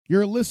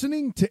You're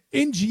listening to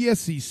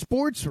NGSC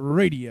Sports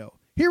Radio.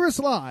 Hear us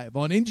live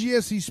on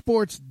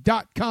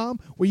NGSCSports.com,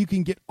 where you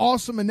can get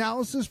awesome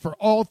analysis for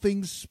all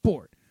things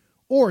sport.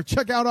 Or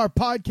check out our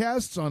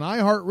podcasts on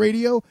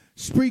iHeartRadio,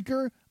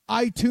 Spreaker,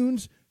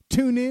 iTunes,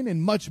 TuneIn,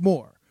 and much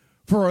more.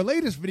 For our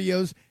latest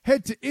videos,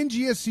 head to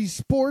NGSC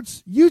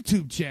Sports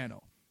YouTube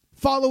channel.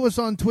 Follow us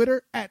on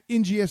Twitter at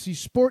NGSC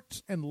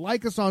Sports and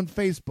like us on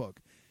Facebook.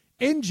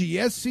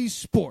 NGSC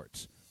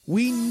Sports.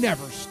 We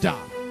never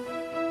stop.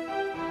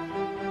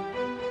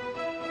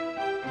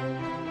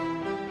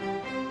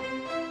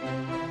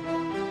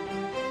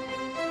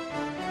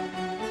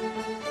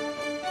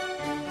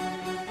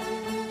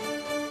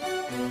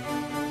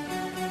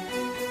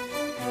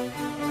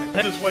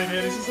 This way,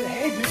 man. He said,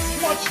 "Hey, did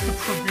you watch the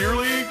Premier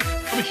League?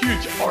 I'm a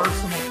huge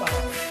Arsenal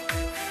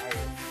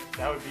fan."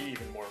 That would be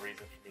even more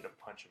reason for me to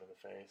punch him in the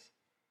face.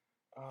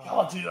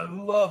 Oh, dude, I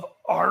love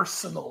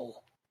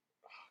Arsenal.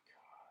 Oh,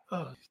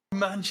 God.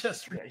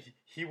 Manchester. Yeah,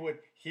 he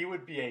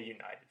would be a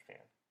United fan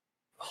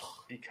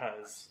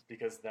because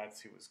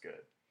that's who was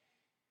good.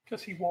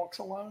 Because he walks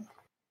alone,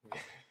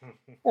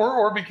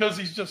 or because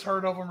he's just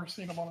heard of him or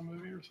seen him on a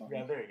movie or something.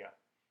 Yeah, there you go.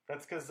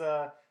 That's because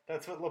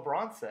that's what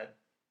LeBron said.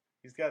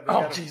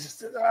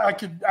 Jesus! I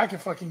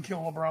could fucking kill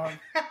LeBron.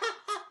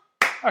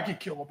 I could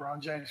kill LeBron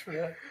James for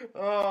that.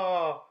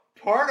 Oh,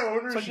 part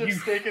ownership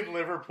stake in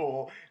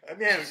Liverpool.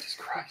 Man, Jesus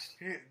Christ!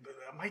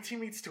 My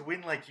team needs to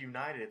win like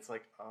United. It's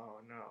like, oh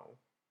no.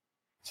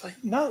 It's like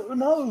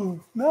no.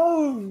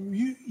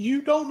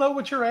 You don't know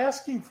what you're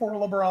asking for,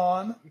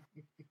 LeBron.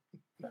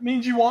 That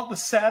means you want the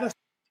saddest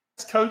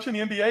coach in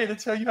the NBA to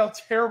tell you how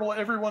terrible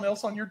everyone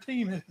else on your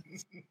team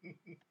is.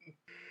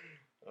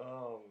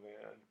 Oh man.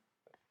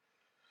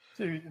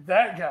 Dude,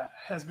 that guy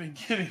has been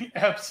getting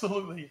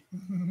absolutely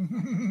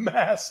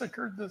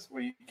massacred this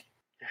week.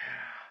 Yeah.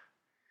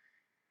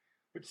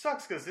 Which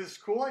sucks because his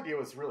cool idea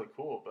was really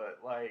cool, but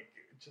like,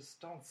 just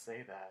don't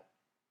say that.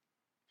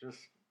 Just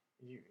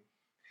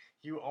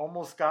you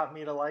almost got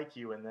me to like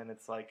you, and then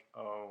it's like,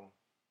 oh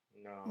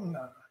no.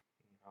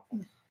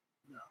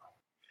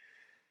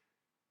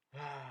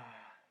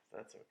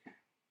 That's okay.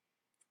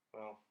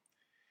 Well,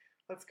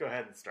 let's go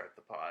ahead and start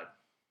the pod.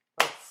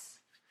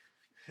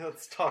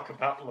 Let's talk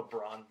about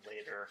LeBron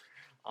later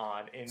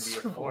on in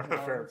the Foreign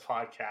Affair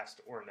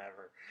podcast or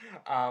never.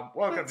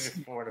 Welcome to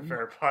the Foreign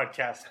Affair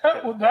podcast.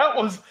 That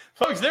was,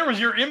 folks, there was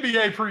your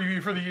NBA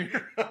preview for the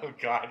year. Oh,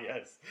 God,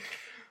 yes.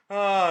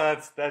 Oh,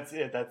 that's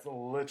it. That's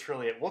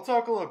literally it. We'll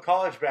talk a little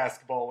college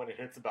basketball when it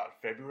hits about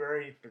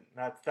February, but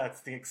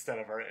that's the extent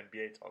of our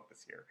NBA talk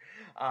this year.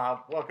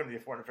 Welcome to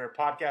the Foreign Affair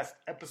podcast,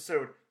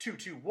 episode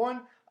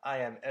 221. I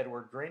am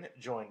Edward Green,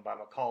 joined by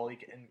my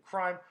colleague in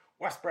crime,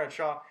 Wes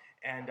Bradshaw.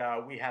 And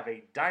we have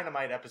a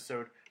dynamite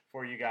episode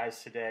for you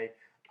guys today.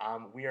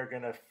 We are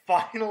going to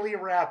finally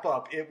wrap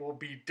up. It will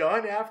be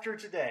done after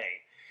today.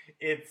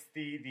 It's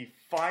the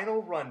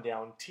final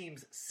rundown,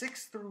 teams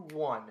 6 through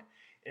 1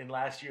 in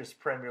last year's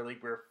Premier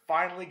League. We're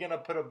finally going to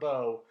put a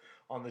bow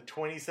on the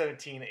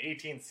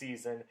 2017-18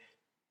 season,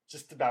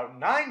 just about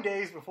 9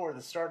 days before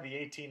the start of the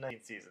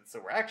 18-19 season.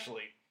 So we're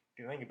actually, if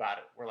you think about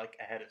it, we're like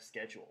ahead of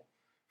schedule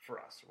for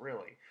us,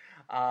 really.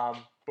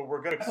 But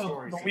we're going to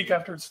stories the week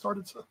after it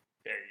started, so.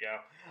 There you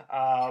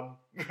go.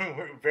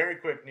 Very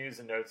quick news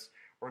and notes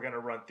we're going to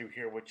run through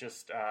here with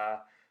just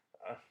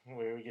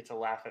we get to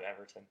laugh at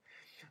Everton.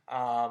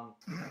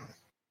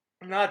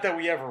 Not that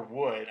we ever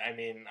would. I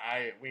mean,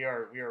 we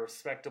are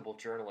respectable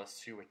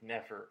journalists who would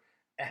never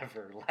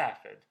ever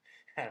laugh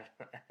at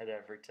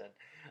Everton.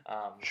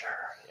 Sure.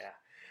 Yeah.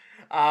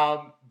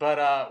 But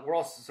we're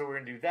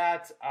going to do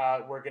that.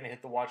 We're going to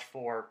hit the watch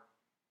for,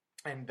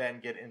 and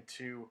then get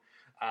into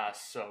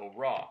So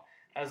Raw.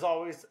 As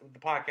always, the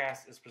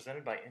podcast is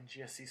presented by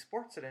NGSC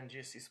Sports at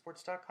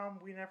NGSCSports.com.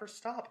 We never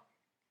stop.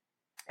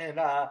 And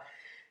the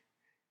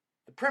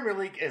Premier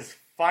League is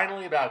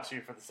finally about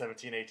to for the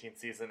 17-18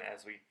 season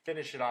as we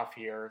finish it off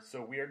here.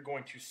 So we are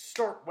going to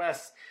start,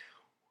 Wes.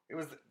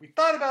 We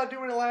thought about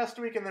doing it last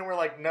week, and then we're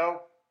like,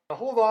 no,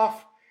 hold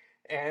off.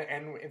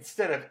 And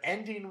instead of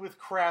ending with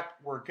crap,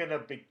 we're going to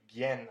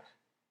begin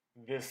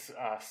this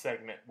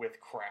segment with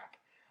crap.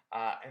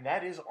 And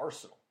that is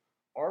Arsenal.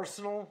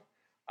 Arsenal...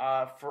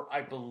 for,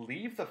 I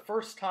believe, the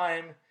first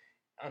time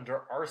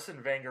under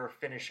Arsene Wenger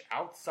finish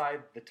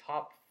outside the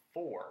top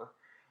 4.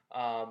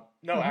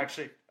 No,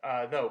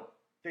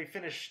 they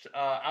finished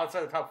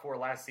outside the top 4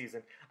 last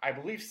season. I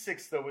believe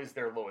 6th, though, is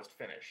their lowest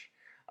finish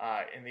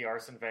in the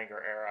Arsene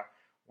Wenger era,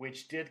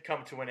 which did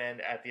come to an end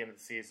at the end of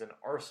the season.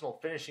 Arsenal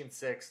finishing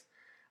 6th,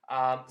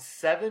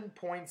 7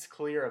 points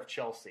clear of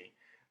Chelsea,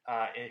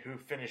 who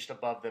finished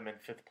above them in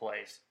 5th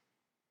place.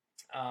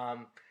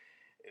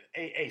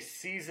 A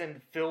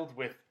season filled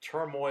with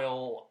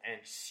turmoil and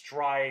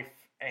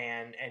strife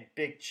and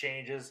big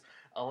changes.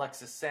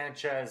 Alexis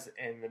Sanchez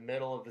in the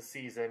middle of the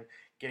season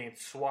getting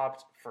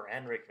swapped for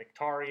Henrik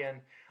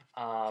Mkhitaryan.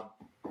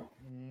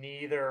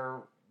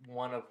 Neither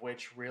one of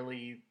which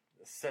really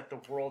set the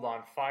world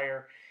on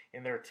fire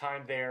in their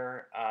time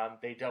there.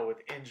 They dealt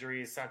with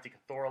injuries. Santi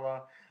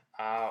Cazorla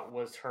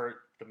was hurt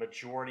the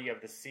majority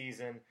of the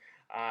season.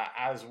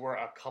 as were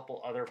a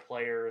couple other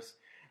players.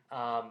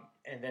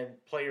 And then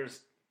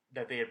players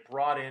that they had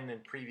brought in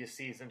previous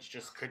seasons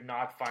just could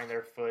not find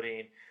their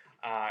footing,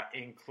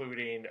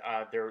 including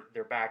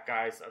their back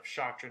guys of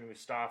Shakhtar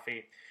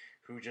Mustafi,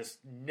 who just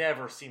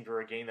never seemed to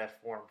regain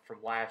that form from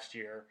last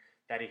year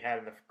that he had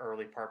in the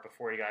early part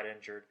before he got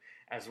injured,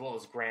 as well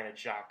as Granit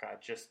Xhaka.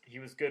 He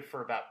was good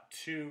for about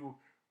 2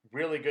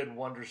 really good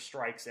wonder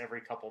strikes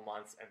every couple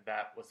months, and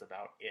that was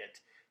about it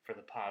for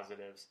the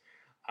positives.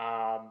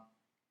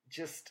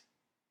 Just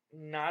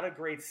not a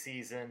great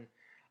season.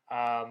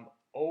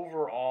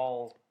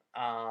 Overall,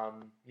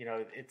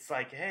 it's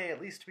like, hey,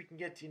 at least we can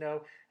get,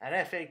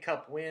 an FA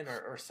Cup win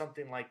or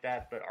something like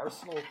that. But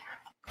Arsenal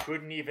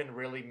couldn't even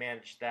really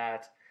manage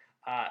that.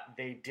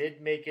 They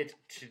did make it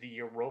to the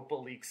Europa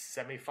League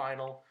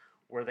semifinal,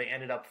 where they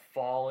ended up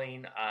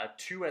falling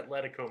to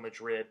Atletico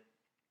Madrid.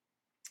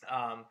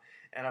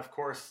 And of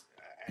course,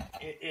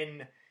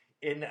 in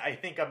I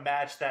think a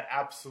match that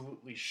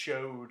absolutely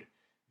showed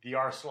the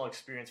Arsenal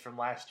experience from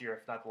last year,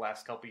 if not the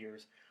last couple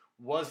years,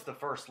 was the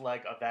first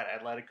leg of that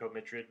Atletico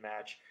Madrid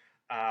match,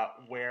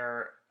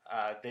 where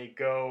they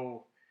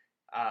go.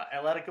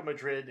 Atletico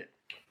Madrid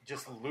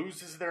just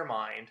loses their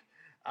mind.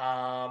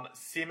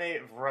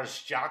 Sime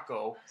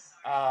Vrajako,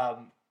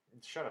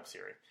 shut up,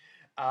 Siri,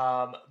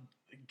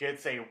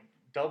 gets a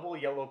double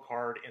yellow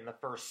card in the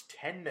first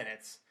 10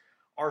 minutes.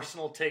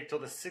 Arsenal take till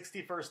the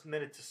 61st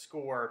minute to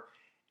score,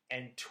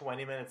 and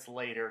 20 minutes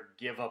later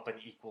give up an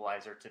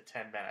equalizer to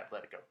 10-man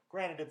Atletico.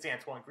 Granted, it's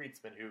Antoine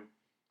Griezmann, who,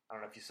 I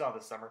don't know if you saw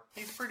this summer,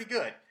 he's pretty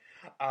good.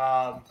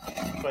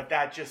 But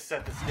that just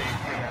set the stage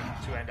for them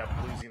to end up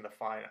losing the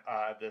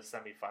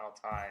semifinal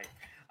tie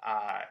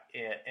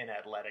in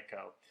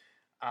Atletico.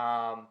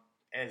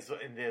 As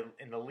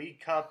in the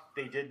League Cup,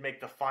 they did make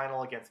the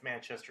final against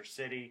Manchester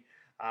City,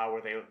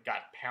 where they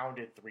got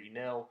pounded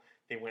 3-0.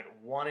 They went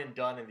one and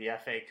done in the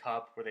FA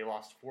Cup, where they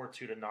lost 4-2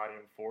 to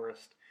Nottingham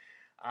Forest.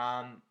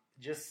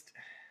 Just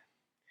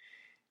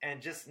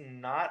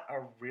not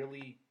a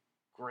really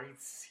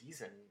great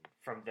season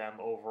from them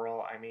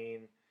overall. I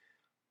mean,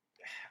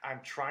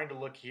 I'm trying to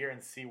look here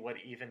and see what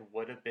even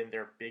would have been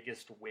their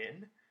biggest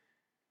win.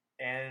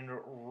 And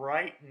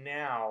right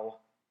now,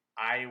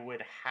 I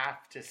would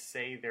have to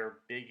say their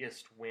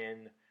biggest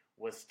win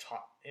was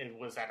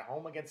at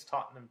home against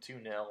Tottenham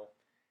 2-0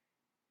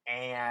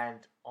 and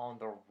on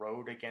the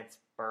road against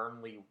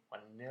Burnley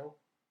 1-0.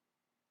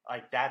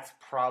 Like, that's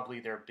probably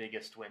their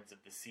biggest wins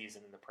of the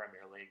season in the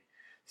Premier League.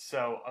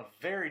 So, a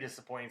very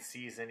disappointing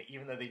season,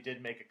 even though they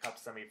did make a cup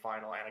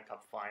semifinal and a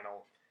cup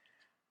final.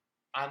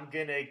 I'm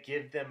going to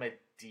give them a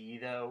D,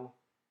 though,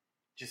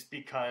 just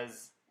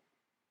because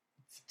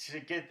to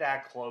get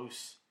that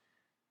close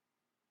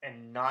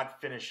and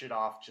not finish it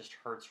off just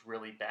hurts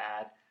really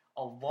bad,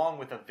 along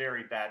with a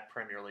very bad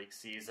Premier League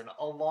season,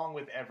 along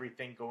with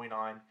everything going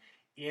on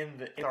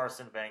in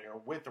Arsene Wenger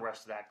with the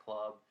rest of that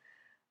club.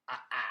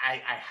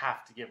 I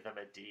have to give them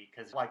a D,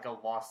 because like a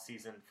lost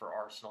season for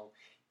Arsenal,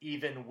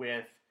 even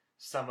with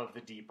some of the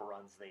deep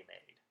runs they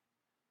made.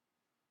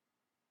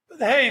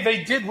 Hey,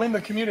 they did win the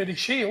Community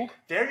Shield.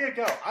 There you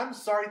go. I'm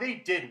sorry, they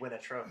did win a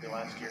trophy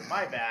last year.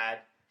 My bad.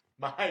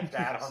 My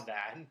bad on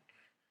that.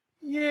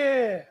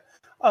 Yeah.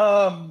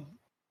 A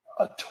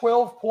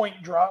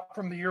 12-point drop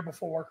from the year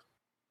before.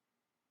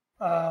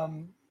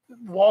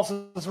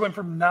 Losses went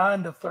from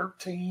 9 to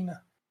 13.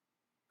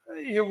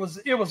 It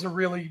was a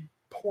really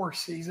poor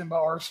season by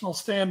Arsenal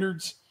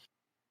standards.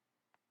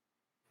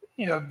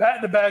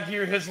 Back-to-back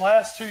year, his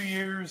last 2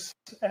 years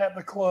at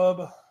the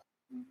club,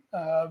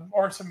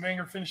 Arsene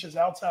Wenger finishes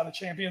outside a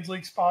Champions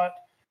League spot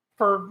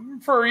for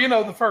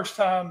the first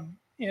time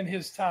in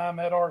his time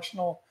at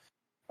Arsenal.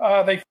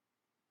 That's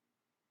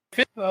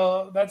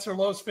their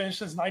lowest finish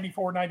since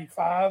 94-95,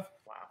 wow,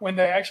 when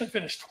they actually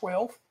finished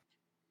 12th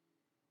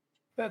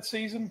that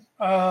season.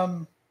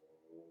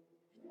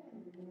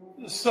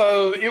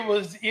 So it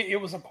was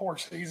a poor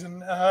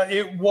season.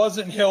 It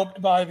wasn't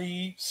helped by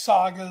the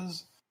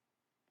sagas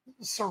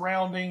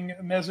surrounding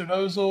Mesut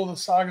Ozil, the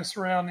saga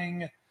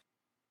surrounding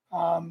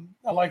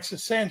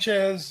Alexis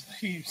Sanchez,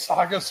 the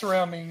saga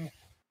surrounding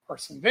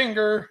Arsene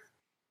Wenger.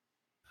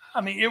 I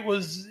mean, it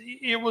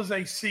was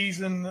a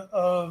season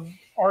of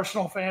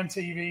Arsenal fan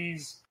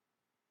TV's,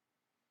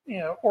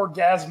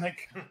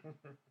 orgasmic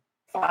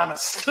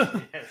finest.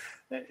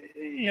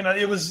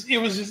 It was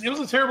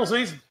a terrible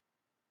season.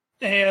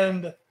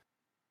 And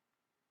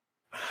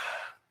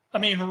I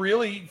mean,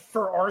 really,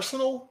 for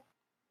Arsenal,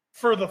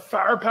 for the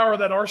firepower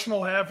that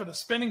Arsenal have, for the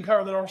spending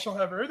power that Arsenal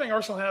have, everything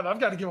Arsenal have, I've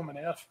got to give them an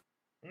F.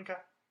 Okay.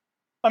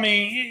 I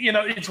mean,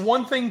 it's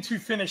one thing to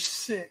finish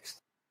sixth.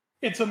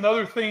 It's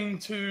another thing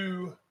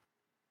to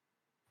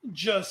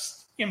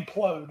just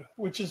implode,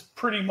 which is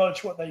pretty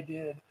much what they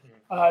did.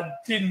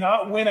 Did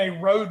not win a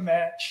road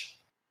match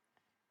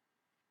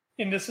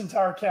in this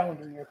entire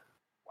calendar year.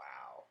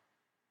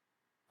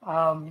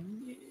 Wow.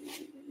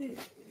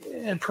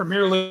 In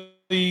Premier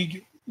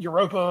League,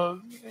 Europa,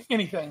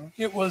 anything.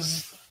 It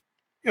was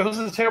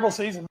a terrible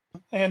season,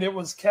 and it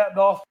was capped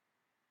off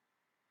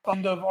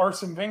end of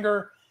Arsene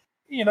Wenger.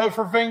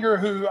 for Wenger,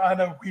 who I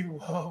know we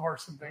love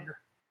Arsene Wenger,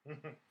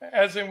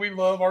 as in we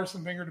love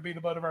Arsene Wenger to be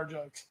the butt of our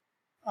jokes.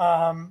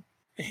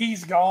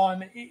 He's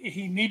gone.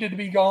 He needed to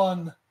be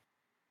gone.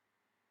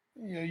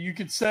 You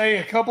could say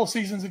a couple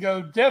seasons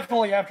ago,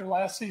 definitely after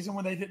last season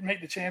when they didn't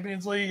make the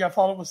Champions League, I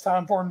thought it was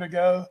time for him to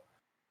go.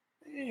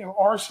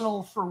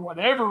 Arsenal, for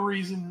whatever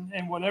reason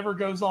and whatever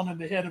goes on in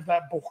the head of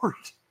that board,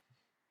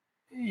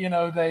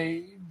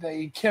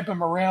 they kept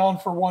him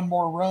around for one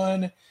more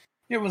run.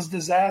 It was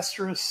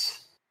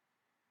disastrous.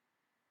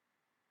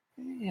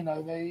 And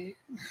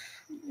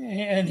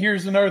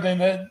here's another thing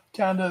that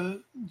kind of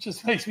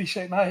just makes me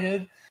shake my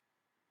head.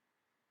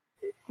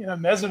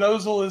 Mesut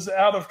Ozil is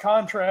out of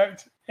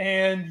contract,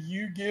 and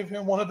you give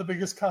him one of the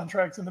biggest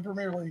contracts in the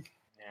Premier League.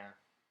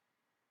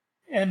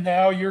 Yeah. And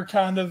now you're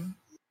kind of,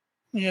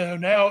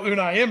 now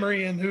Unai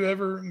Emery and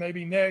whoever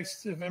maybe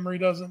next, if Emery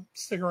doesn't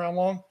stick around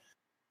long,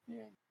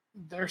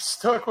 they're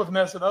stuck with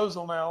Mesut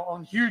Ozil now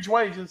on huge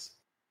wages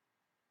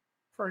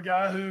for a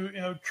guy who,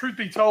 truth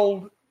be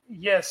told,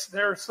 yes,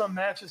 there are some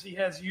matches he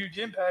has huge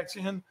impacts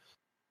in,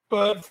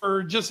 but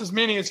for just as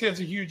many as he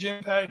has a huge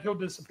impact, he'll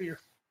disappear.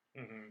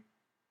 Mm-hmm.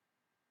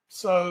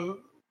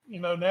 So,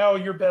 now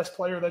your best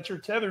player that you're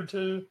tethered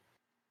to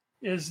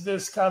is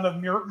this kind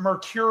of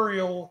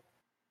mercurial,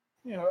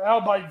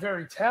 albeit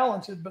very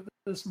talented, but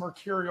this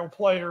mercurial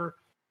player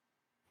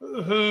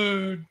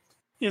who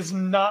is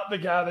not the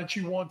guy that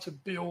you want to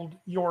build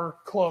your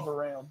club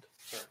around.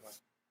 Certainly.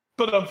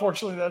 But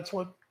unfortunately, that's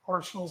what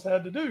Arsenal's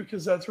had to do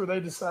because that's where they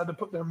decided to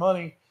put their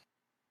money.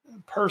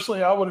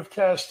 Personally, I would have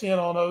cashed in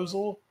on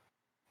Ozil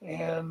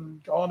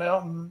and gone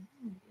out and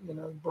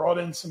brought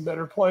in some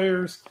better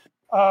players.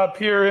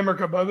 Pierre-Emerick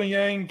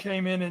Aubameyang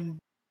came in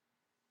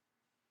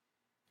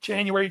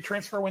January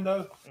transfer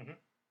window.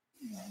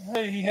 Mm-hmm.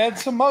 Hey, he had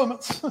some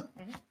moments,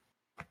 Mm-hmm.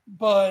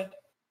 but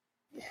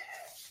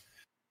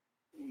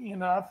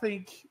I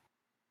think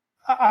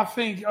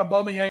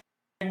Aubameyang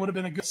would have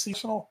been a good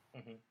seasonal.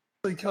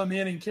 Mm-hmm. Come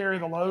in and carry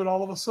the load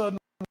all of a sudden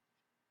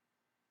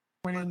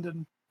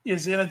and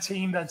is in a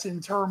team that's in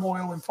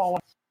turmoil and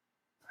falling.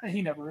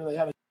 He never really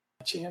had a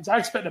chance. I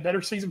expect a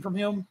better season from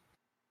him.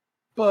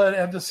 But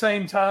at the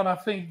same time, I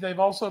think they've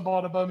also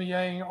bought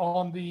Aubameyang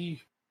on the,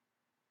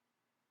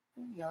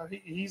 I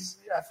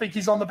think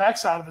he's on the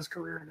backside of his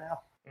career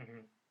now. Mm-hmm.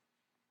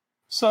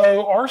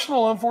 So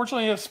Arsenal,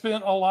 unfortunately, have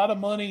spent a lot of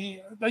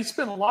money. They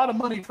spent a lot of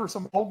money for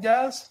some old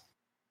guys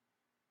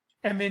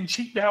and then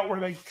cheaped out where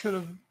they could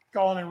have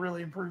gone and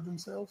really improved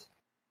themselves.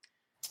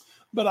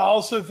 But I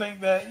also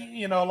think that,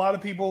 a lot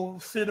of people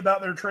fit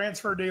about their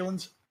transfer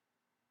dealings.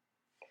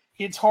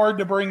 It's hard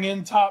to bring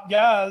in top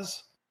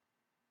guys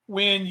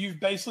when you've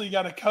basically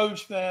got a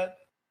coach that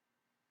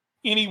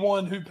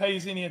anyone who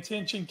pays any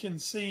attention can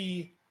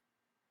see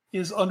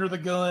is under the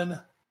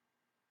gun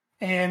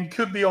and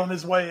could be on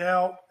his way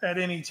out at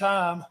any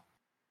time.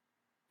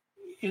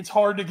 It's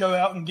hard to go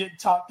out and get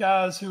top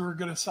guys who are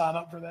going to sign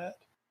up for that.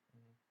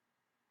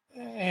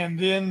 And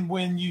then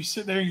when you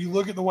sit there and you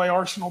look at the way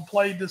Arsenal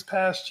played this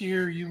past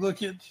year, you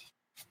look at,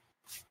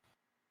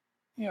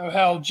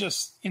 how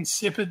just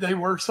insipid they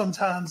were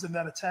sometimes in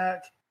that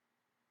attack.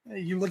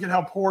 You look at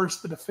how porous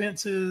the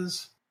defense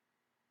is.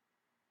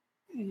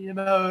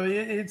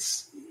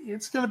 It's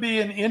going to be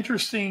an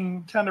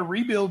interesting kind of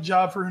rebuild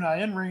job for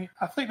Unai Emery.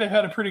 I think they've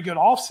had a pretty good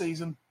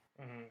offseason.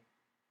 Mm-hmm.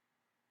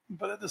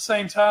 But at the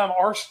same time,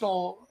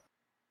 Arsenal,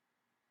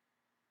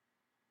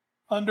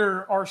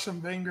 under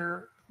Arsene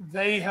Wenger,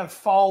 they have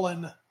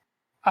fallen.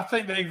 I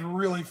think they've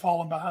really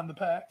fallen behind the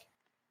pack.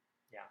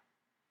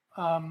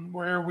 Yeah.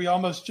 Where we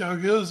almost joke,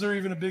 is there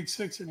even a Big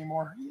Six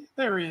anymore?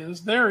 There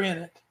is. They're in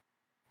it.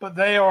 But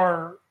they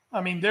are,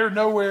 they're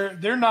nowhere.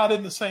 They're not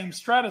in the same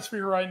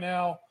stratosphere right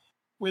now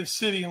with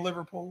City and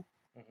Liverpool.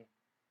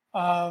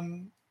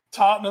 Mm-hmm.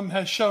 Tottenham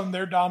has shown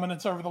their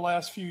dominance over the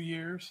last few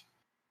years.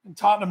 And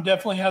Tottenham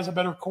definitely has a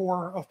better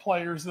core of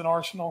players than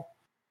Arsenal.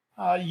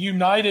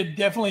 United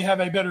definitely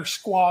have a better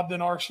squad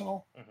than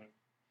Arsenal. Mm-hmm.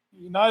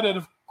 United,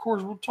 of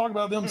course, we'll talk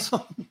about them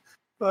some.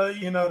 But,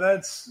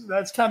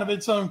 that's kind of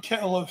its own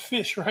kettle of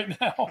fish right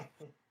now.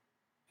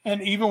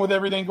 And even with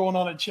everything going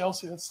on at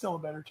Chelsea, that's still a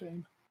better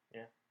team.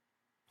 Yeah.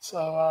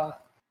 So,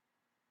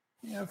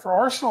 for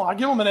Arsenal, I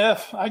give them an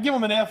F.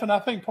 And I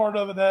think part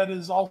of that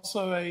is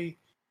also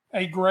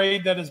a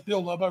grade that is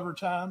built up over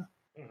time.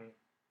 Mm-hmm.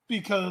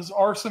 Because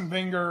Arsene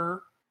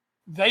Wenger,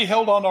 they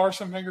held on to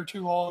Arsene Wenger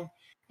too long,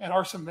 and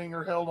Arsene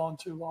Wenger held on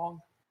too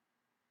long.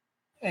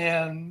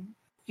 And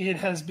it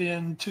has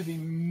been to the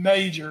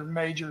major,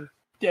 major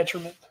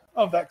detriment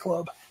of that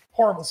club.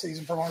 Horrible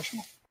season from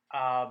Arsenal.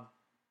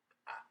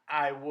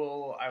 I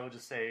will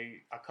just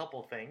say a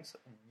couple things.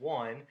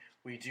 One,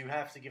 we do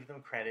have to give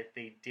them credit.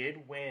 They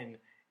did win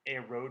a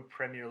road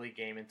Premier League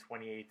game in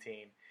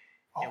 2018.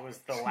 It was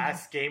the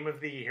last game of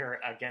the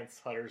year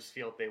against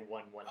Huddersfield. They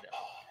won 1-0.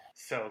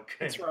 So good.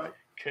 That's right.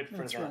 Good for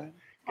That's them. right.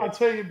 I'll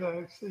tell you,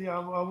 Bex. Yeah,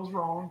 I was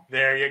wrong.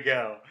 There you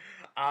go.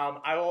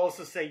 I will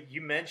also say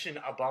you mentioned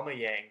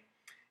Aubameyang.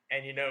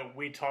 And,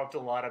 we talked a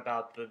lot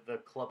about the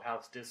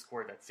clubhouse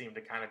discord that seemed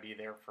to kind of be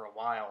there for a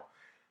while.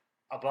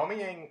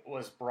 Aubameyang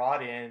was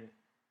brought in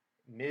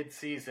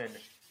mid-season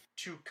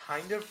to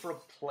kind of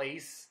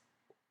replace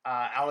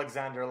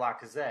Alexander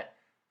Lacazette,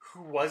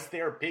 who was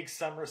their big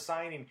summer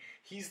signing.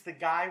 He's the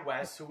guy,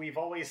 Wes, who we've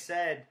always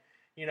said,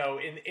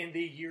 in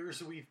the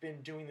years we've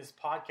been doing this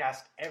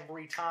podcast,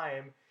 every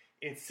time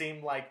it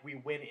seemed like we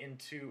went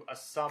into a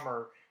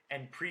summer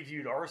and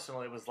previewed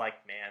Arsenal, it was like,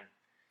 man,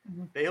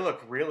 they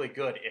look really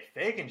good. If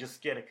they can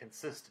just get a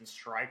consistent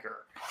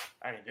striker,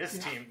 I mean,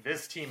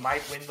 this team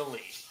might win the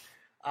league.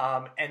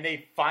 And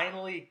they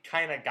finally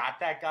kind of got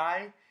that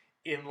guy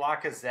in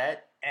Lacazette,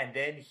 and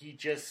then he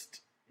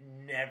just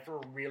never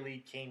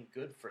really came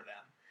good for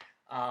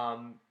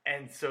them.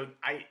 And so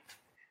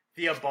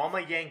the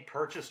Aubameyang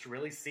purchase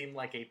really seemed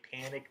like a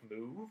panic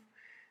move.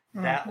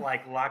 That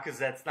like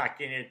Lacazette's not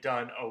getting it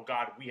done. Oh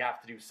God, we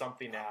have to do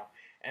something now.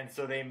 And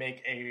so they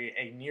make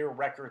a near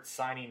record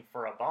signing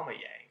for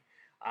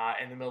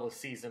Aubameyang in the middle of the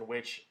season,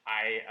 which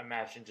I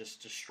imagine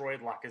just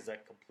destroyed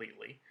Lacazette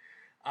completely.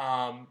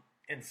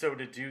 And so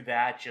to do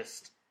that,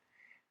 just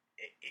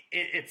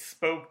it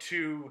spoke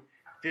to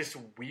this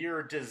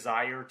weird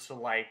desire to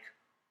like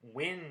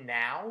win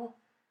now.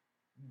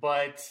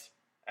 But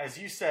as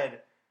you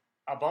said,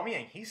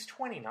 Aubameyang, he's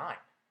 29.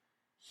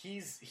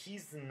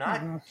 He's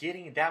not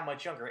getting that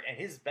much younger, and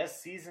his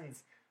best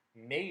seasons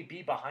may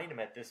be behind him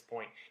at this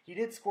point. He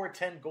did score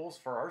 10 goals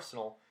for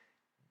Arsenal.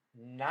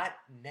 Not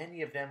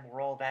many of them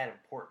were all that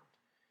important.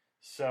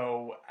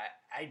 So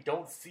I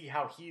don't see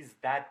how he's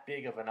that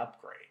big of an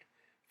upgrade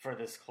for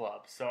this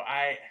club. So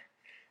I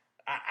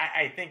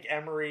think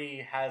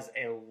Emery has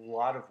a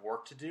lot of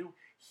work to do.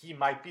 He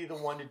might be the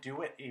one to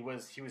do it. He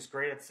was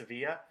great at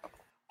Sevilla.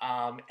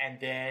 And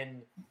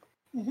then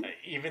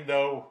even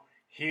though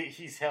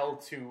he's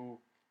held to,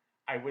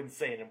 I wouldn't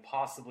say an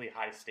impossibly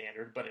high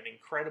standard, but an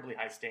incredibly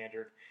high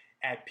standard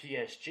at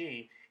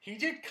PSG, he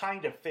did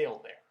kind of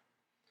fail there.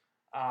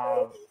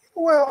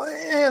 Well,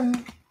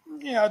 and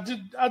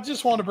I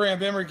just want to bring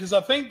up Emery because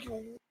I think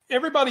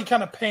everybody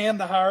kind of panned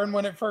the hiring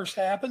when it first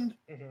happened.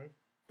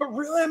 But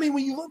really, I mean,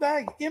 when you look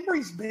back,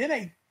 Emery's been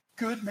a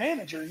good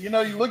manager. You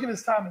look at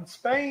his time in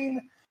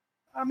Spain.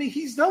 I mean,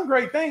 he's done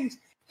great things.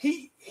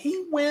 He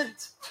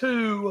went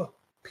to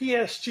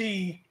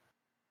PSG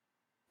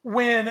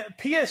when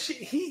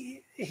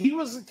PSG he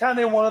was kind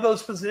of in one of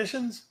those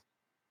positions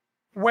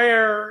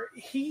where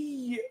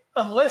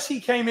unless he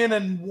came in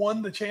and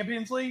won the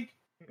Champions League,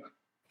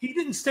 he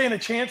didn't stand a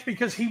chance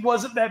because he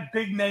wasn't that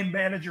big name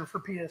manager for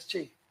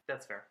PSG.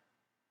 That's fair.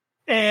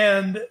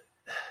 And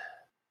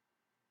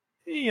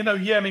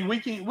I mean, we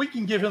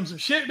can give him some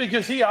shit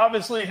because he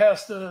obviously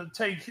has to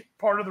take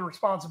part of the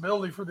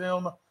responsibility for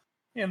them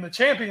in the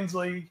Champions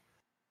League.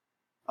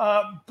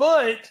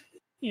 But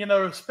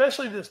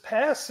especially this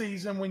past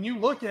season, when you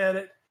look at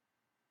it,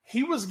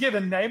 he was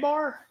given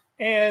Neymar,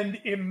 and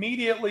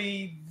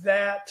immediately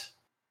that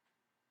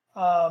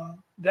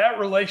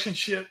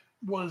relationship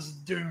was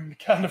doomed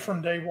kind of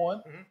from day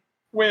one.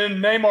 When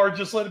Neymar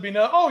just let it be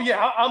known, oh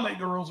yeah, I'll make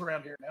the rules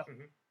around here now.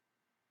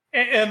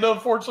 And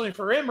unfortunately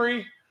for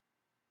Emery,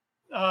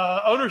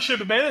 ownership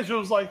and management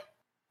was like,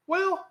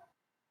 well,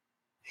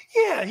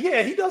 yeah,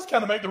 he does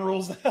kind of make the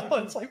rules now.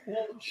 And it's like,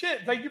 well, shit,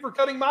 thank you for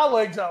cutting my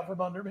legs out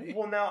from under me.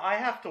 Well, now I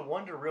have to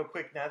wonder real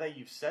quick, now that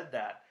you've said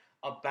that,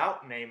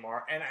 about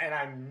Neymar, and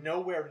I'm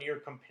nowhere near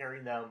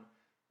comparing them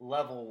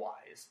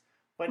level-wise,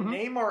 but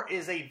Neymar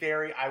is a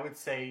very, I would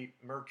say,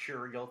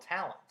 mercurial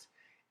talent.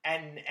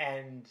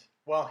 And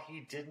while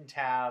he didn't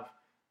have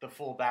the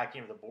full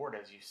backing of the board,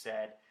 as you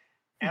said,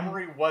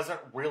 Emery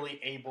wasn't really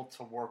able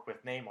to work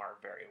with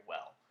Neymar very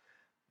well.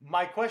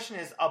 My question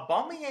is,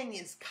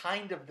 Aubameyang is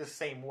kind of the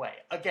same way.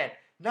 Again,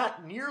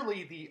 not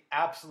nearly the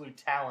absolute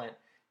talent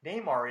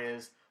Neymar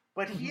is,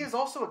 but he is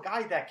also a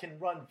guy that can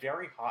run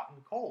very hot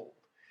and cold.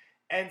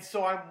 And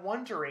so I'm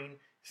wondering,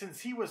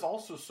 since he was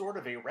also sort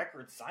of a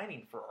record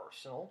signing for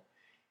Arsenal,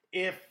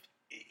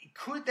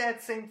 could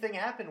that same thing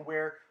happen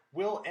where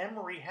will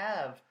Emery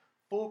have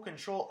full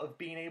control of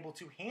being able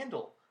to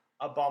handle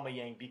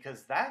Aubameyang?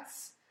 Because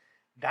that's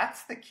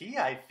the key.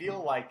 I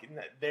feel like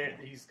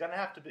he's going to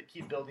have to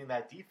keep building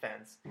that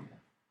defense.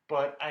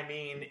 But, I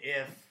mean,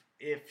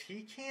 if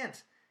he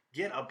can't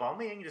get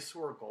Aubameyang to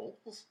score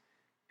goals,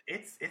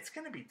 it's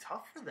going to be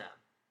tough for them.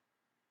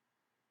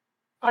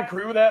 I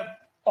agree with that.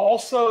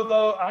 Also,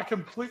 though, I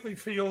completely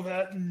feel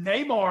that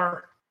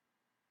Neymar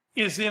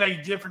is in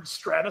a different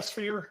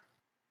stratosphere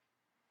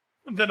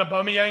than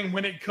Aubameyang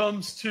when it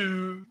comes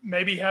to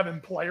maybe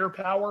having player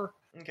power.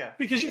 Okay.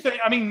 Because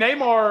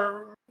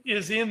Neymar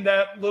is in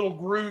that little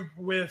group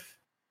with,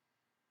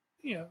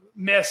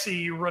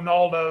 Messi,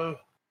 Ronaldo,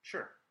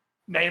 sure,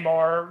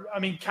 Neymar. I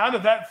mean, kind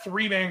of that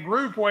three-man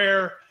group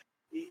where,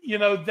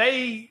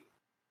 they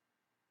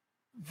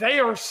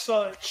are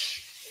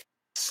such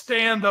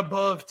stand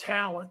above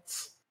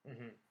talents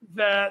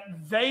that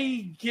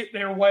they get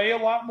their way a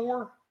lot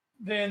more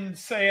than,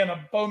 say, an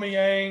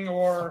Aubameyang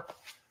or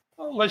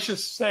let's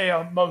just say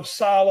a Mo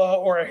Salah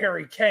or a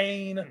Harry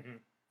Kane,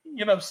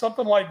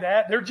 something like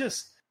that. They're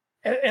just,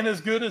 and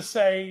as good as,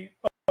 say,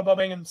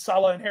 Aubameyang and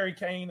Salah and Harry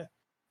Kane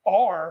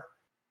are,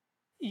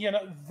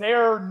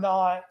 they're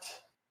not.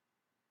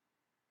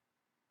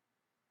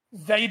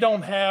 They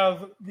don't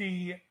have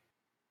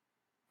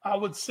I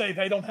would say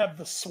they don't have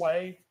the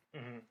sway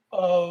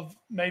of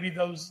maybe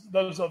those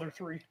other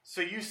three.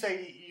 So you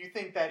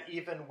think that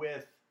even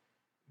with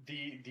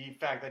the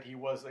fact that he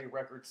was a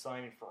record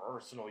signing for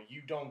Arsenal,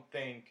 you don't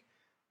think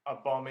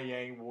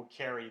Aubameyang will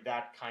carry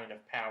that kind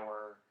of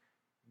power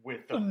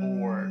with the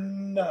board?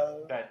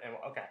 No.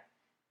 Okay.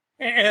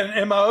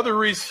 And my other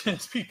reason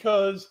is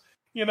because,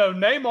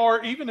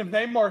 Neymar, even if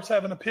Neymar's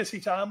having a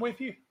pissy time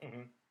with you,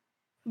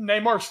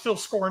 Neymar's still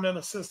scoring and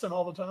assisting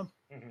all the time.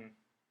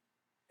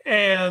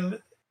 And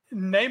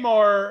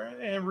Neymar,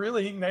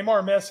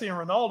 Messi, and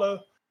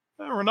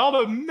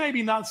Ronaldo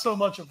maybe not so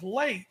much of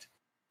late,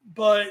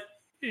 but,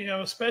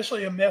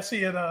 especially a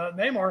Messi and a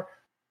Neymar,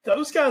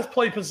 those guys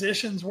play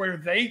positions where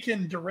they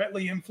can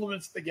directly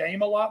influence the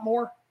game a lot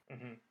more.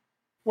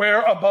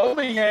 Where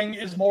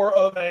Aubameyang is more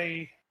of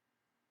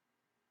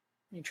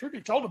truth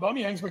be told,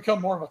 Aubameyang's become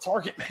more of a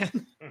target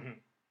man.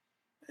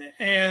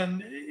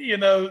 And,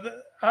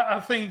 I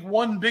think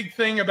one big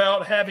thing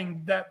about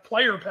having that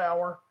player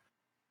power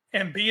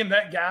and being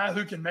that guy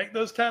who can make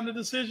those kind of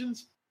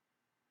decisions,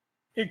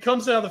 it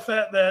comes down to the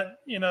fact that,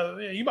 you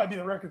might be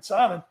the record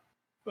signing,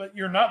 but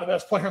you're not the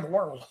best player in the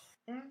world.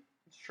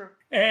 It's true.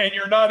 And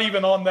you're not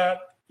even in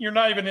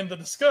the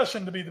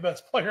discussion to be the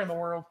best player in the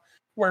world,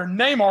 where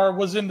Neymar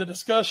was in the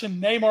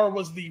discussion. Neymar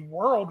was the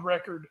world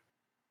record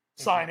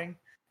signing.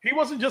 He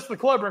wasn't just the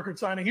club record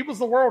signing. He was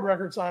the world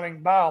record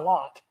signing by a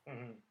lot.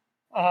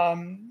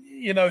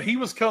 He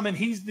was coming.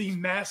 He's the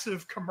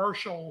massive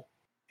commercial.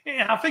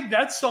 And I think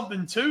that's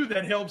something, too,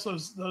 that helps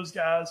those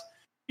guys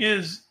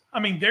is,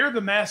 they're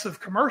the massive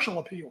commercial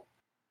appeal.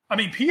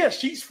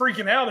 PSG's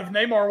freaking out if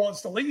Neymar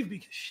wants to leave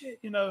because, shit,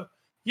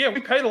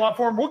 we paid a lot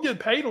for him. We'll get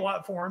paid a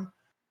lot for him.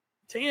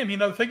 Damn,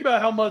 think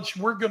about how much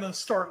we're going to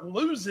start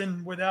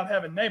losing without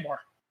having Neymar.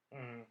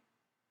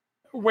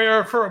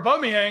 Where for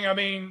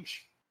Aubameyang,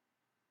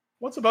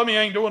 what's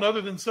Aubameyang doing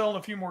other than selling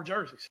a few more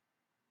jerseys?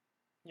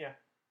 Yeah.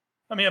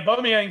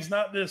 Aubameyang's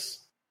not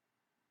this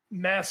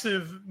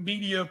massive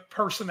media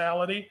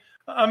personality.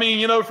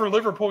 For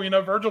Liverpool,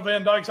 Virgil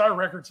van Dijk's our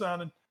record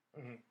signing.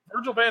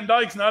 Virgil van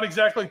Dijk's not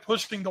exactly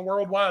pushing the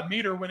worldwide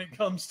meter when it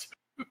comes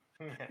to,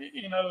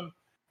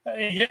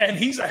 and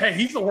he's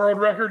the world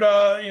record,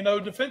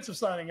 defensive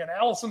signing, and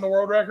Alisson the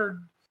world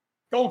record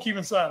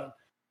goalkeeping signing.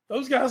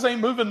 Those guys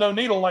ain't moving no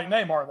needle like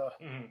Neymar though.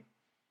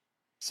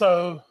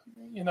 So,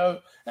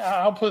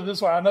 I'll put it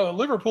this way: I know at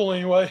Liverpool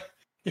anyway,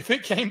 if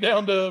it came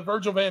down to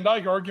Virgil van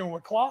Dijk arguing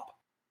with Klopp,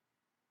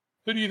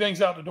 who do you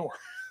think's out the door?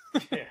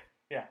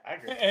 Yeah, I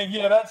agree.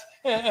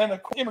 And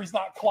Emery's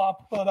not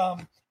Klopp, but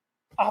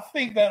I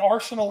think that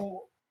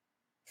Arsenal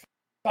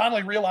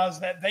finally realized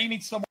that they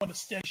need someone to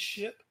steady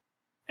ship.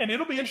 And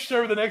it'll be interesting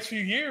over the next few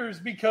years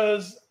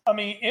because,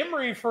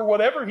 Emery, for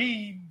whatever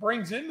he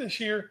brings in this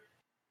year,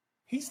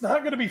 he's not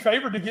going to be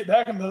favored to get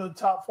back into the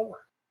top four.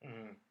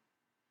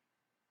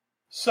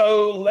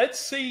 So let's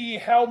see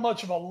how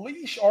much of a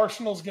leash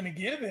Arsenal's going to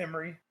give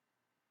Emery,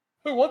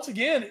 who, once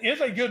again,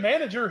 is a good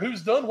manager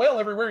who's done well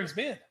everywhere he's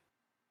been.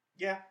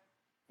 Yeah.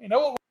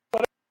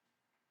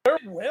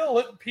 Well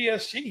at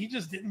PSG, he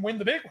just didn't win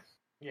the big one.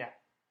 Yeah.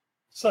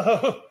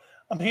 So,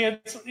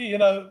 it's,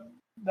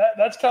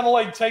 that's kind of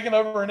like taking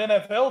over an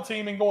NFL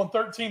team and going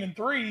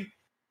 13-3,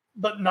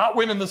 but not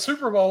winning the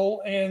Super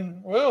Bowl.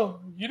 And,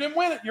 well, you didn't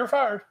win it. You're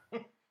fired.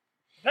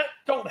 That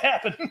don't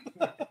happen.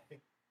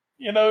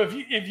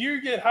 If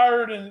you get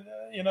hired and,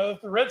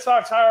 if the Red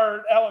Sox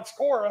hired Alex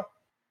Cora,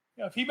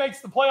 if he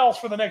makes the playoffs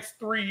for the next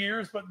 3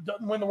 years but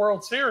doesn't win the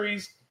World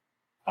Series,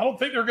 I don't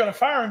think they're going to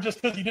fire him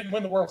just because he didn't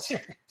win the World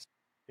Series.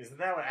 Isn't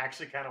that what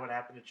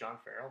happened to John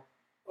Farrell?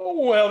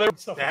 Oh, well, there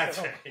was stuff.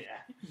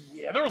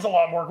 Yeah, there was a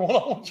lot more going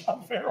on with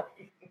John Farrell.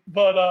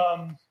 But,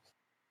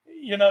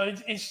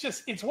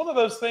 it's one of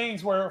those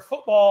things where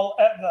football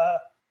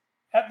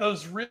at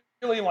those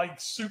really like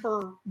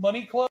super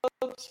money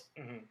clubs,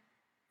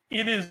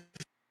 it is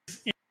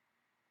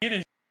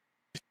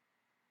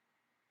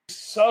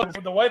so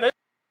the way they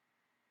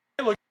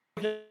look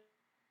at it.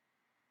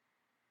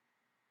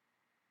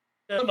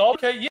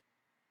 Okay,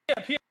 yeah,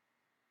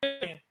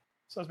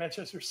 so is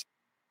Manchester City,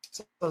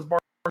 so is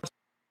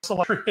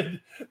Barcelona,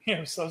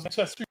 so is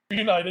Manchester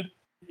United.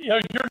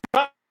 You're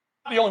not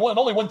the only one.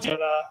 Only one team.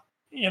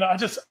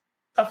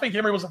 I think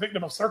Emery was a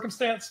victim of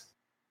circumstance,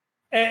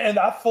 and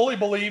I fully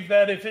believe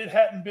that if it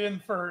hadn't been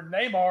for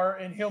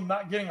Neymar and him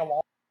not getting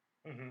along,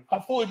 I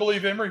fully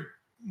believe Emery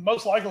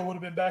most likely would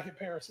have been back at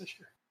Paris this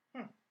year.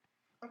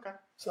 Okay.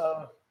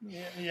 So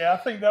yeah, I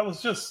think that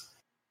was just.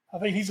 I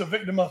think he's a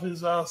victim of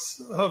his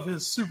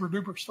super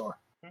duper star.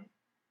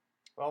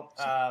 Well,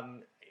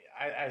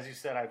 as you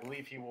said, I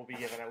believe he will be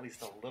given at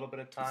least a little bit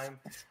of time.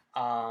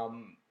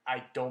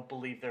 I don't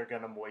believe they're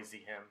going to Moisey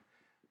him.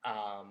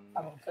 I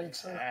don't think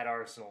so. At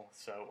Arsenal,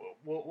 so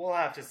we'll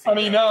have to see.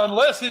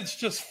 Unless it's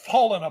just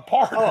falling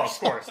apart. Oh, of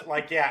course.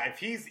 If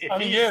he's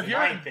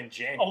ninth in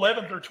January,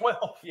 11th or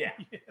 12th. Yeah.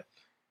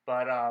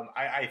 But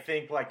I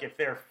think if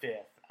they're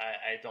fifth,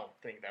 I don't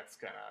think that's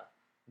gonna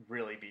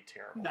really be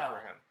terrible No. for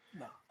him.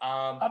 No.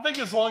 I think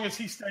as long as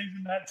he stays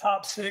in that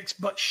top 6,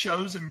 but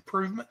shows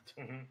improvement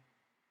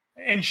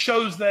and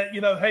shows that,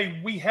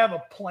 hey, we have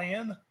a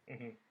plan.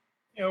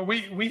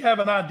 We have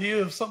an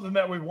idea of something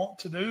that we want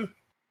to do.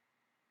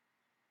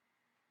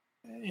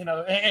 And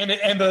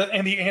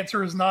the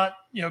answer is not,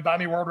 buy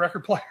me world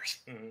record players.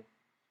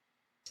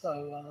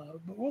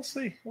 So, but we'll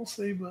see.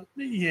 But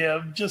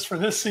yeah, just for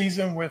this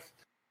season with,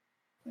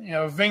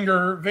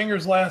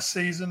 Wenger's last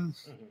season,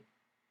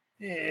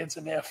 yeah, it's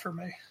an F for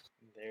me.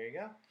 There you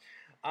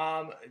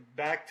go.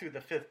 Back to the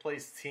 5th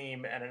place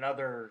team and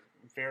another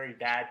very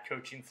bad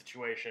coaching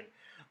situation.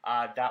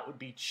 That would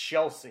be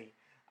Chelsea,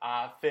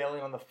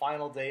 failing on the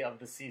final day of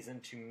the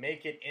season to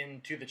make it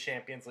into the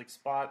Champions League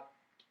spot.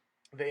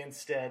 They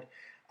instead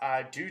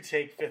do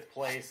take 5th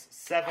place,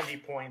 70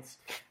 points,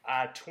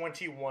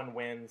 21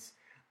 wins.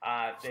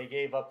 They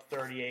gave up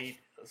 38,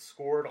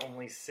 scored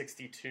only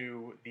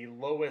 62, the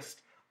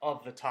lowest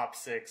of the top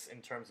 6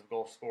 in terms of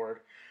goals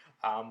scored,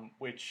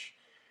 which,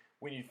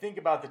 when you think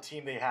about the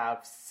team they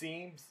have,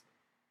 seems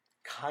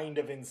kind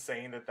of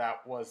insane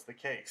that was the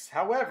case.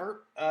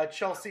 However,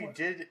 Chelsea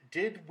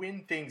did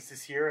win things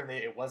this year, and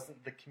it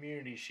wasn't the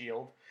Community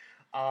Shield.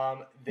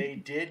 They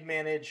did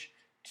manage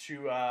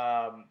to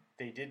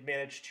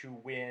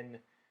win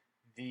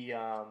the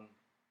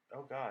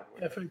FA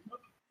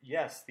Cup.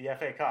 Yes, the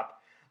FA Cup.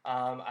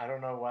 I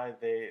don't know why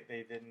they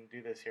didn't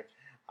do this here.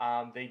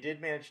 They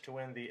did manage to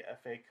win the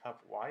FA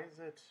Cup. Why is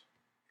it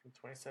from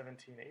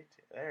 2017-18?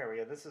 There we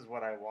go. This is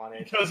what I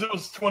wanted. Because it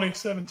was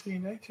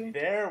 2017-18.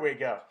 There we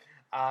go.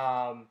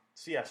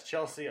 So yes,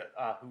 Chelsea,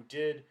 who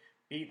did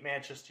beat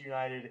Manchester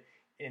United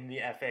in the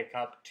FA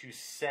Cup to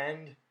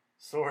send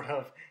sort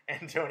of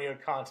Antonio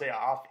Conte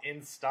off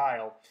in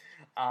style.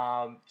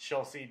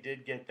 Chelsea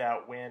did get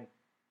that win.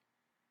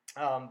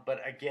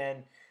 But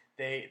again,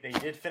 they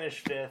did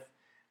finish 5th.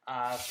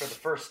 For the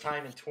first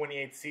time in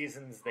 28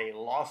 seasons, they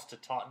lost to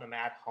Tottenham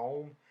at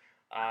home,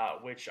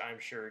 which I'm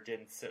sure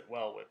didn't sit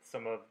well with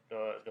some of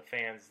the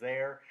fans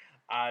there.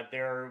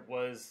 There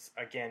was,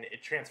 again,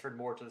 it transferred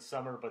more to the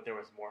summer, but there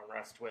was more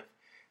unrest with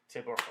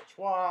Thibaut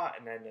Courtois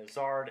and then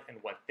Hazard and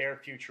what their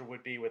future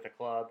would be with the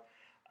club.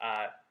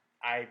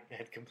 I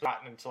had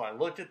forgotten until I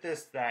looked at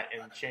this that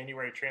in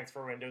January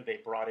transfer window they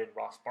brought in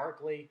Ross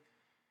Barkley.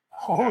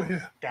 Oh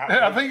yeah,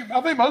 I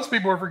think most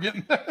people are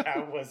forgetting that.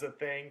 That was a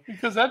thing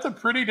because that's a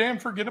pretty damn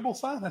forgettable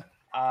signing.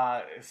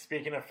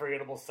 Speaking of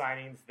forgettable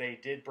signings, they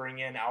did bring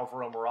in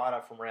Alvaro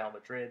Morata from Real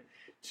Madrid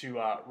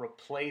to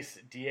replace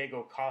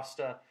Diego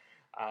Costa,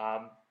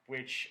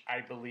 which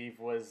I believe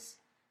was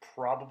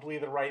probably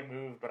the right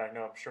move. But I'm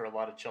sure a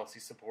lot of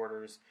Chelsea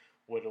supporters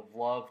would have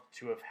loved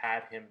to have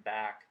had him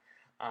back.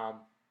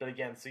 But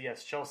again, so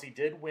yes, Chelsea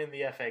did win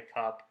the FA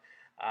Cup.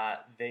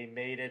 They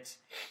made it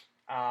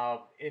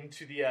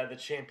into the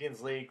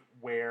Champions League,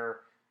 where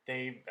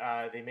they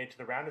made it to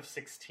the round of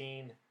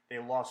 16. They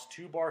lost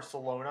to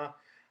Barcelona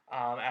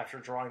after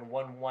drawing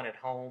 1-1 at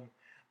home,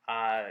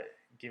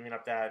 giving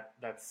up that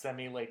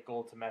semi-late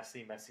goal to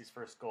Messi, Messi's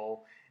first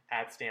goal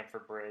at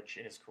Stamford Bridge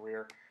in his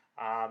career.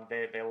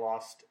 They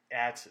lost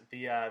at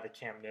the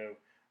Camp Nou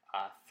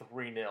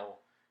 3-0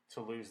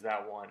 to lose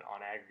that one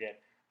on aggregate.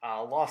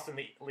 Lost in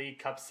the League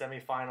Cup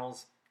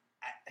semifinals.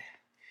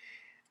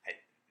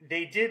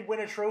 They did win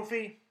a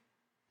trophy.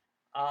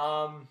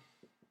 And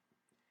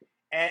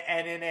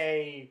in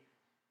a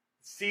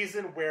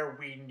season where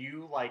we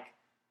knew,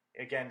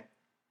 again,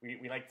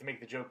 we like to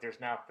make the joke, there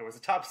was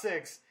a top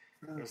 6,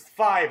 there was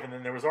 5, and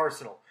then there was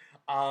Arsenal.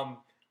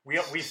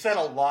 We said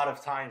a lot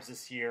of times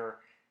this year,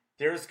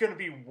 there's going to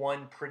be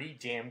one pretty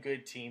damn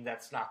good team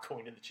that's not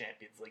going to the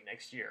Champions League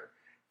next year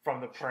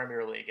from the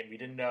Premier League. And we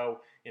didn't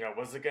know,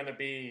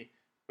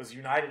 was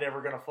United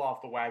ever going to fall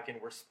off the wagon?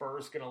 Were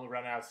Spurs going to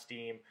run out of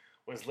steam?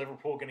 Was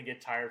Liverpool going to get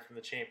tired from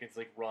the Champions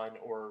League run?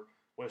 Or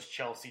was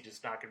Chelsea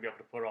just not going to be able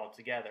to put it all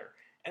together?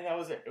 And that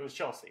was it. It was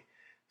Chelsea.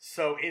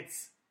 So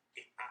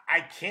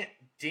I can't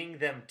ding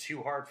them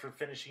too hard for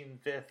finishing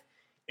 5th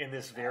in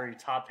this very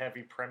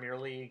top-heavy Premier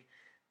League.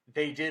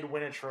 They did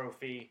win a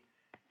trophy.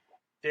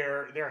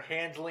 Their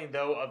handling,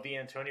 though, of the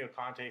Antonio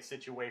Conte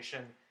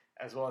situation,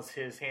 as well as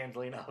his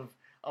handling of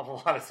a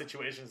lot of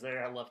situations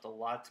there, left a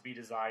lot to be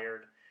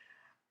desired.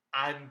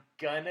 I'm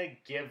going to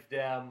give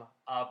them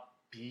a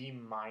B-,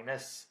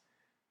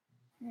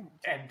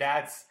 and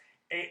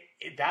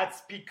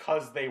that's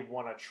because they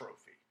won a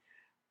trophy.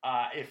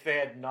 If they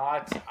had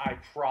not, I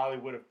probably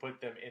would have put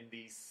them in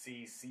the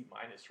C-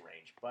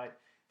 range. But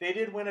they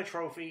did win a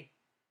trophy,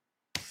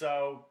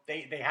 so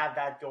they had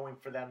that going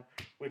for them,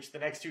 which the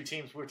next two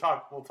teams we'll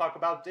talk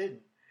about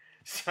didn't.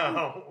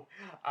 So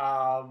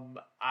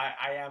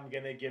I am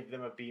gonna give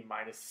them a B-.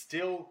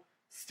 Still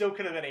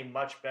could have been a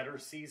much better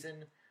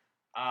season,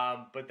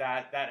 but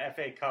that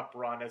FA Cup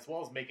run, as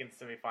well as making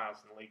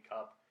semifinals in the League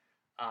Cup,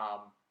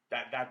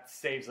 that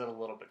saves it a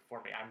little bit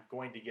for me. I'm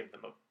going to give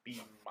them a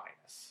B-.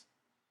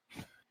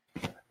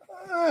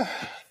 I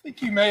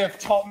think you may have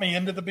taught me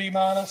into the B-.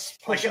 Like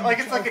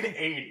it's like an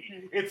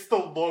 80. It's the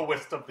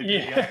lowest of the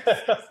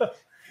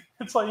B.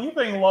 It's like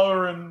anything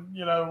lower, and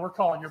we're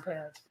calling your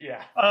parents.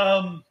 Yeah.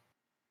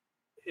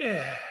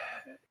 Yeah.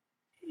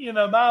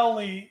 My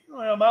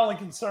only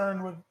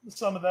concern with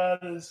some of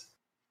that is,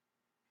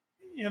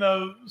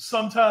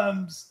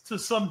 sometimes to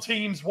some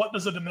teams, what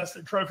does a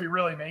domestic trophy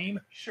really mean?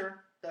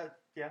 Sure.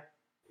 Yeah.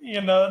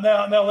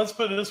 Now let's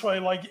put it this way: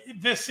 like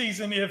this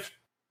season, if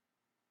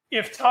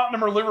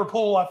Tottenham or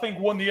Liverpool, I think,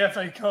 won the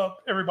FA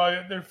Cup,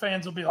 their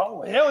fans will be,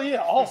 oh hell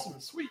yeah, awesome,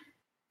 sweet.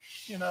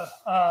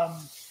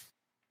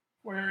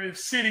 Where if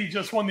City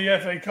just won the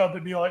FA Cup,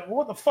 it'd be like, well,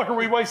 what the fuck are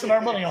we wasting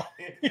our money on?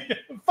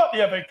 Fuck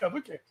the FA Cup,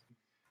 who cares?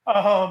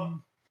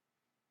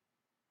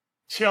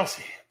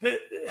 Chelsea.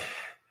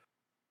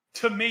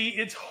 To me,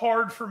 it's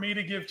hard for me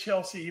to give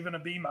Chelsea even a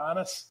B-.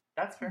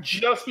 That's fair.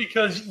 Just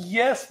because,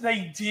 yes,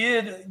 they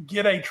did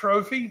get a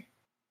trophy,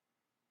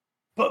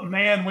 but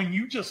man, when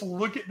you just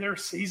look at their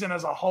season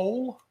as a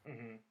whole,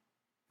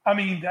 I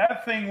mean,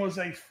 that thing was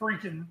a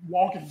freaking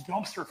walking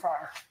dumpster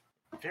fire.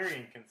 Very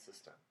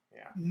inconsistent.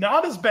 Yeah.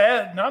 Not as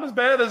bad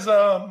as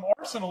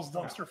Arsenal's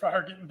dumpster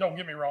fire. Don't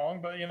get me wrong,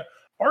 but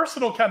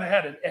Arsenal kind of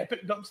had an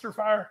epic dumpster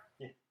fire,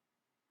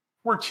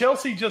 where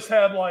Chelsea just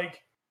had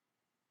like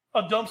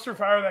a dumpster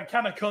fire that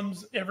kind of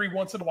comes every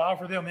once in a while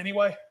for them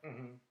anyway.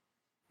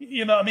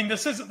 I mean,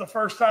 this isn't the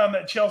first time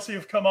that Chelsea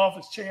have come off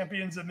as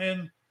champions and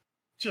then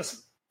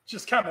just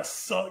kind of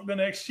suck the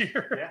next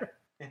year.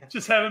 Yeah.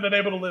 Just haven't been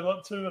able to live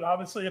up to it.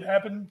 Obviously, it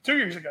happened 2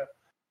 years ago.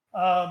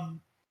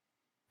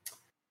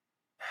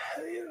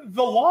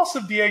 The loss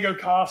of Diego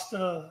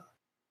Costa,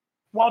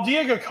 while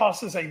Diego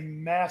Costa is a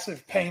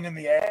massive pain in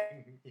the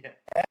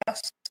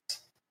ass,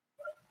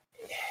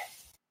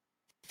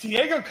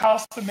 Diego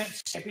Costa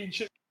meant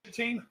championship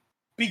team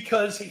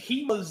because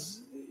he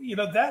was,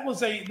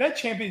 that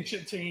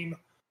championship team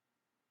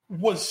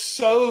was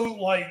so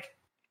like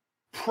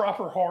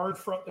proper hard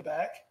front to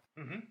back.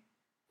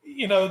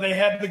 They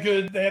had the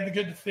good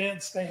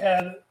defense. They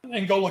had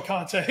N'Golo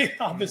Kante,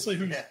 obviously,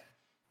 who's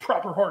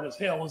proper hard as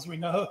hell, as we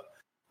know.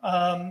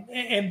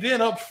 And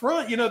then up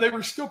front, they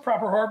were still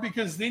proper hard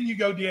because then you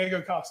go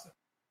Diego Costa,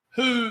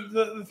 who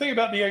the thing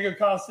about Diego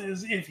Costa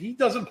is if he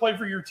doesn't play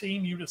for your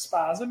team, you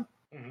despise him.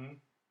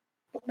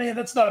 But man,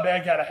 that's not a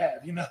bad guy to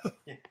have,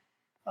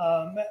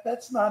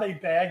 that's not a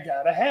bad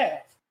guy to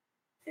have.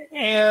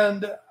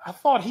 And I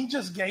thought he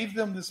just gave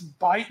them this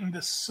bite and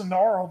this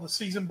snarl the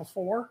season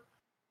before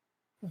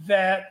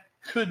that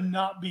could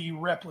not be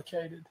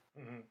replicated.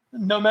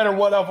 No matter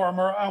what.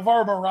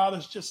 Alvaro Morata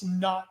is just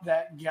not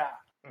that guy.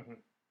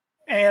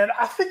 And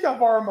I think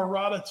Alvaro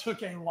Morata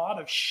took a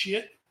lot of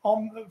shit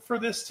for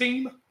this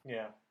team.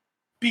 Yeah.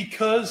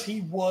 Because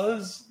he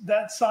was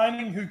that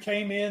signing who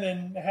came in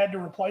and had to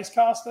replace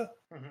Costa.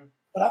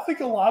 But I think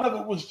a lot of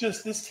it was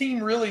just this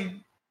team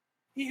really,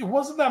 it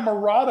wasn't that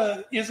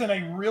Morata isn't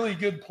a really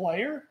good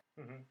player.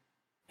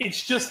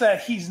 It's just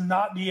that he's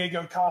not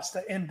Diego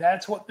Costa, and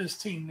that's what this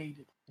team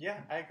needed. Yeah,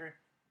 I agree.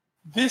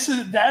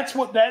 That's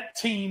what that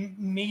team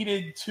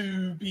needed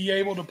to be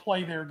able to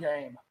play their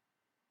game.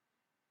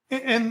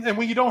 And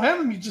when you don't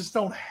have him, you just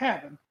don't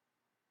have him.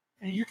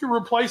 And you can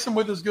replace him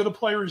with as good a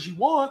player as you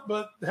want,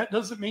 but that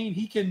doesn't mean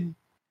he can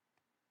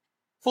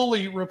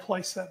fully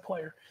replace that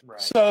player. Right.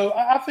 So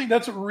I think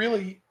that's what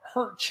really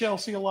hurt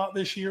Chelsea a lot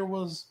this year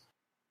was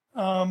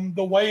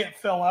the way it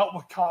fell out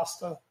with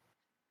Costa.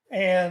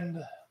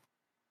 And,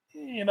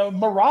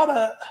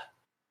 Morata,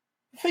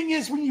 the thing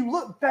is, when you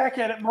look back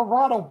at it,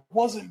 Morata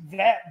wasn't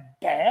that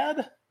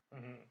bad.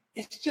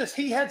 It's just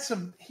he had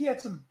some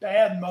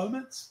bad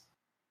moments.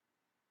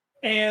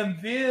 And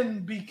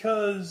then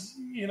because,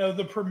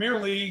 the Premier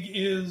League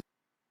is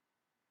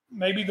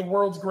maybe the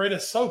world's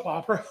greatest soap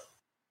opera,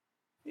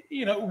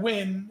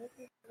 when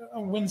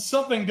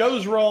something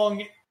goes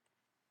wrong,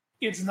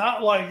 it's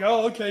not like,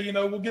 oh, okay,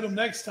 we'll get him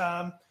next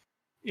time.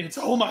 It's,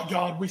 oh my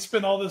God, we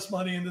spent all this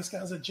money and this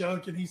guy's a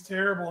joke and he's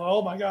terrible.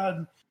 Oh my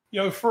God.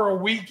 For a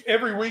week,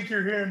 every week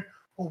you're hearing,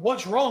 well,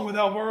 what's wrong with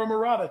Alvaro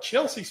Morata?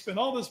 Chelsea spent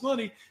all this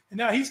money and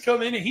now he's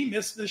come in and he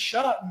missed this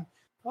shot. And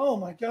oh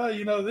my God,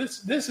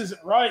 this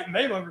isn't right, and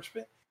they've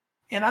overspent.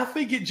 And I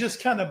think it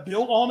just kind of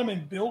built on him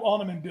and built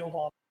on him and built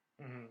on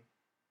him.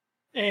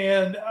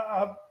 And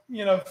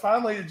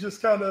finally it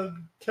just kind of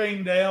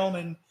came down,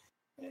 and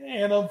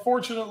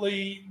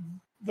unfortunately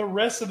the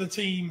rest of the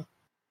team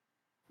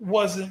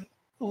wasn't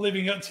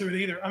living up to it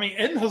either. I mean,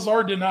 Eden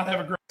Hazard did not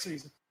have a great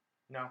season.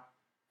 No.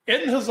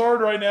 Eden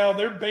Hazard right now,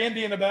 they're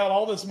bandying about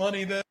all this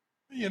money that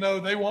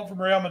they want from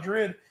Real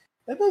Madrid.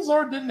 Eden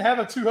Hazard didn't have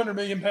a £200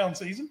 million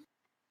season.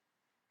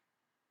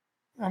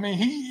 I mean,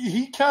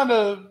 he kind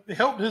of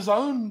helped his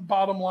own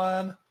bottom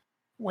line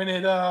when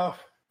it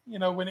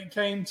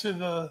came to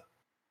the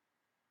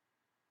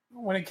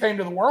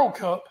World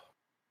Cup.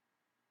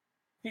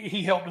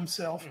 He helped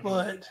himself,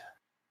 but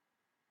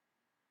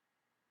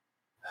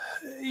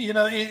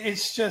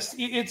it's just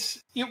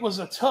it was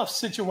a tough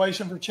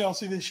situation for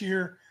Chelsea this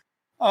year.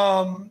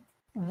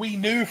 We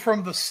knew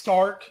from the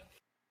start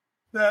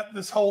that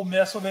this whole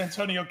mess with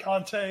Antonio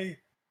Conte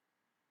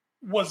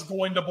was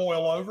going to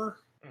boil over.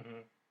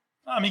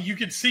 I mean, you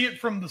could see it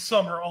from the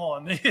summer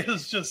on. It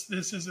was just,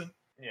 this isn't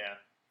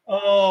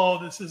oh,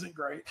 this isn't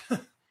great.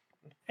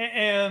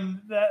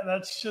 And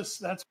that's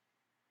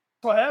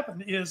what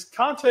happened is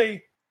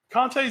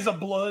Conte's a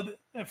blood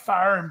and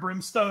fire and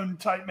brimstone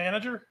type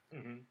manager.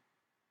 Mm-hmm.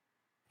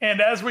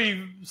 And as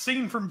we've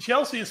seen from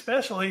Chelsea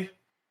especially,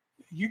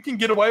 you can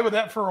get away with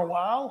that for a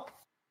while.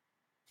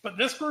 But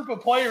this group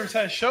of players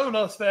has shown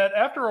us that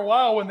after a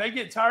while, when they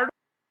get tired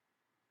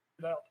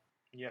of it,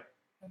 Yep.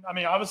 I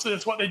mean, obviously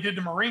that's what they did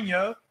to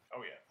Mourinho.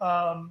 Oh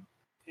yeah.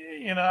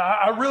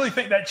 I really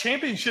think that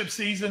championship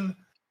season,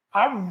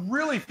 I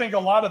really think a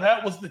lot of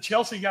that was the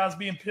Chelsea guys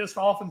being pissed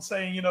off and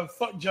saying,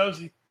 fuck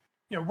Josie.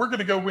 We're going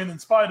to go win in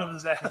spite of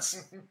his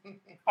ass.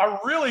 I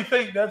really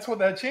think that's what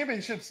that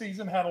championship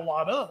season had a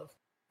lot of,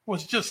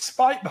 was just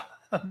spite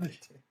behind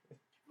it.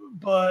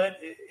 But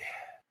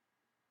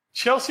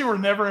Chelsea were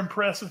never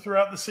impressive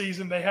throughout the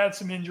season. They had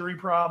some injury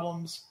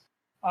problems.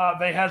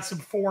 They had some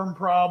form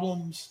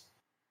problems.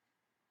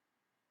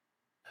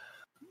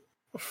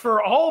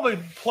 For all the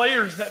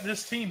players that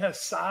this team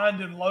has signed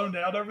and loaned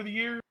out over the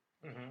years,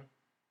 mm-hmm.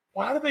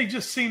 Why do they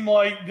just seem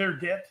like their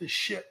depth is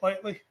shit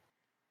lately?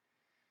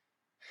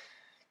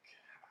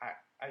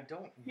 I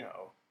don't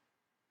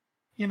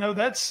know.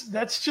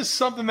 That's just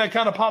something that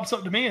kind of pops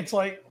up to me. It's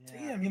like,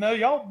 damn,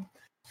 y'all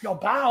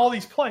buy all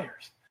these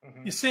players.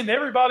 Mm-hmm. You send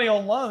everybody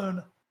on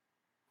loan.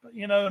 But,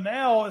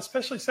 now,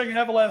 especially second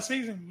half of last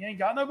season, you ain't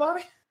got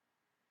nobody?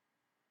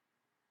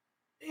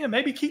 Yeah,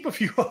 maybe keep a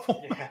few of them.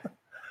 Yeah.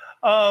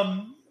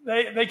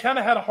 They kind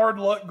of had a hard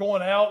luck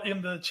going out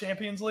in the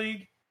Champions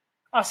League.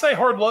 I say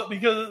hard luck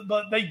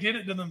but they did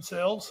it to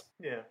themselves.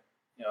 Yeah.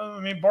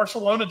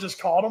 Barcelona just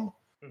caught them.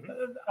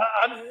 Mm-hmm.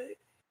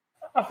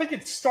 I think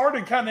it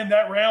started kind of in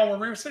that round where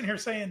we were sitting here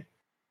saying,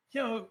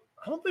 I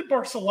don't think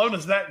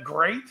Barcelona's that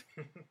great.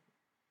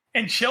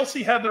 And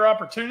Chelsea had their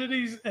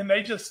opportunities, and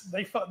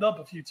they fucked up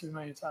a few too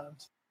many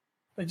times.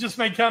 They just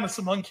made kind of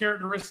some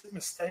uncharacteristic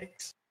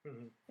mistakes,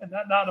 mm-hmm. and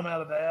that knocked them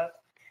out of that.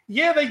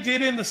 Yeah, they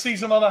did end the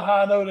season on a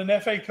high note in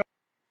FA Cup.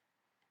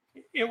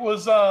 It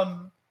was, I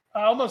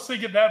almost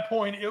think at that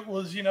point it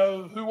was,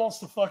 who wants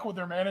to fuck with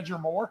their manager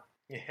more?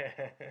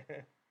 Yeah.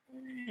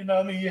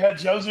 You had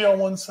Josie on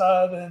one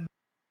side, and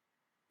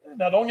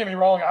now don't get me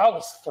wrong, I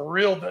was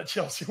thrilled that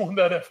Chelsea won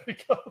that FA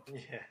Cup.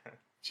 Yeah.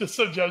 Just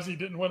so Josie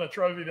didn't win a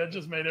trophy, that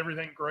just made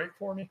everything great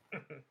for me.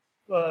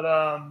 But,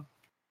 at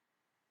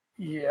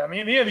the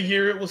end of the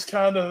year, it was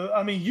kind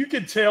of, you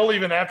could tell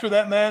even after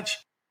that match,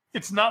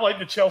 it's not like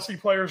the Chelsea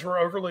players were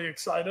overly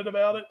excited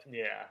about it.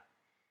 Yeah.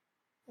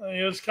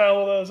 It was kind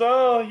of those,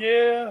 oh,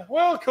 yeah,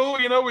 well, cool,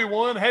 we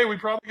won. Hey, we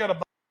probably got a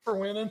bonus for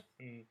winning.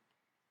 Mm.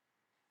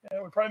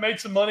 Yeah, we probably made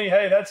some money.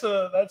 Hey, that's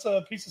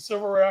a piece of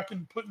silverware I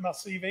can put in my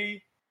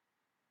CV.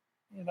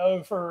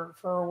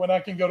 For when I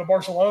can go to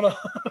Barcelona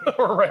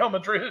or Real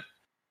Madrid.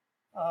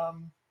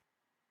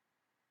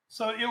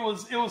 So it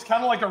was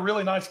kind of like a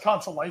really nice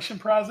consolation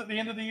prize at the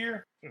end of the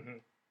year. Mm-hmm.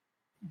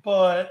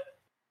 But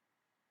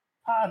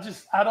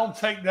I don't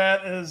take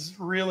that as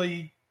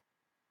really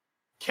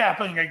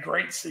capping a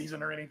great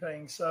season or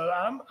anything. So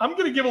I'm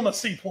going to give them a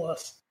C+.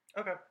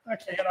 Okay. I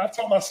can't. I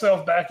talked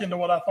myself back into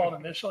what I thought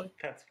initially.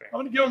 That's fair. I'm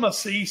going to give them a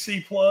C+.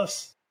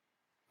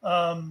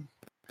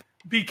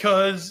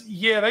 Because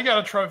they got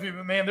a trophy,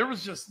 but man, there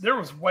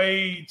was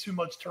way too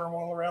much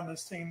turmoil around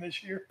this team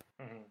this year.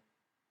 Mm-hmm.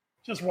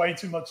 Just way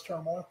too much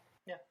turmoil.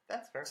 Yeah,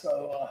 that's fair.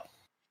 So,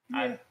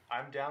 I'm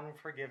down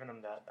for giving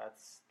them that.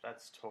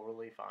 That's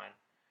totally fine.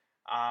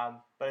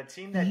 But a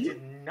team that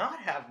did not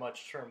have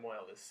much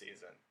turmoil this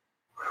season.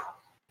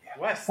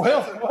 West.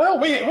 Well,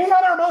 we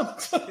had our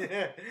moments.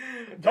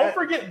 Don't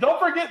forget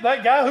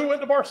that guy who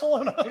went to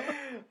Barcelona.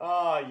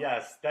 Oh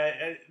yes,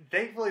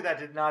 thankfully that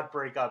did not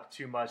break up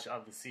too much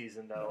of the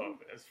season, though,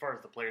 as far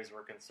as the players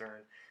were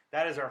concerned.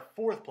 That is our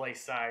fourth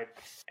place side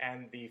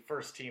and the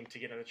first team to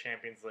get in the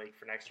Champions League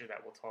for next year that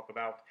we'll talk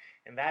about,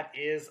 and that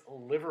is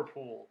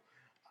Liverpool,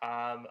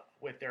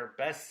 with their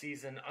best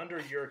season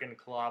under Jurgen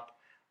Klopp.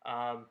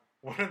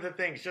 One of the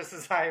things, just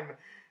as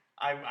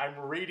I'm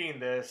reading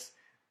this.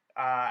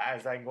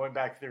 As I'm going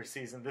back to their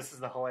season, this is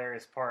the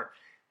hilarious part.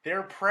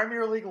 Their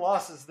Premier League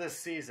losses this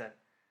season: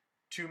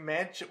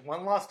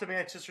 one loss to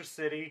Manchester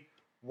City,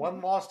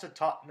 one loss to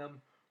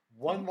Tottenham,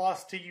 one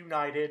loss to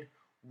United,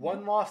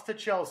 one loss to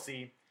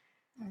Chelsea,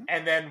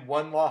 and then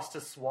one loss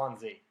to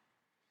Swansea.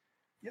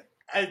 Yep.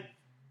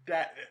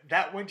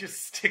 That one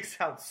just sticks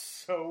out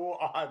so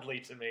oddly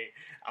to me.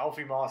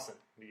 Alfie Mawson,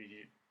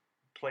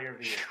 player of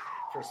the year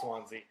for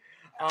Swansea.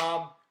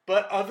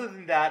 But other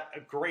than that, a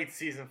great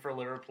season for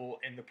Liverpool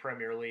in the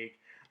Premier League.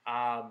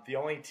 The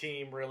only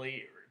team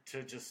really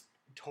to just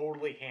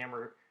totally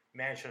hammer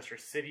Manchester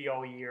City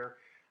all year,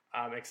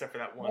 except for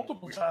that one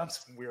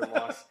weird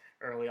loss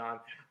early on.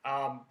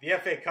 The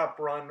FA Cup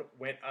run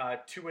went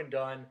 2 and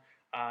done.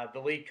 The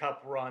League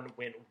Cup run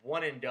went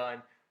 1 and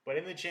done. But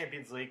in the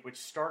Champions League, which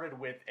started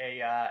with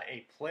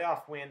a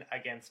playoff win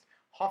against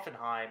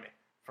Hoffenheim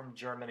from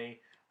Germany,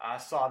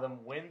 saw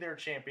them win their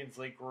Champions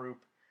League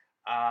group.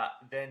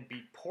 Then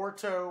beat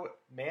Porto,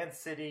 Man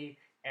City,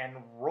 and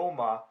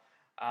Roma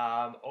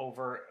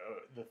over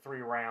the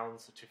 3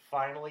 rounds to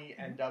finally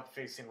end up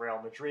facing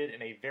Real Madrid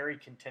in a very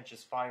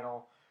contentious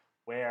final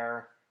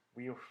where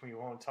we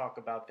won't talk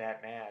about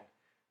that man,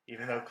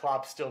 even though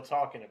Klopp's still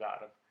talking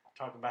about him.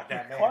 Talking about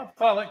that man.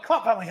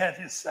 Klopp finally had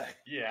his say.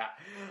 Yeah.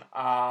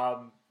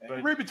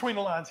 But read between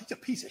the lines. He's a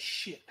piece of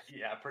shit.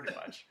 Yeah, pretty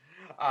much.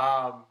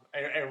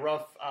 A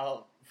rough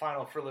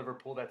final for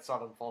Liverpool that saw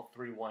them fall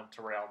 3-1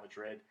 to Real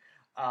Madrid.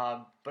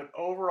 But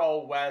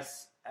overall,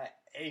 Wes,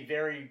 a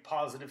very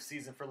positive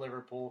season for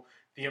Liverpool.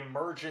 The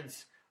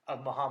emergence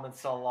of Mohamed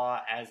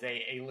Salah as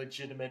a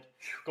legitimate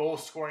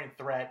goal-scoring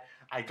threat.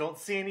 I don't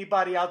see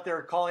anybody out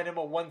there calling him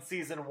a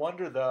one-season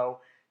wonder,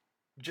 though.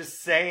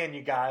 Just saying,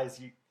 you guys,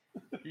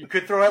 you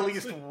could throw at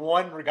least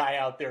one guy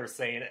out there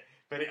saying it.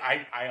 But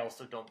I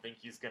also don't think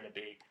he's going to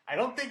be. I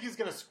don't think he's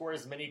going to score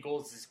as many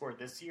goals as he scored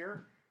this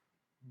year.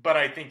 But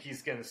I think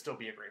he's going to still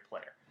be a great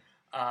player.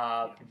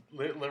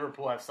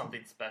 Liverpool have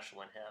something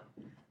special in him.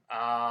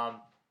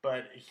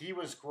 But he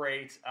was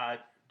great.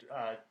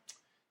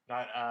 Alex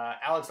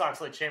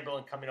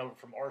Oxlade-Chamberlain coming over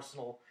from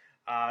Arsenal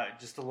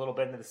just a little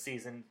bit into the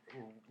season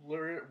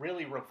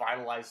really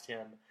revitalized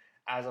him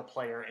as a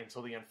player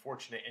until the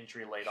unfortunate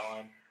injury late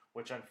on,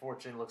 which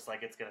unfortunately looks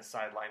like it's going to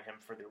sideline him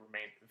for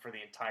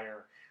the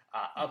entire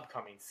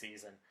upcoming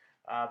season.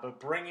 But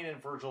bringing in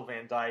Virgil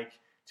van Dijk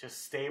to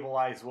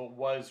stabilize what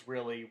was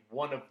really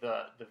one of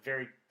the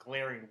very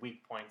glaring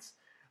weak points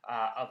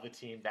of the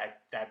team,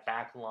 that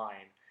back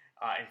line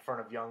in front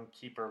of young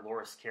keeper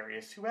Loris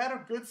Karius, who had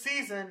a good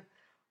season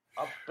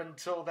up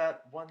until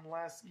that one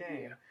last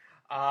game.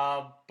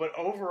 But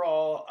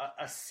overall,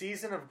 a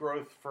season of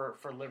growth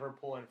for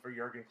Liverpool and for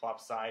Jurgen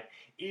Klopp's side,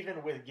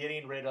 even with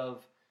getting rid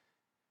of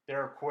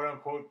their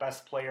quote-unquote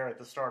best player at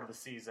the start of the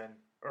season,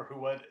 or who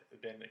would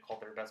have been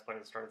called their best player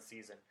at the start of the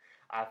season,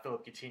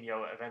 Philip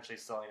Coutinho, eventually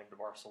selling him to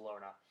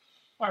Barcelona.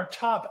 Our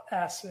top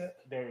asset.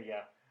 There you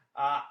go.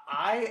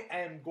 I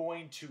am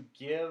going to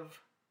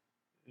give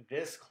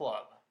this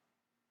club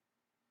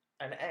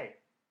an A.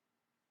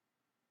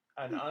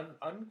 An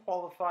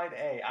unqualified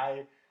A.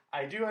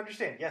 I do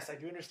understand. Yes, I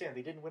do understand.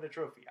 They didn't win a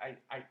trophy. I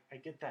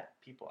get that,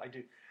 people. I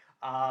do.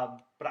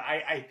 But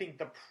I think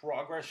the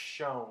progress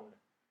shown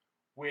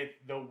with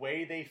the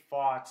way they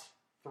fought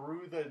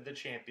through the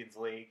Champions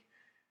League,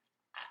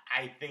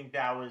 I think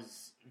that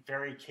was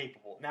very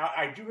capable. Now,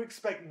 I do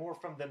expect more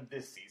from them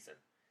this season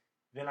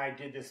than I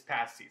did this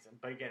past season.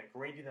 But again,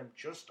 grading them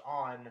just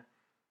on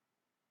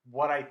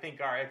what I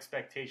think our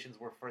expectations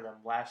were for them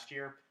last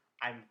year,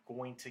 I'm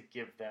going to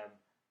give them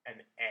an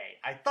A.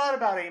 I thought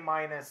about A-,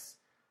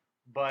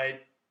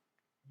 but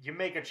you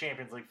make a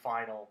Champions League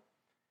final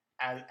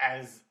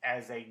as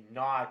a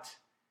not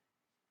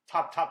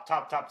top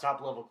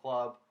level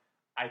club.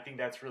 I think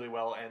that's really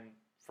well, and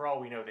for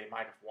all we know, they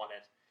might have won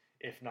it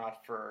if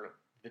not for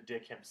the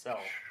Dick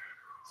himself.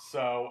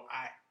 So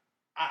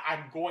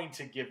I'm going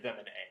to give them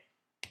an A.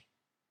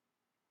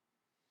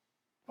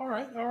 All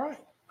right.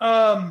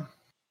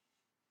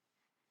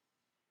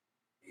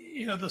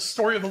 The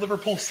story of the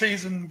Liverpool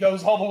season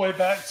goes all the way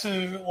back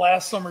to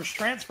last summer's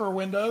transfer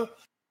window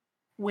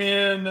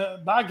when,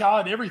 by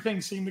God,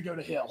 everything seemed to go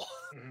to hell.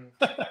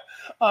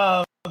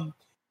 Mm-hmm.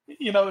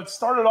 It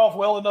started off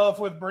well enough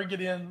with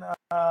bringing in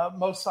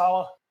Mo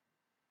Salah.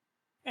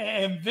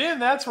 And then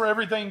that's where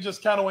everything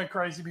just kind of went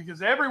crazy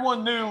because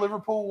everyone knew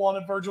Liverpool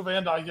wanted Virgil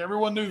van Dijk.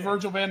 Everyone knew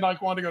Virgil van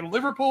Dijk wanted to go to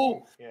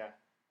Liverpool. Yeah.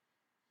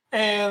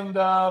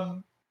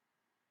 And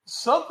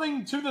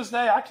something to this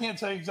day, I can't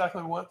tell you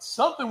exactly what,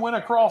 something went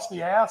across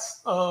the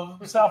ass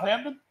of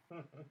Southampton.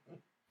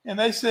 And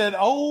they said,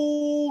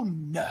 oh,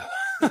 no.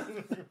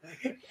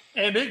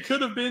 And it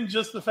could have been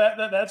just the fact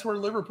that that's where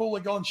Liverpool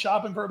had gone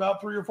shopping for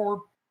about 3 or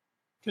 4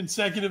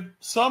 consecutive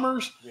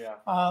summers. Yeah.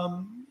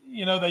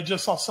 They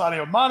just saw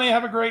Sadio Mane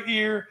have a great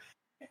year.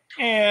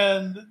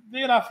 And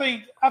then I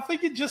think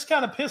it just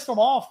kind of pissed them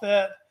off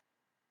that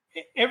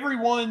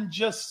everyone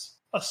just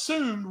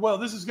assumed, well,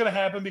 this is going to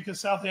happen because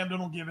Southampton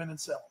will give in and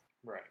sell.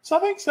 Right. So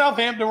I think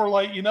Southampton were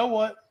like, you know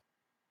what?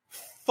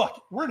 Fuck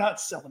it. We're not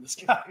selling this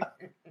guy.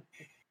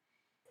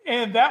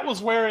 And that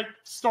was where it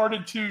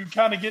started to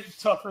kind of get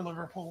tough for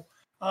Liverpool.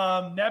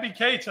 Naby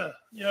Keita,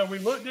 we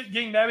looked at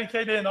getting Naby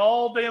Keita in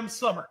all damn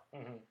summer.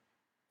 Mm-hmm.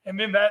 And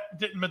then that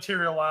didn't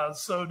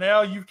materialize. So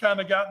now you've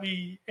kind of got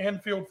the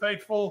Anfield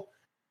faithful,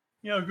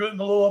 getting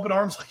a little up in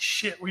arms like,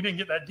 shit, we didn't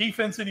get that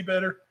defense any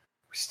better.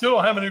 We still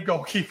don't have a new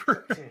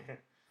goalkeeper.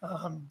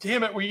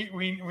 Damn it,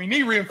 we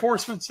need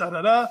reinforcements,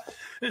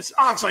 It's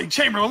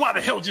Oxlade-Chamberlain. Why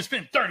the hell just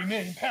spend £30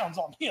 million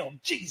on him?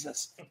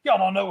 Jesus, y'all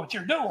don't know what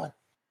you're doing.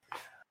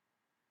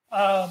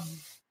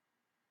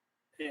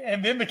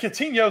 And then the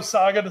Coutinho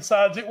saga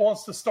decides it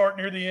wants to start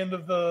near the end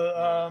of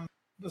the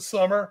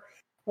summer,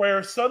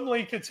 where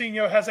suddenly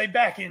Coutinho has a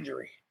back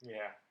injury.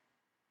 Yeah.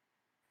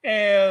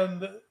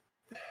 And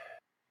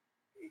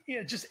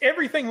just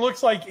everything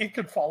looks like it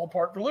could fall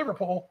apart for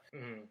Liverpool.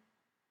 Mm-hmm.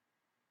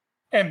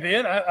 And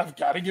then I've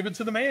got to give it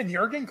to the man.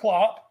 Jurgen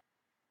Klopp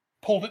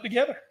pulled it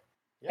together.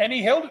 Yeah. And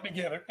he held it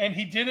together. And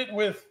he did it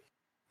with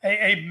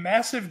a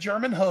massive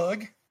German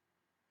hug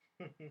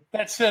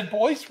that said,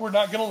 boys, we're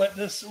not going to let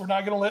this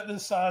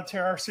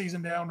tear our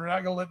season down. We're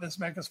not going to let this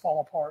make us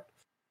fall apart.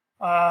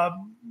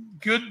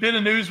 Good bit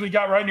of news we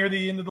got right near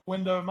the end of the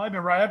window. It might have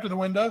been right after the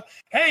window.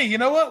 Hey, you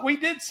know what? We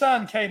did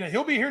sign Keita.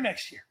 He'll be here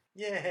next year.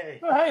 Yay.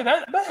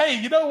 But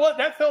hey, you know what?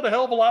 That felt a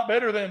hell of a lot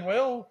better than,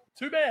 well,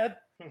 too bad.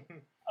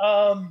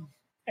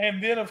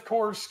 And then, of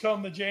course,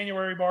 come the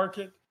January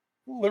market,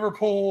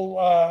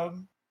 Liverpool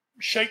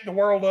shake the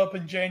world up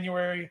in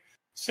January.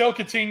 Sell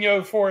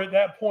Coutinho for, at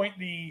that point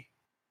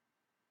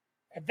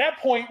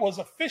was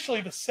officially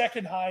the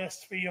second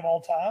highest fee of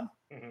all time,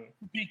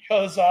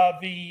 because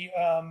the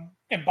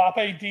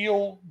Mbappe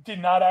deal did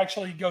not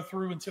actually go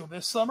through until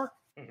this summer.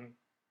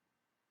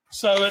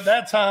 So at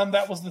that time,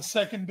 that was the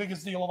second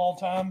biggest deal of all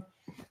time.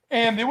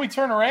 And then we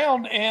turn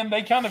around and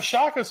they kind of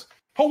shock us.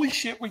 Holy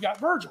shit, we got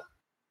Virgil.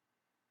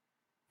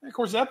 And of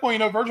course, at that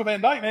point, Virgil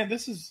van Dijk, man,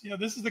 this is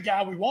the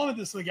guy we wanted.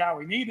 This is the guy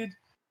we needed.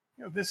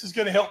 This is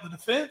going to help the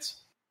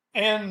defense.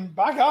 And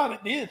by God,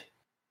 it did.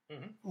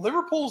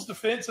 Liverpool's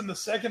defense in the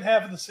second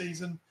half of the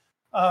season,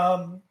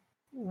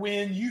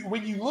 when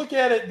you look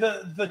at it,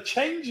 the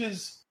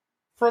changes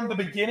from the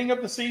beginning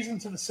of the season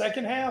to the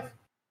second half,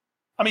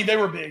 I mean, they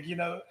were big.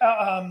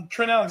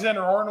 Trent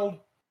Alexander-Arnold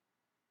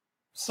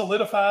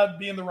solidified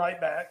being the right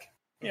back.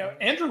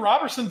 Andrew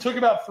Robertson took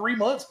about 3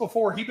 months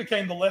before he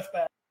became the left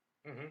back,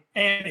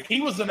 and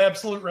he was an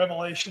absolute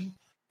revelation.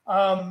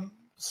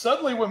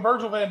 Suddenly, when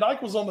Virgil van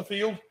Dijk was on the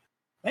field,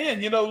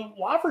 man,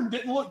 Lovren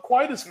didn't look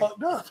quite as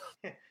fucked up.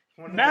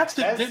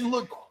 Matip didn't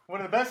look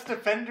one of the best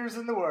defenders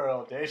in the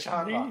world.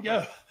 Deschamps. There you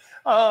go.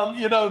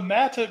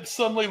 Matip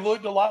suddenly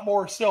looked a lot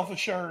more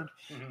self-assured.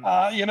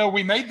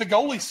 We made the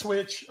goalie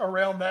switch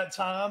around that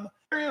time.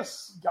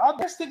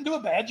 Godress didn't do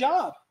a bad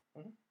job.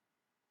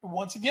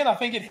 Once again, I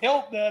think it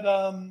helped that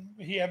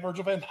he had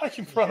Virgil van Dijk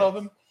in front of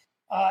him.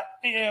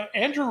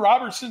 Andrew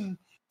Robertson,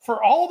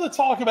 for all the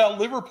talk about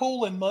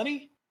Liverpool and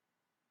money,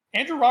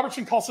 Andrew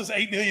Robertson cost us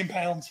 £8 million.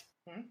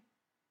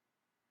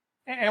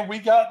 And we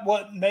got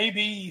what may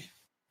be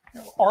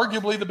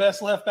arguably the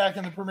best left back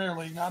in the Premier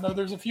League. Now, I know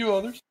there's a few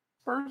others,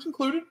 Spurs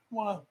included.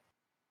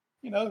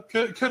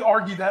 Could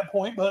argue that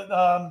point,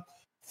 but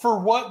for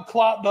what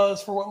Klopp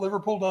does, for what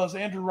Liverpool does,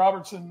 Andrew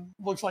Robertson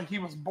looks like he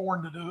was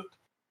born to do it.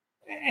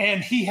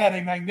 And he had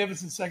a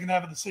magnificent second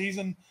half of the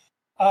season.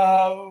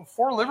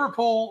 For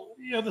Liverpool,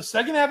 the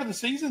second half of the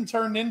season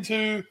turned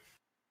into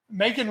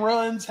making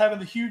runs, having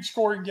the huge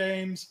scoring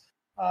games.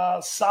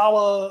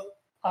 Salah,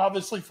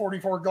 obviously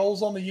 44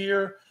 goals on the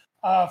year.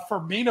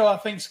 Firmino, I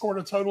think, scored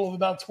a total of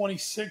about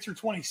 26 or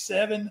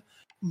 27.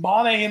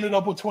 Mane ended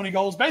up with 20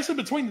 goals,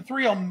 basically between the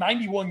three on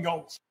 91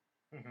 goals.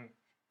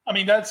 I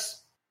mean,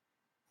 that's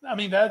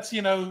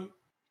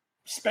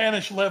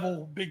Spanish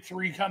level big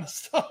three kind of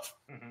stuff.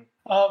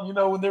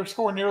 When they're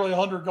scoring nearly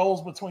 100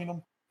 goals between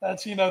them,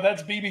 that's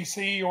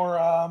BBC or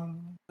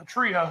the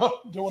trio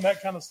doing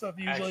that kind of stuff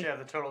usually. I actually have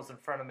the totals in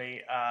front of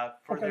me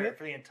for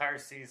the entire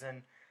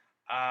season.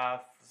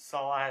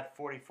 Salah had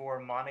 44,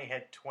 Mane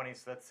had 20,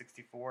 so that's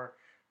 64.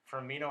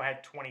 Firmino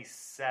had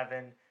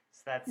 27,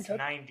 so that's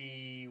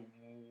 91.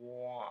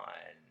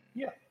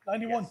 Yeah,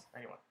 91. Yes,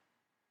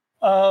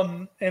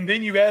 91. And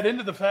then you add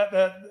into the fact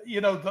that,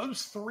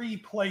 those three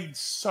played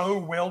so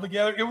well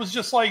together. It was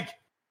just like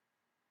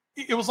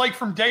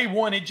from day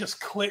one, it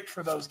just clicked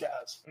for those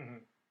guys.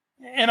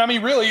 And I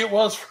mean, really, it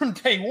was from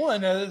day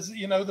one. As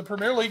the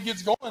Premier League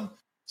gets going,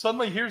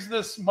 suddenly here's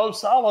this Mo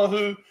Salah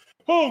who,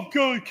 oh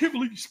God, I can't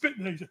believe you spit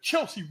there. He's a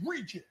Chelsea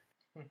reject.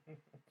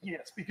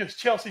 Yes, because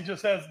Chelsea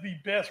just has the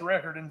best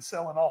record in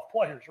selling off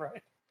players,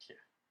 right?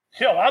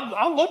 Hell,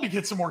 I'd love to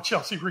get some more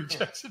Chelsea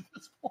rejects at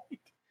this point.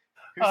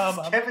 Who's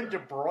this Kevin De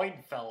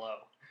Bruyne fellow?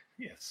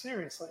 Yeah,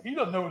 seriously. He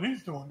doesn't know what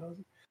he's doing, does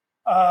he?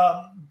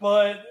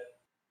 But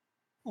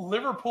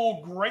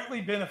Liverpool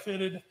greatly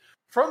benefited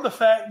from the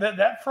fact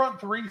that front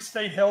three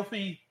stayed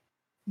healthy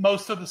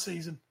most of the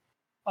season.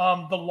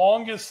 The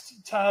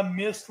longest time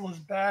missed was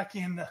back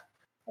in, I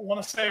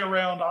want to say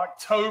around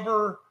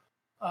October.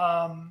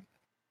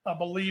 I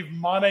believe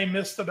Mane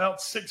missed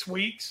about 6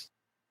 weeks.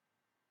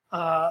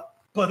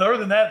 But other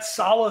than that,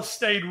 Salah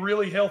stayed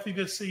really healthy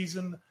this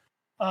season.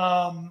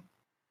 And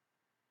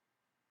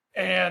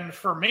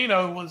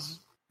Firmino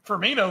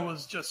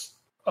was just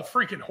a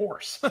freaking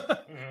horse.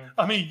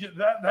 I mean,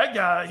 that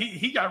guy,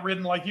 he got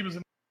ridden like he was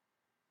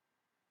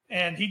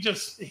and he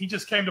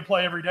just came to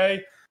play every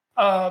day.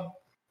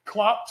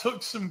 Klopp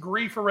took some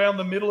grief around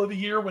the middle of the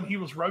year when he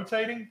was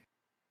rotating.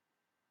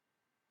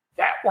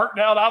 That worked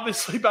out,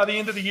 obviously, by the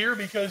end of the year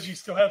because you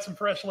still had some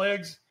fresh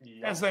legs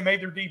as they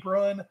made their deep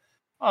run.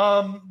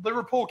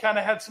 Liverpool kind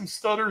of had some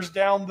stutters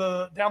down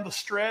the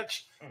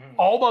stretch.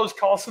 Almost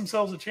cost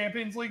themselves a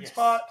Champions League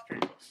spot.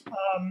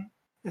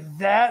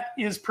 That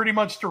is pretty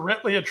much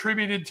directly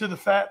attributed to the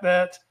fact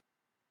that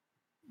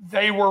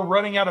they were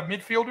running out of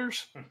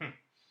midfielders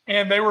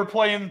and they were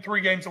playing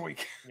 3 games a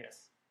week. Yes.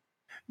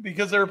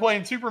 Because they were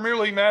playing 2 Premier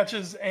League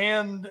matches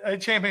and a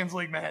Champions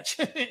League match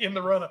in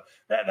the run-up.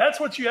 That's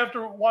what you have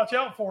to watch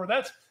out for.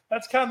 That's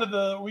kind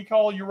of we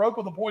call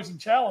Europa the poison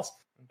chalice.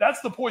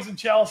 That's the poison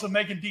chalice of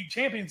making deep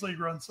Champions League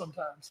runs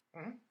sometimes.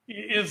 Mhm.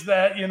 Is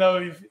that,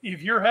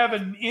 if you're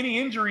having any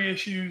injury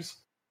issues,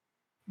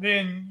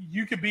 then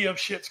you could be up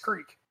shit's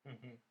creek.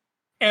 Mhm.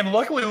 And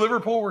luckily,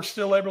 Liverpool were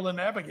still able to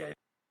navigate.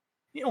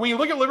 When you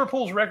look at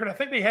Liverpool's record, I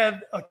think they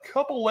had a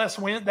couple less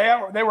wins.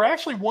 They were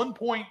actually 1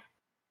 point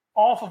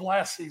off of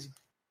last season.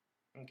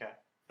 Okay.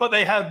 But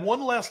they had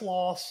one less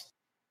loss.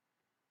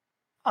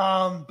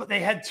 But they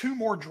had 2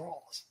 more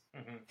draws.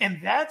 Mm-hmm. And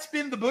that's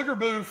been the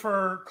boogeroo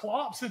for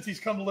Klopp since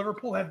he's come to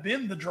Liverpool, have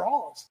been the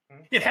draws.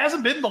 Mm-hmm. It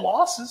hasn't been the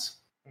losses.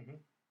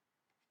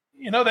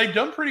 Mm-hmm. They've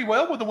done pretty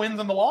well with the wins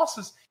and the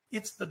losses.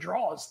 It's the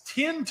draws.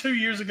 10 2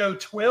 years ago,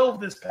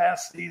 12 this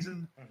past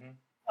season.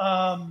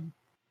 Mm-hmm.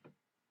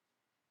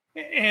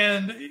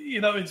 And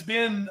it's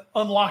been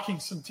unlocking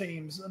some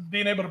teams,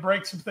 being able to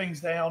break some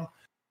things down.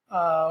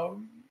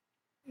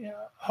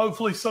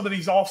 Hopefully some of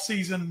these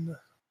off-season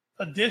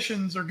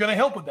additions are going to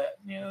help with that.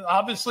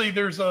 Obviously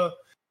there's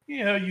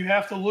you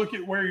have to look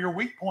at where your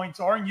weak points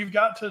are, and you've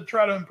got to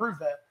try to improve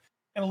that.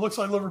 And it looks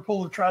like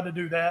Liverpool have tried to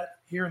do that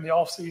here in the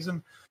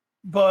offseason.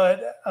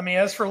 But,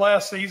 as for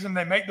last season,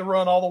 they make the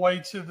run all the way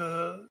to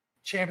the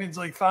Champions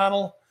League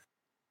final.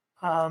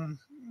 At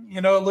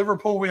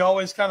Liverpool, we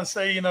always kind of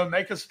say,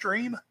 make us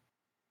dream.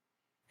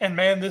 And,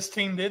 man, this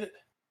team did it.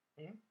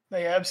 Mm-hmm.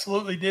 They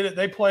absolutely did it.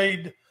 They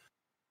played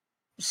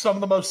some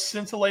of the most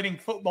scintillating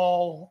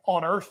football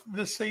on earth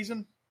this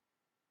season.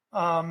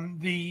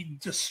 The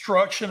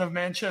destruction of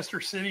Manchester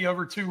City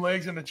over 2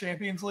 legs in the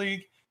Champions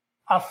League,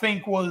 I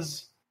think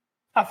was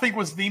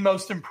the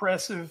most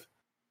impressive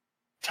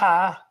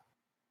tie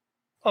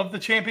of the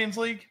Champions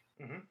League.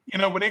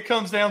 Mm-hmm. When it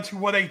comes down to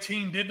what a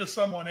team did to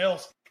someone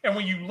else, and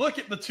when you look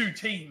at the 2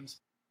 teams,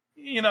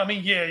 I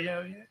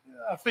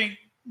think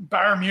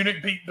Bayern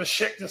Munich beat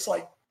Besiktas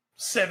like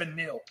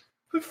 7-0.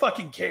 Who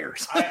fucking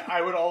cares?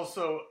 I would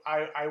also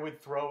I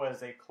would throw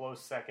as a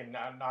close second,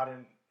 not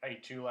in a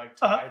 2-leg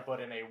tie, but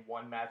in a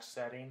 1-match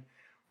setting.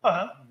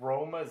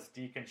 Roma's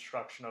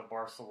deconstruction of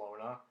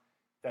Barcelona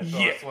that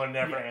Barcelona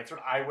never answered.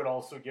 I would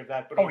also give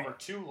that, but over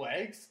 2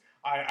 legs,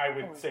 I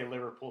would say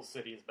Liverpool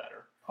City is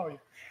better. Oh yeah.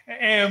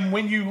 And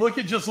when you look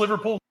at just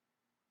Liverpool,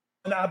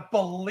 and I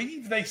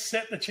believe they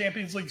set the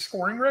Champions League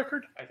scoring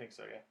record. I think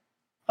so, yeah.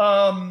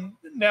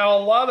 Now a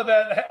lot of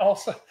that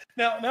also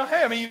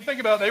hey, you think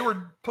about it,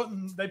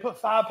 they put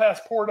 5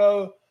 past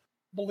Porto, I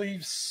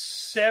believe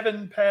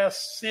 7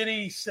 past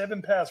City,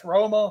 7 past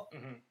Roma.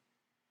 Mm-hmm.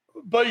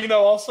 But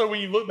also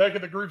when you look back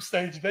at the group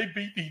stage, they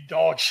beat the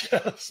dog shit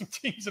out of some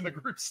teams in the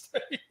group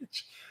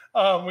stage.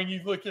 When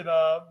you look at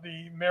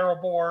the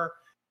Maribor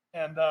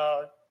and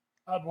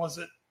was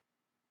it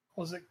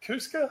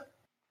Kuska?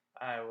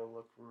 I will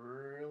look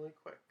really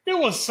quick. It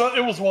was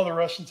one of the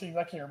Russian teams.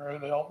 I can't remember who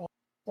they all were.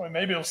 Well,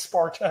 maybe it was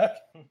Spartak.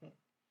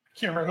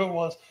 Can't remember who it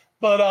was.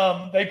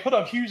 But they put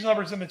up huge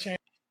numbers in the Champions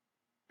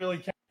League, really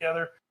came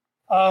together.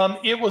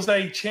 It was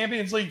a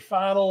Champions League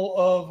final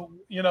of,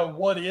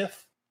 what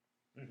if.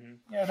 Mm-hmm.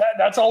 Yeah,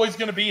 that's always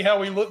going to be how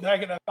we look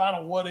back at that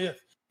final what if.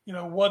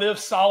 What if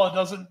Salah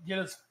doesn't get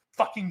his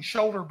fucking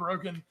shoulder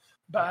broken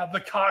by the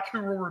cock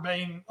who will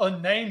remain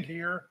unnamed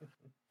here,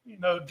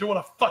 doing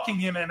a fucking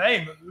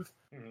MMA move.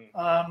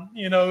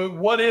 Mm-hmm.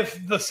 What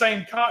if the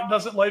same cock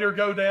doesn't later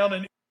go down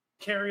and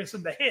carry us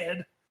in the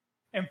head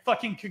and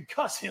fucking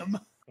concuss him?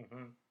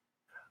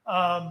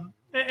 Mm-hmm.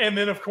 And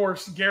then, of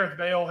course, Gareth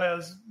Bale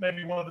has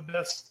maybe one of the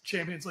best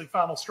Champions League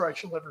final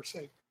strikes you'll ever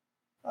see.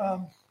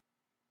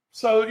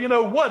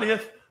 So, what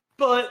if?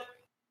 But,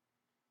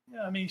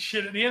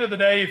 shit, at the end of the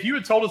day, if you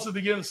had told us at the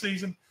beginning of the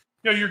season,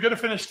 you're going to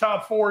finish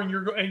top 4 and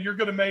you're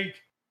going to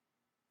make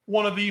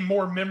one of the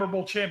more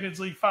memorable Champions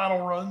League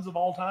final runs of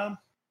all time,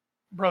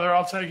 brother,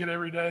 I'll take it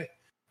every day.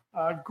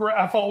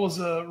 I thought it was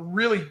a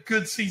really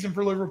good season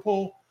for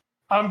Liverpool.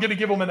 I'm going to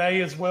give them an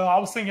A as well. I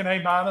was thinking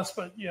A-,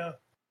 but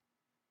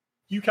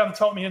you kind of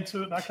talked me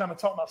into it, and I kind of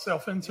talked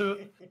myself into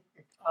it.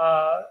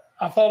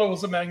 I thought it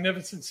was a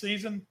magnificent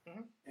season.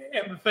 Mm-hmm.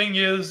 And the thing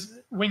is,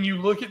 when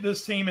you look at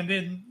this team, and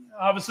then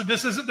obviously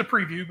this isn't the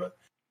preview, but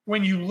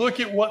when you look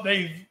at what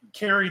they've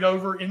carried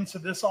over into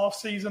this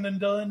offseason and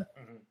done,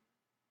 mm-hmm.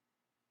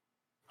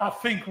 I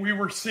think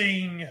we're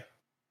seeing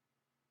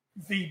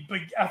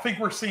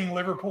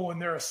Liverpool in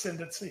their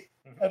ascendancy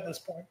mm-hmm. at this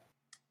point.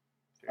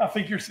 I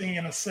think you're seeing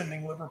an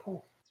ascending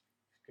Liverpool.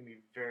 It's going to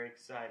be very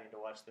exciting to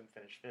watch them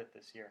finish 5th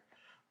this year.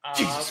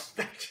 Jesus.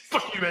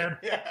 Fuck you, man.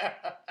 Yeah.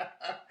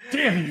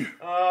 Damn you.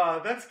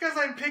 That's because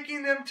I'm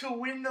picking them to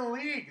win the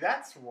league.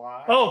 That's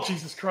why. Oh,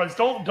 Jesus Christ.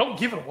 Don't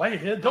give it away,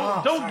 Ed.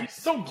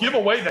 Don't give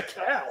away the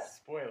cow.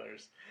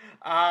 Spoilers.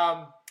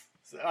 A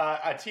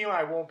team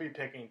I won't be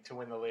picking to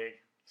win the league,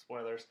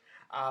 spoilers,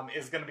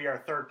 is going to be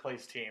our 3rd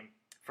place team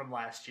from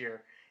last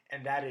year,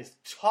 and that is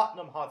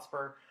Tottenham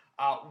Hotspur.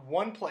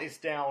 1 place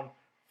down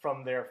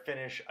from their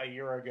finish a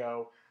year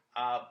ago,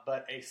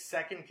 but a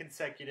third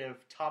consecutive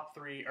top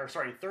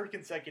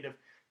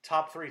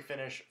 3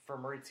 finish for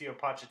Maurizio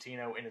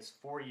Pochettino in his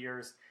 4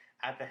 years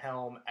at the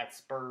helm at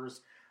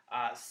Spurs.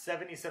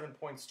 77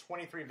 points,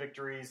 23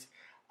 victories,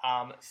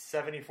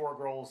 74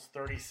 goals,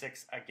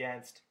 36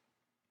 against.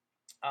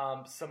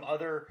 Some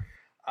other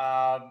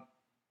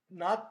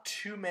not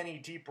too many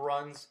deep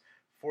runs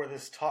for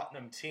this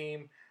Tottenham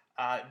team.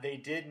 They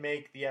did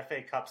make the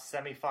FA Cup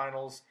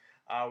semifinals,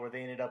 where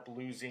they ended up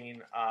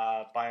losing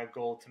by a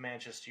goal to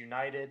Manchester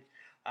United.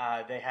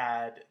 They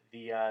had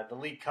the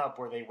League Cup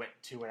where they went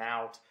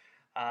 2-out,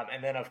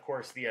 and then of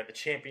course the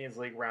Champions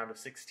League round of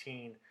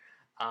 16,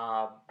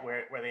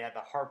 where they had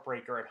the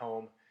heartbreaker at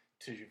home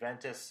to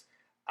Juventus.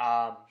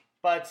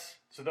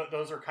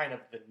 Those are kind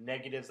of the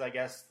negatives, I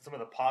guess. Some of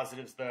the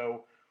positives,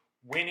 though,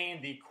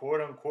 winning the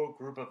quote-unquote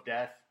group of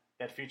death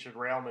that featured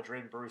Real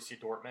Madrid and Borussia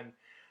Dortmund,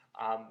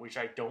 which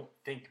I don't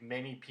think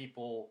many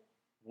people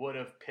would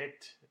have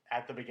picked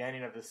at the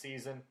beginning of the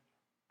season.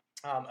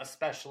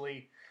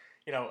 Especially,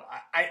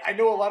 I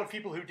know a lot of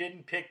people who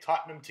didn't pick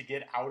Tottenham to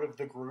get out of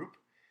the group,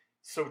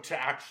 so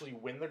to actually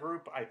win the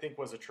group, I think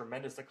was a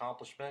tremendous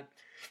accomplishment.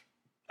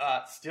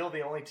 Still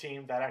the only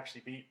team that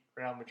actually beat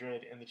Real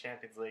Madrid in the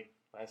Champions League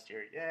last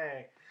year.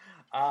 Yay.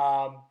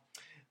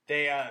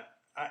 They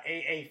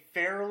a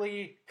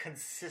fairly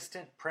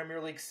consistent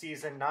Premier League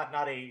season,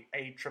 not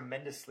a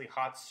tremendously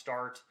hot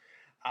start,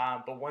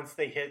 but once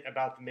they hit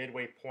about the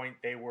midway point,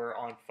 they were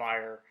on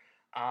fire.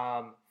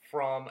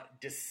 From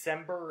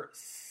December,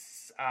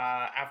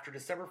 after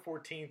December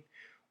 14th,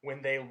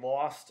 when they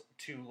lost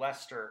to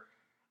Leicester,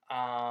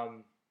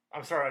 November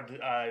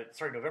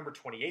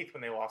 28th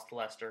when they lost to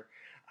Leicester,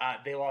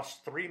 they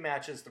lost 3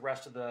 matches the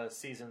rest of the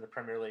season in the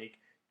Premier League.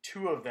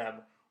 2 of them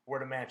were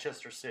to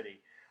Manchester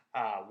City.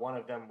 One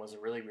of them was a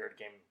really weird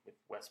game with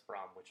West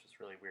Brom, which was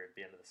really weird at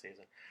the end of the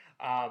season.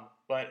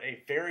 But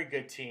a very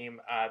good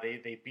team.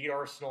 They beat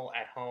Arsenal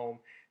at home.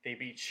 They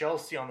beat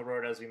Chelsea on the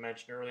road, as we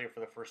mentioned earlier,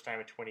 for the first time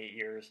in 28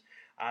 years.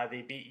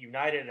 They beat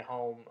United at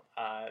home.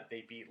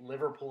 They beat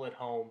Liverpool at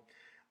home.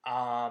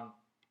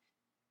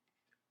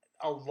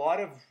 A lot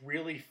of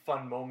really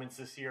fun moments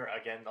this year.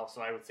 Again,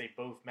 also I would say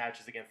both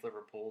matches against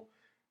Liverpool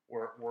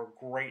were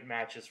great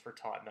matches for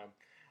Tottenham.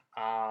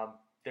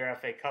 Their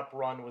FA Cup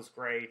run was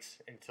great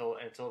until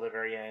the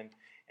very end.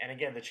 And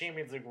again, the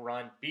Champions League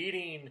run,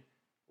 beating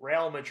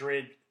Real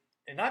Madrid,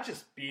 and not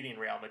just beating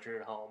Real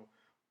Madrid at home,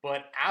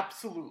 but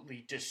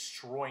absolutely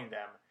destroying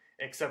them,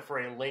 except for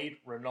a late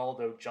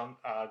Ronaldo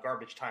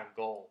garbage time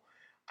goal.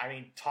 I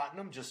mean,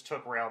 Tottenham just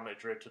took Real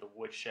Madrid to the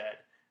woodshed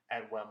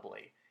at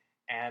Wembley.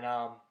 And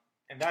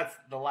that's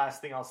the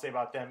last thing I'll say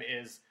about them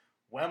is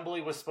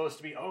Wembley was supposed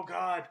to be, oh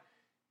God,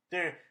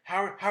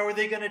 how are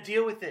they going to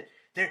deal with it?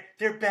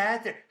 They're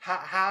bad.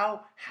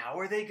 How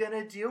are they going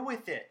to deal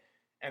with it?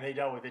 And they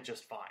dealt with it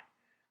just fine.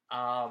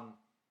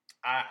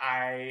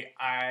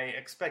 I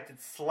expected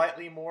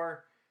slightly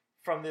more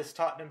from this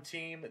Tottenham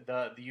team.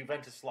 The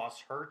Juventus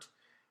loss hurt,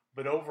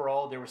 but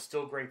overall there were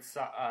still great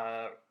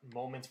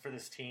moments for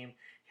this team.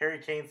 Harry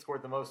Kane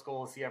scored the most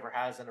goals he ever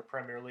has in a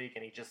Premier League,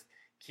 and he just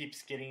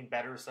keeps getting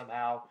better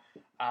somehow.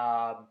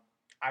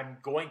 I'm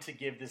going to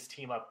give this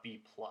team a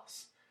B+.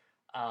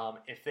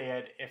 If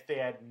they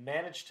had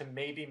managed to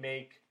maybe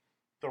make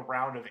the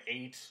round of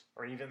 8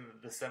 or even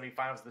the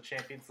semifinals of the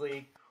Champions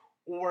League,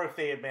 or if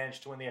they had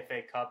managed to win the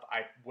FA Cup,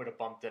 I would have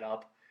bumped it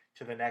up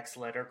to the next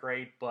letter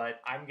grade.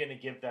 But I'm going to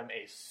give them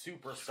a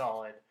super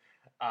solid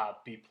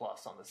B+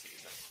 on the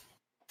season.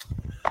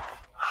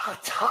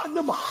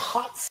 Tottenham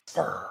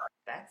Hotspur.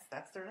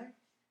 That's their name.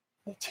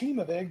 The team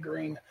of Ed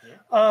Green.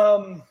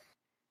 Yeah.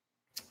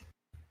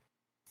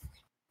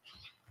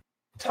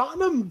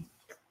 Tottenham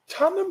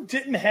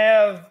didn't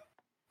have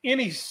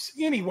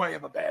any way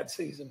of a bad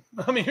season.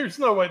 I mean, there's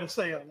no way to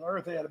say on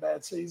earth they had a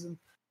bad season.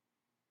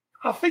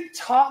 I think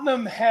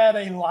Tottenham had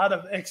a lot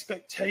of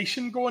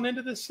expectation going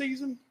into this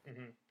season.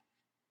 Mm-hmm.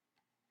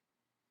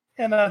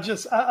 And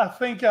I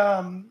think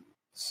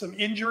some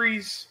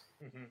injuries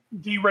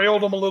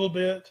derailed them a little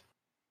bit.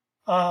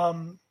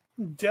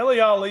 Dele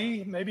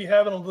Alli maybe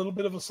having a little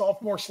bit of a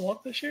sophomore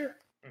slump this year.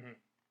 Mm-hmm.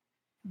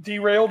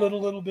 Derailed it a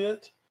little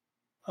bit.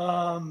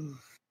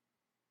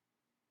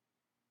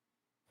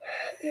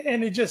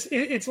 And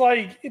it's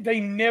like they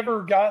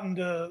never got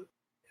into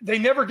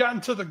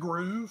the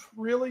groove,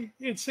 really,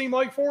 it seemed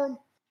like for them.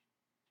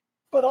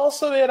 But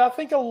also, Ed, I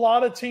think a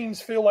lot of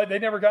teams feel like they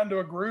never got into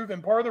a groove,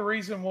 and part of the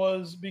reason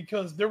was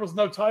because there was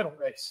no title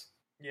race.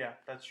 Yeah,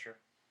 that's true.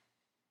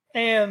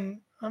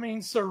 And, I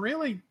mean, so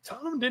really,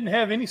 Tottenham didn't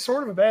have any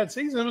sort of a bad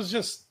season. It was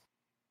just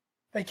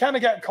they kind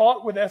of got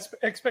caught with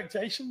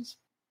expectations,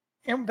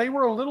 and they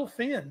were a little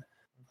thin.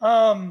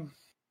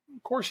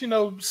 Of course,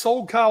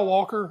 sold Kyle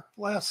Walker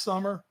last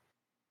summer.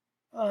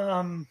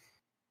 And,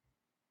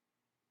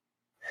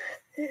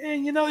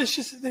 it's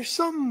just there's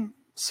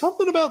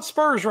something about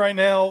Spurs right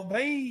now.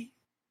 They,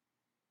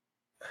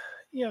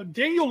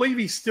 Daniel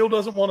Levy still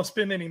doesn't want to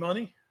spend any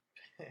money.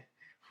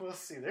 We'll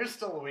see. There's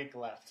still a week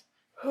left.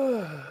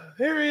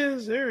 There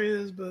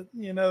is, but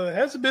it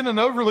hasn't been an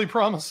overly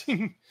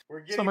promising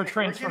summer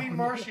transfer. We're getting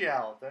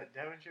Martial.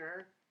 Haven't you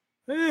heard?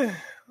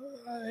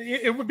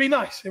 It would be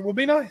nice. It would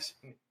be nice.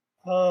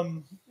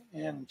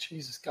 And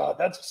Jesus God,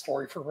 that's a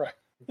story for right.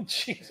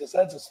 Jesus,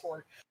 that's a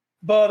story.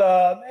 But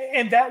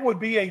and that would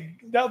be a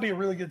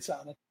really good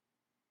signing.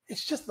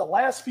 it's just the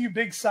last few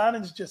big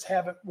signings just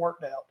haven't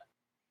worked out.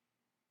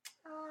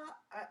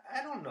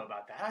 I don't know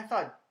about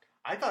that.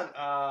 I thought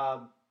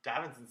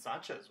Davinson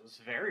Sanchez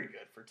was very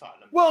good for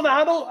Tottenham. Well, no,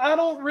 I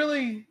don't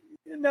really.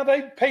 Now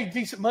they paid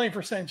decent money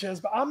for Sanchez,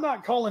 but I'm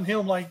not calling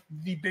him like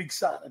the big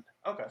signing.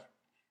 Okay.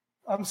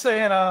 I'm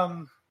saying,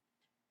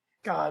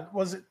 God,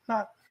 was it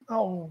not?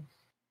 Oh,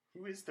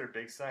 who is their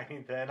big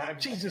signing then?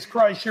 Jesus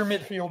Christ, your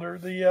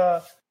midfielder,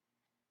 the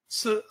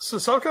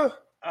Sissoko.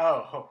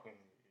 Oh,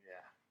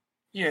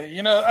 yeah.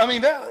 Yeah, I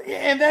mean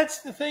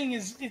that's the thing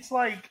is, it's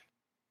like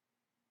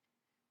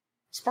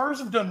Spurs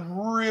have done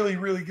really,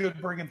 really good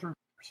bringing through.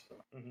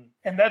 Mm-hmm.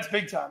 And that's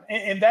big time.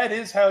 And that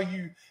is how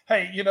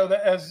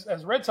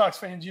as Red Sox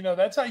fans,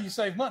 that's how you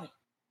save money.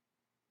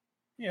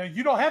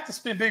 You don't have to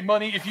spend big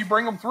money if you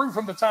bring them through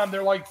from the time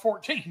they're like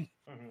 14,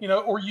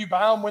 mm-hmm. Or you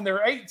buy them when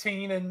they're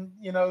 18 and,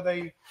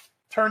 they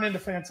turn into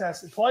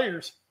fantastic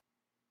players.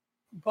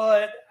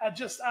 But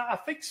I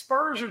think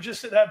Spurs are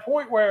just at that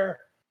point where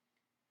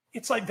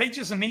it's like they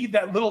just need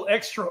that little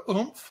extra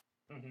oomph.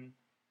 Mm-hmm.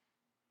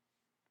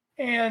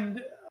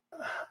 And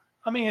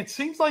I mean, it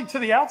seems like to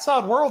the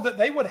outside world that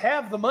they would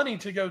have the money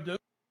to go do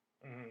it.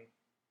 Mm-hmm.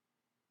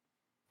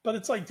 But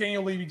it's like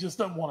Daniel Levy just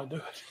doesn't want to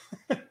do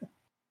it.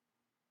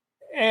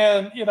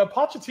 And,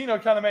 Pochettino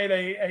kind of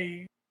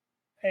made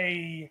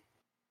a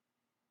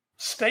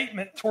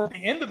statement toward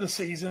the end of the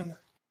season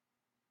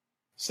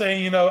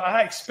saying,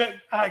 I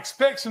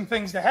expect some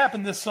things to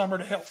happen this summer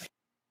to help me,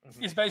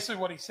 mm-hmm. is basically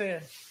what he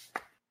said.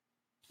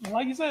 And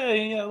like you said,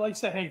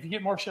 hey, if you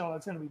get Martial,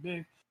 that's going to be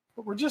big.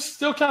 But we're just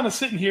still kind of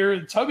sitting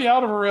here. Toby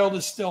Alderweireld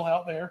is still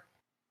out there.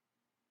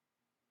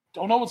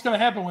 Don't know what's going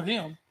to happen with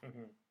him.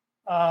 Mm-hmm.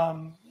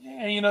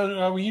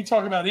 And, when you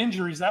talk about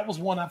injuries, that was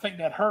one I think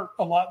that hurt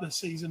a lot this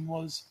season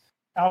was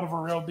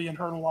Alderweireld being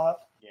hurt a lot.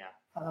 Yeah.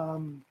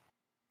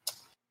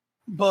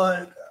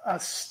 But I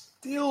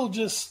still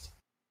just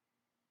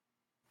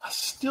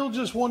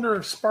wonder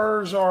if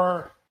Spurs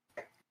are,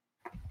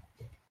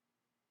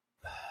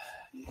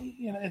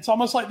 it's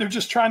almost like they're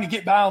just trying to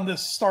get by on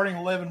this starting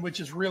 11, which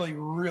is really,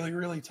 really,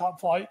 really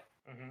top flight.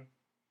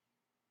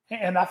 Mm-hmm.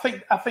 And I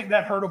think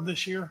that hurt them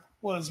this year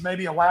was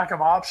maybe a lack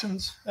of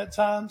options at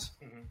times.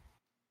 Mm-hmm.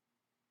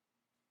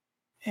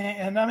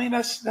 And I mean,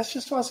 that's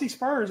just why I see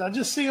Spurs. I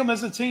just see them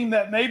as a team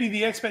that maybe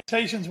the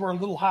expectations were a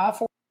little high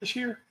for this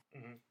year.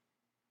 Mm-hmm.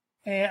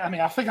 And I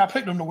mean, I think I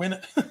picked them to win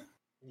it.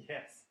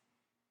 Yes.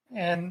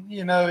 And,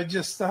 it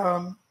just,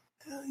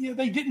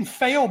 they didn't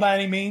fail by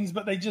any means,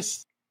 but they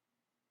just,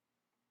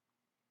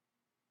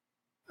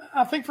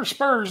 I think for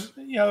Spurs,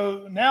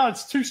 now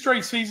it's 2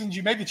 straight seasons.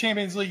 You made the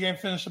Champions League and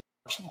finished with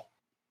Arsenal.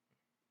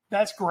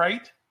 That's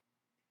great.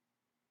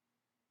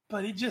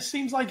 But it just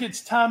seems like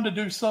it's time to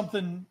do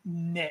something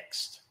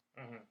next.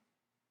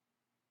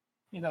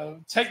 Mm-hmm.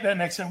 Take that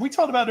next step. We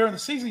talked about during the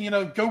season,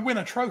 go win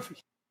a trophy.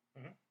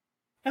 Mm-hmm.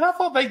 And I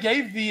thought they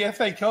gave the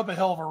FA Cup a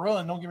hell of a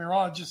run. Don't get me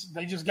wrong.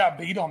 They just got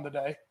beat on the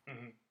day.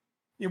 Mm-hmm.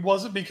 It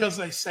wasn't because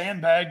they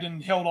sandbagged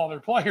and held all their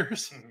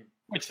players, mm-hmm.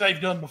 which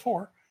they've done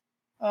before.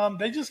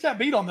 They just got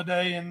beat on the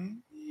day. And,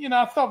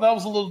 I thought that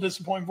was a little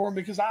disappointing for them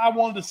because I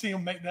wanted to see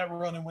them make that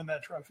run and win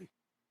that trophy.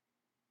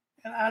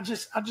 And I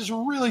just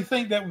really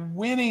think that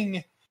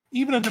winning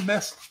even a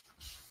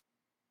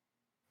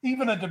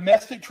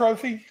domestic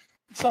trophy,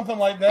 something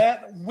like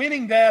that,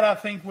 winning that I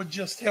think would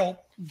just help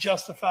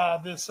justify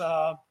this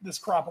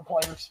crop of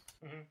players.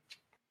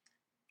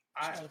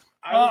 Mm-hmm.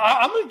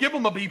 I'm going to give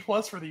them a B+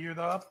 for the year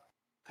though.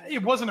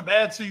 It wasn't a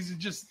bad season,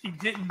 just he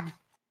didn't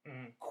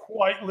mm-hmm.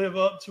 quite live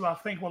up to I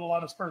think what a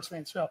lot of Spurs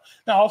fans felt.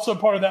 Now also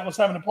part of that was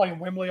having to play in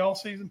Wembley all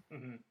season.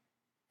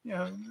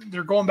 Mm-hmm.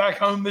 They're going back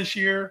home this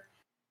year.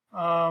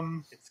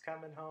 It's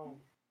coming home.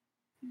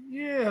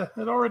 Yeah,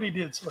 it already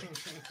did.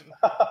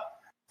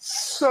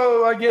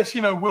 So I guess,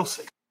 we'll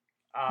see.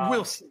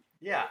 We'll see.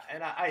 Yeah,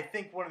 and I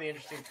think one of the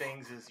interesting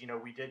things is,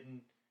 we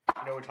didn't,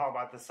 we talk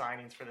about the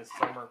signings for this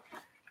summer.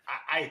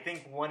 I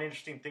think one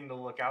interesting thing to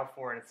look out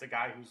for, and it's a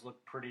guy who's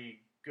looked pretty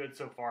good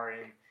so far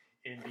in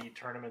the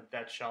tournament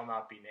that shall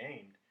not be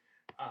named.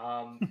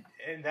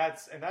 And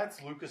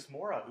that's Lucas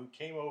Moura, who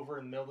came over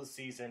in the middle of the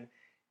season,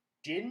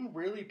 didn't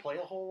really play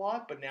a whole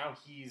lot, but now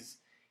he's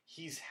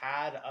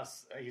had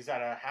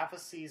a half a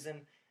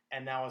season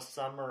and now a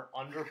summer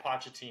under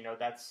Pochettino.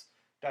 That's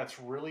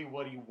really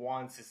what he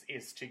wants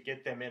is to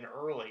get them in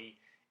early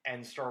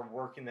and start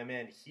working them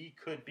in. He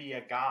could be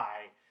a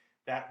guy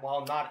that,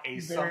 while not a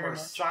summer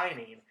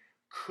signing,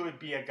 could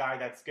be a guy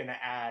that's going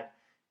to add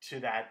to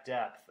that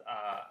depth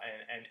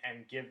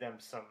and give them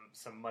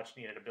some much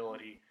needed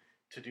ability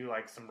to do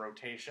like some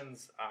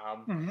rotations.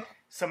 Mm-hmm.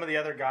 Some of the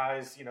other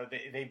guys,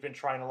 they've been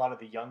trying a lot of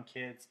the young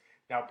kids.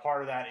 Now,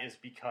 part of that is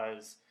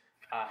because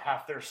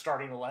half their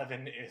starting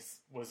 11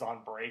 was on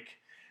break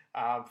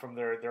from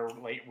their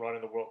late run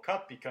in the World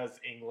Cup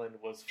because England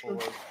was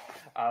full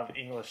of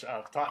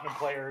Tottenham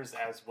players,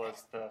 as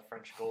was the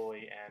French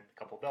goalie and a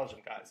couple Belgian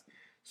guys.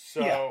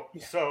 So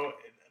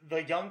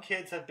the young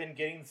kids have been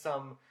getting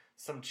some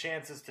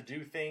chances to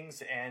do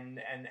things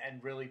and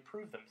really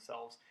prove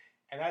themselves.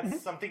 And that's mm-hmm.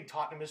 something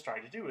Tottenham is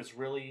trying to do, is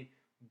really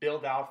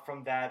build out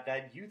from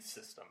that youth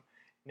system.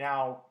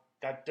 Now,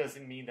 that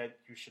doesn't mean that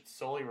you should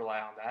solely rely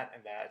on that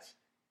and that,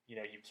 you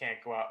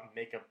can't go out and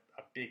make a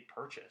big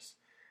purchase.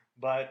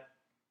 But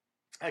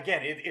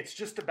again, it's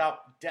just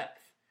about depth.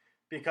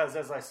 Because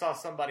as I saw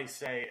somebody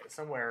say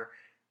somewhere,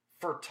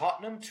 for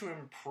Tottenham to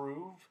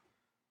improve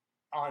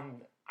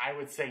on, I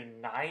would say,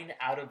 9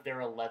 out of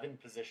their 11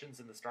 positions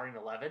in the starting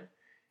 11,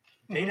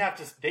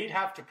 they'd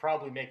have to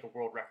probably make a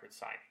world record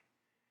signing.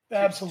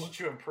 Absolutely.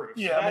 To improve.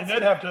 Yeah,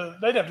 So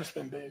they'd have to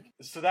spend big.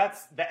 So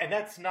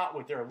that's not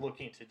what they're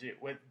looking to do.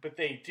 What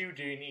they do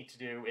need to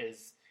do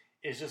is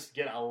just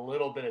get a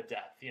little bit of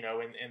depth,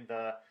 in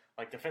the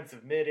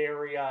defensive mid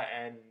area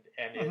and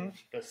in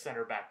the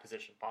center back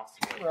position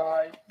possibly.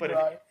 Right.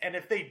 But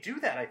if they do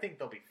that, I think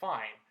they'll be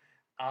fine.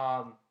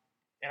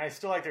 And I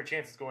still like their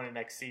chances going into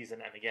next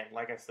season. And again,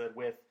 like I said,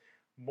 with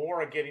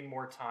getting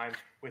more time,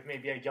 with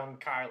maybe a young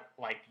guy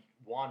like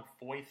Juan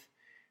Foyth,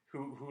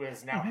 who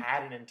has now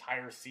had an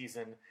entire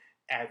season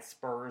at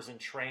Spurs and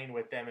trained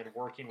with them and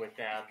working with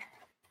them.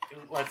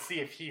 Let's see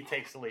if he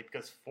takes the lead,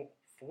 because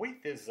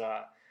Foyth is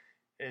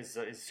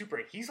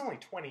super. He's only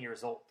 20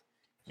 years old.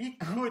 He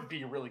could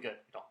be really good.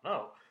 I don't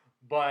know,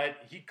 but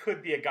he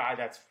could be a guy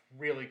that's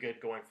really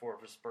good going forward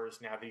for Spurs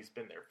now that he's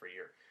been there for a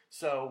year.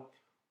 So,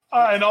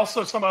 and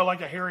also somebody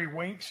like a Harry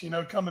Winks,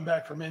 coming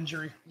back from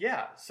injury.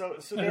 Yeah. So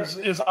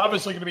is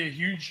obviously going to be a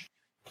huge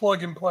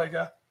plug and play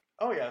guy.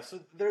 Oh yeah. So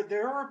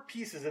there are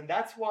pieces, and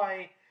that's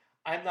why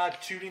I'm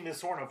not tooting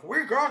this horn of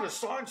we got to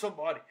sign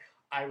somebody.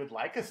 I would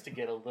like us to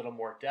get a little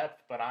more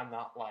depth, but I'm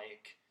not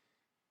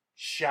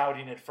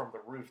shouting it from the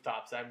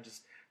rooftops. I'm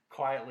just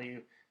quietly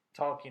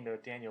talking to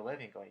Daniel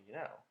Levy and going,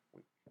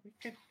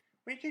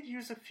 we could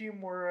use a few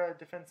more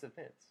defensive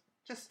mids.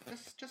 Just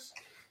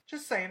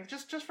saying,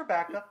 just for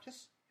backup.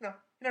 Just you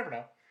never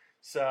know.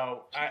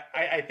 So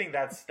I think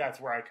that's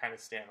where I kind of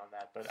stand on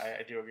that. But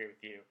I do agree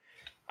with you.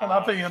 And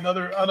I think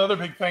another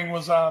big thing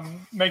was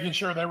making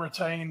sure they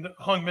retained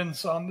Heung-min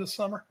Son this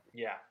summer.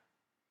 Yeah.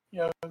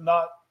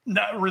 Not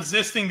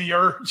resisting the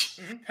urge.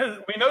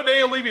 Mm-hmm. We know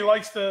Daniel Levy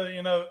likes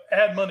to,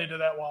 add money to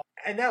that wall.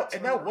 And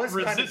that was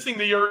resisting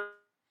the urge.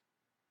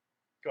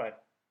 Go ahead.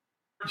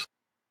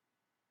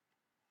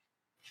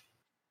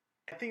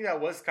 I think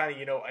that was kind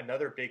of,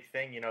 another big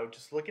thing,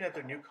 just looking at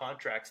their new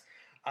contracts.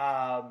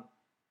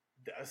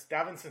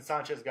 Davinson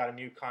Sanchez got a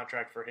new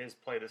contract for his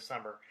play this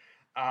summer.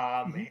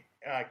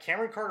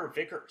 Cameron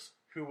Carter-Vickers,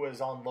 who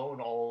was on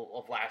loan all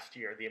of last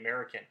year, the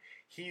American,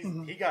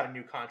 he got a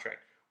new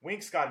contract.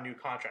 Winks got a new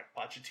contract.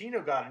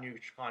 Pochettino got a new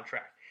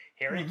contract.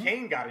 Harry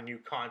Kane got a new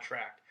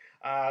contract.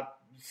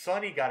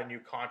 Sonny got a new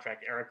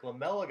contract. Eric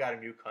Lamela got a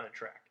new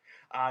contract.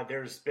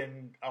 There's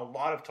been a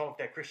lot of talk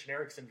that Christian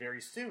Eriksen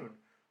very soon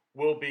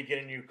will be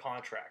getting a new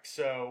contract.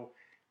 So,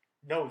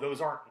 no,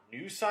 those aren't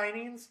new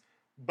signings,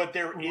 but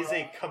there is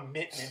a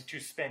commitment to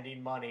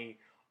spending money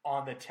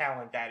on the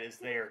talent that is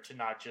there to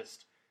not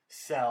just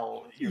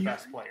sell your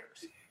best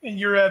players. And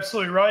you're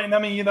absolutely right. And I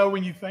mean,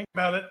 when you think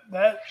about it,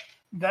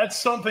 that's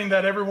something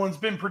that everyone's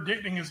been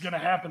predicting is going to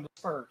happen to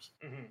Spurs.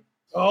 Mm-hmm.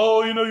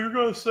 Oh, you're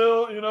going to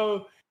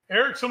sell,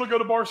 Eriksen will go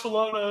to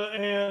Barcelona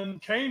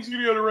and Kane's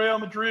going to go to Real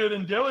Madrid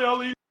and Dele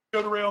Alli will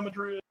go to Real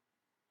Madrid.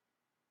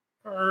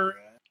 Or,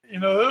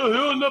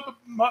 he'll end up at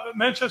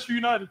Manchester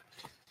United.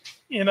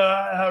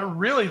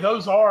 Really,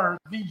 those are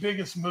the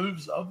biggest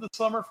moves of the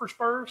summer for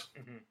Spurs.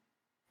 Mm-hmm.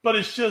 But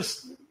it's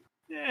just,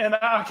 and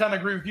I kind of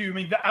agree with you. I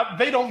mean,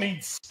 they don't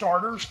need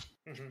starters.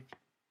 Mm-hmm.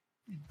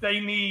 They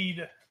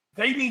need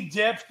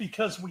depth,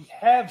 because we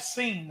have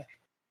seen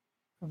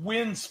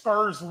when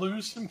Spurs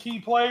lose some key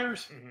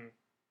players,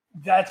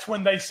 that's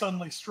when they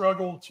suddenly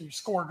struggle to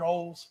score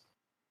goals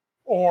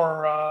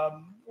or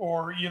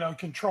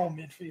control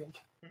midfield.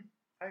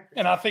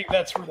 And I think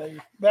that's where they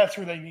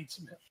need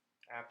some help.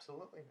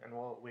 Absolutely. And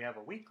we have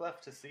a week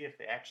left to see if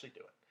they actually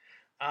do it.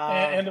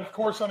 And of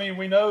course, I mean,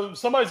 we know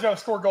somebody's got to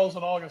score goals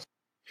in August.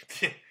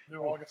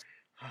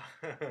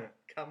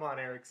 Come on,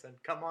 Eriksen.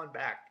 Come on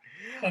back.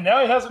 And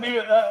now he hasn't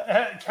even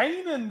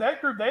Kane and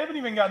that group. They haven't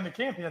even gotten to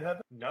camp yet, have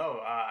they?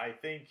 No, I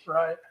think.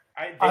 Right.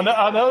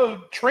 I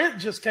know Trent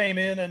just came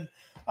in, and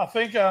I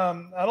think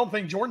I don't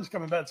think Jordan's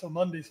coming back till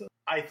Monday. So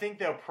I think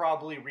they'll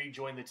probably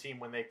rejoin the team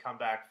when they come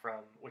back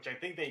from, which I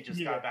think they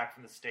just got back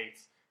from the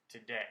States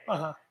today.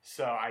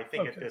 So I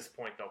think at this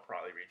point they'll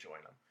probably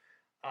rejoin them.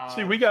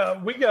 See, we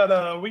got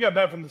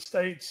back from the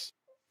States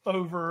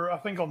over, I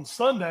think, on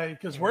Sunday,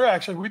 because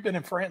we've been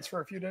in France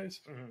for a few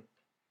days. Mm-hmm.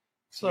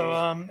 So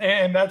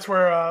and that's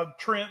where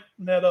Trent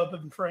met up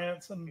in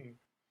France, and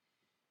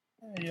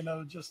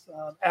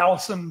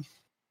Allison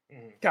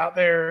got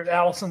there.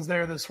 Allison's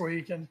there this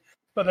week,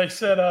 but they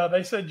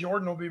said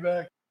Jordan will be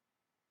back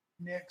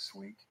next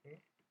week.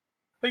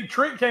 I think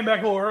Trent came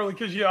back a little early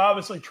because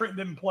obviously Trent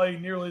didn't play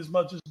nearly as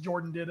much as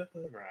Jordan did at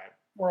the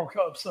World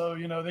Cup, so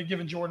they're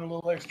giving Jordan a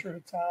little extra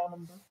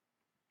time.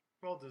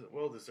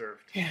 Well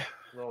deserved. Yeah.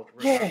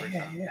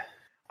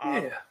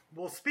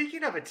 Well,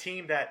 speaking of a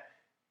team that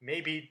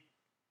maybe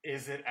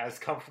isn't as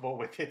comfortable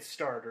with its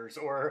starters,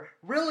 or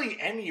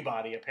really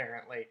anybody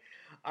apparently,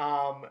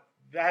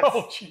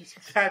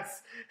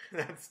 that's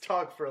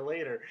talk for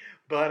later.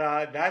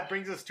 But that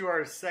brings us to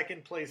our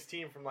second place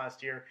team from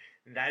last year,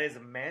 and that is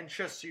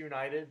Manchester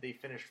United. They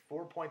finished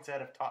 4 points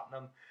ahead of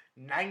Tottenham,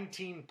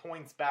 19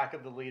 points back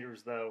of the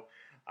leaders, though.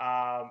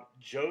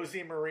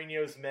 Jose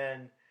Mourinho's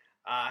men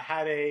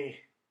had a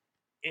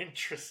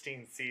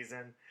interesting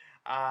season.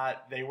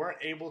 They weren't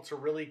able to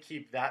really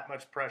keep that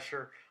much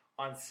pressure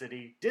on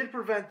City. Did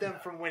prevent them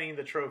from winning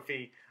the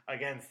trophy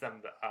against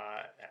them.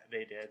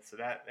 They did. So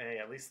that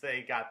at least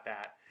they got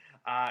that.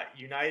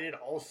 United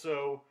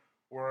also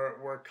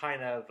were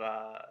kind of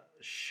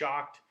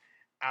shocked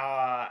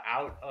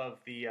out of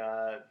the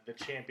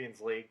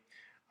Champions League.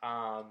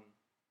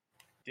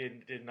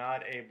 Did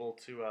not able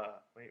to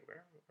wait. Where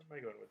am I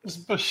going with this?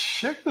 It was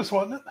Besiktas,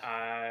 wasn't it?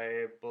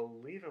 I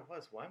believe it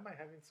was. Why am I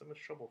having so much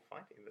trouble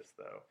finding this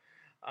though?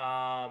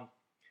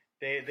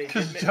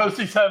 Because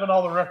Josie's having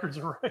all the records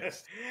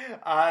erased.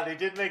 They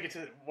did make it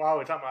to. While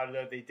we're talking about it,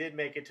 though, they did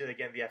make it to the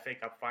FA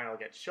Cup final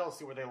against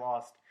Chelsea, where they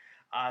lost.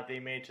 They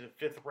made it to the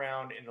 5th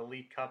round in the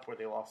League Cup, where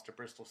they lost to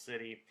Bristol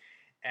City,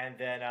 and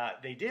then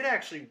they did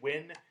actually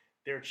win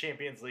their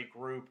Champions League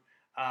group,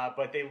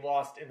 but they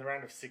lost in the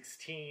round of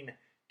 16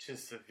 to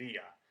Sevilla.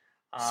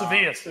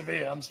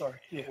 Sevilla. I'm sorry.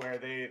 Yeah. Where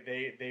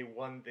they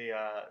won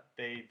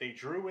they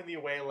drew in the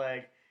away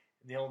leg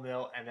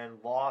 0-0 and then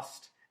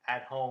lost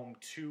at home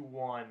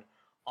 2-1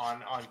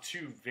 on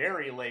 2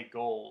 very late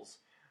goals.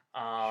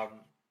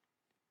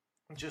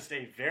 Just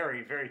a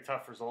very, very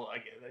tough result.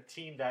 A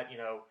team that,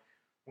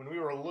 when we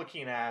were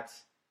looking at,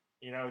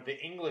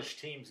 the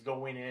English teams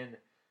going in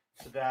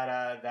to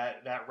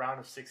that round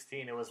of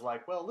 16, it was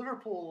like, well,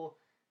 Liverpool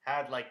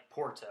had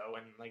Porto,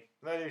 and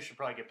they should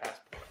probably get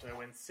past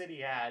Porto, and City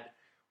had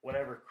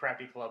whatever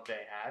crappy club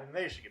they had, and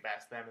they should get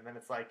past them. And then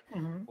it's like,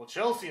 well,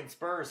 Chelsea and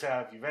Spurs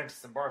have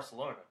Juventus and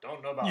Barcelona.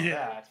 Don't know about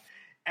that.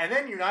 And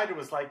then United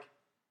was like,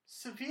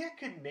 Sevilla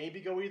could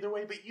maybe go either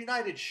way, but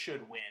United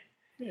should win.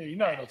 Yeah,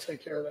 United will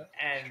take care of that.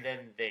 And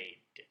then they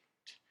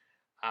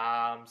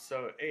didn't.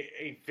 So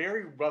a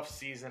very rough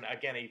season.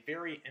 Again, a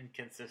very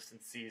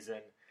inconsistent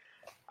season.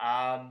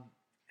 I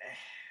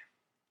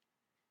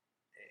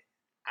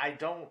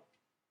don't,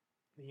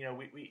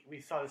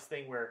 we saw this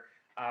thing where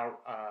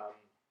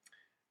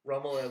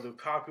Romelu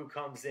Lukaku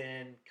comes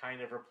in,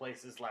 kind of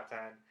replaces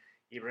Zlatan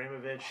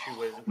Ibrahimovic, who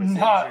was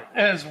not injured.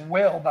 As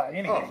well by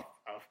any means.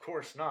 Of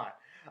course not.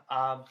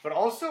 But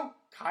also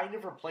kind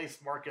of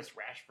replaced Marcus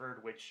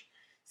Rashford, which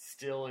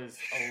still is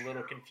a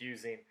little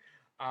confusing.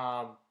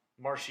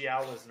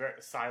 Martial was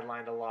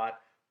sidelined a lot.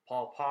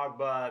 Paul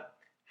Pogba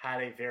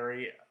had a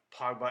very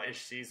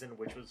Pogba-ish season,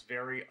 which was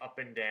very up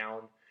and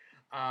down.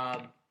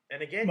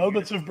 And again,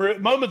 moments of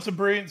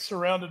brilliance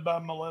surrounded by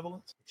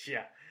malevolence.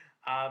 Yeah.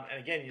 And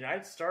again,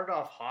 United started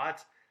off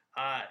hot.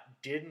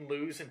 Didn't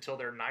lose until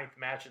their 9th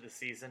match of the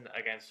season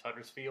against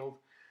Huddersfield.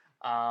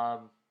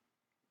 And,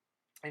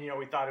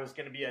 we thought it was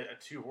going to be a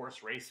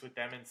 2-horse race with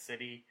them and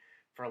City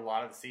for a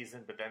lot of the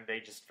season, but then they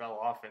just fell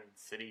off and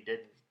City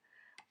didn't.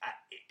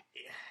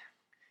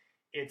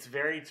 It's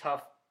very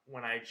tough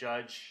when I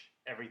judge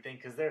everything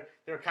because they're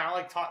kind of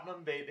like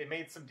Tottenham. They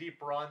made some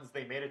deep runs.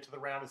 They made it to the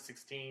round of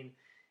 16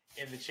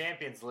 in the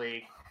Champions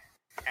League,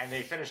 and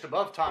they finished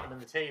above Tottenham in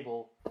the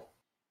table.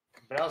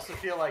 But I also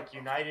feel like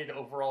United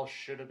overall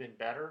should have been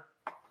better.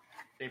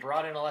 They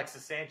brought in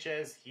Alexis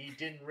Sanchez. He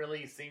didn't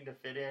really seem to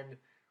fit in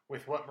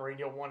with what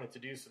Mourinho wanted to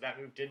do, so that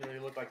move didn't really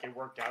look like it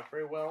worked out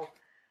very well.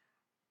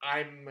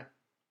 I'm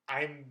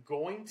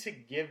going to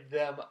give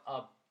them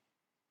a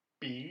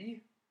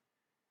B.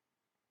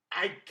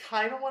 I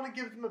kind of want to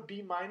give them a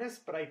B-,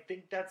 but I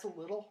think that's a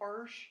little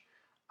harsh.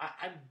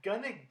 I'm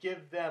going to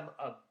give them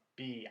a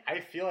B. I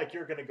feel like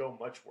you're going to go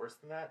much worse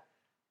than that.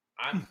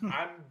 I'm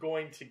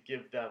going to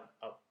give them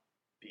a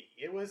B.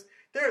 It was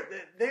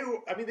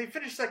they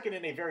finished second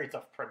in a very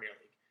tough Premier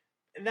League,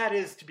 and that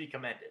is to be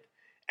commended.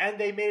 And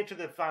they made it to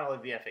the final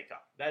of the FA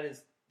Cup. That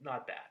is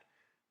not bad.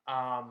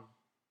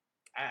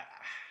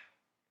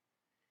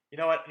 You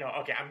know what? No,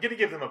 okay. I'm gonna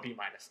give them a B-.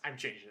 I'm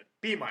changing it.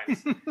 B-.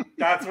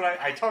 That's what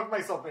I talked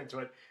myself into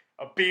it.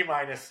 A B-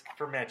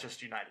 for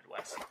Manchester United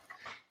West.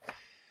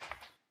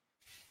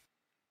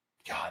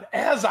 God,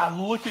 as I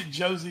look at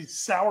Josie's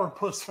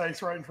sourpuss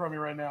face right in front of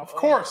me right now, of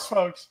course,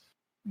 folks,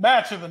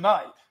 match of the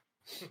night.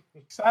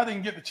 So I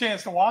didn't get the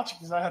chance to watch it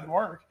because I had to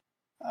work.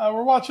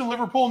 We're watching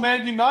Liverpool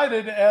Man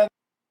United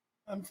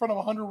in front of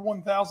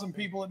 101,000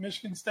 people at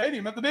Michigan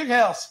Stadium at the Big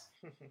House.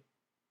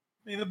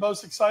 Be the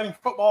most exciting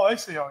football I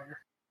see all year.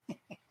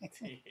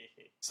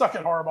 Suck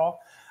it, Harbaugh.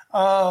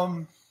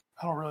 I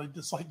don't really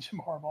dislike Jim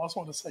Harbaugh. I just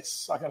want to say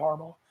suck it,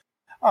 Harbaugh.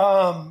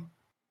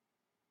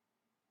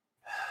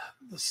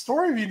 The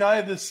story of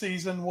United this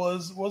season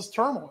was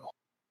turmoil.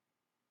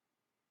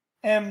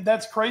 And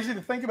that's crazy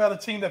to think about a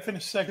team that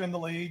finished second in the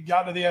league,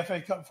 got to the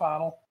FA Cup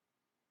final.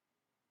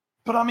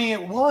 But, I mean,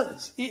 it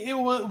was.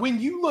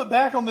 When you look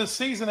back on this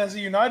season as a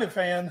United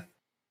fan,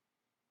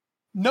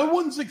 no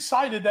one's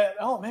excited that,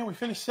 oh, man, we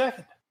finished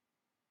second.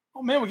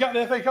 Oh, man, we got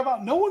the FA Cup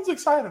out. No one's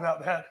excited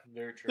about that.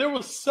 Very true. There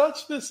was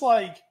such this,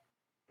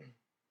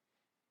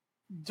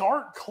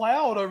 dark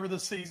cloud over the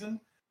season,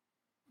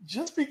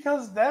 just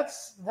because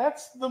that's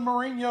the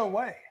Mourinho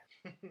way.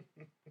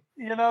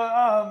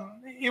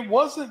 It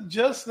wasn't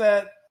just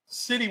that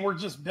City were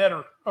just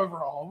better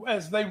overall,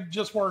 as they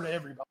just were to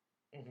everybody.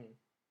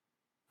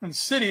 Mm-hmm. And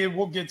City,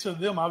 we'll get to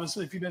them,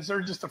 obviously,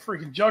 they're just a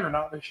freaking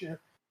juggernaut this year.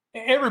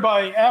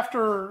 Everybody,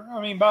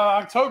 by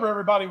October,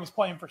 everybody was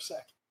playing for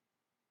second.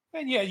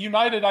 And yeah,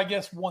 United, I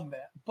guess, won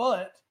that.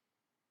 But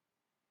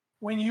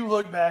when you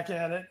look back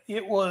at it,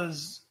 it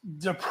was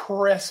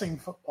depressing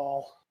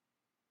football,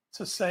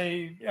 to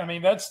say,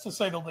 that's to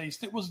say the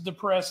least. It was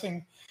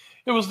depressing.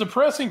 It was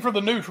depressing for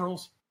the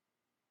neutrals.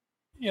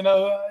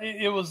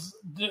 It was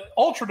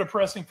ultra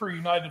depressing for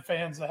United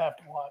fans to have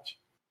to watch.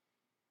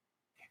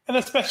 And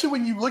especially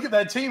when you look at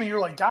that team and you're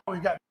like, God,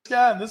 we've got this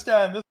guy and this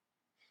guy and this.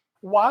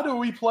 Why do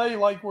we play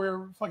like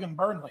we're fucking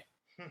Burnley?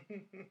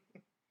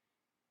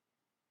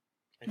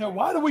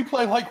 Why do we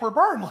play like we're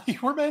Burnley?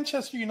 We're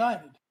Manchester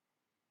United.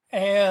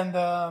 And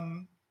at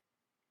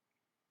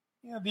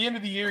the end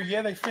of the year,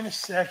 they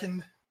finished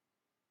second.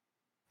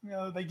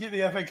 They get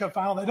the FA Cup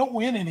final. They don't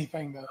win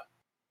anything, though.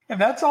 And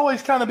that's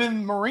always kind of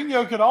been,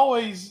 Mourinho could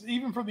always,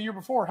 even from the year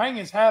before, hang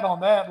his hat on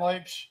that.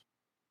 Like,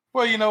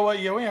 well, you know what?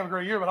 Yeah, we have a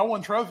great year, but I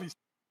won trophies.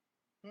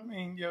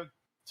 2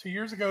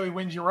 years ago, he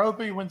wins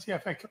Europa. He wins the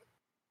FA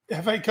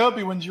Cup.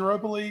 He wins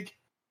Europa League.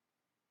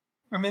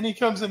 And then he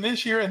comes in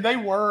this year, and they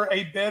were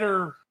a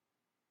better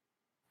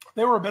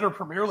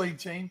Premier League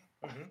team.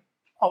 Mm-hmm.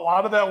 A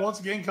lot of that, once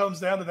again, comes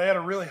down to they had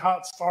a really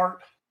hot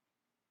start.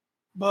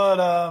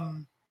 But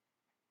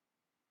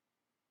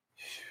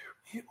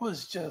it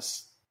was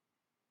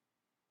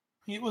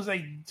a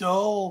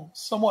dull,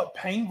 somewhat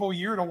painful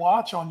year to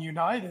watch on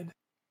United,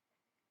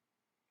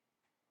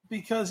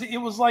 because it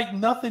was like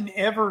nothing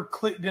ever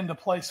clicked into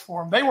place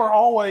for them. They were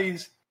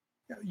always,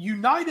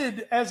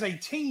 United as a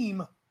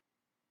team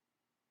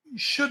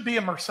should be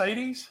a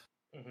Mercedes.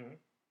 Mm-hmm.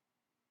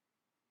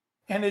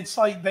 And it's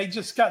like they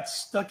just got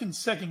stuck in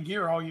second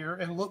gear all year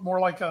and looked more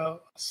like a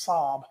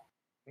Saab.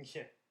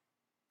 Yeah.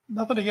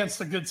 Nothing against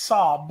a good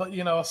Saab, but, a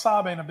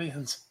Saab ain't a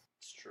Benz.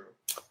 It's true.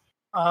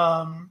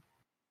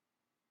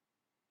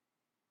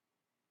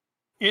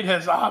 It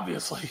has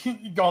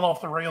obviously gone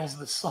off the rails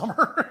this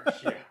summer.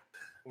 Yeah.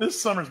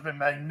 This summer's been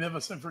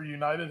magnificent for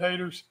United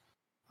haters.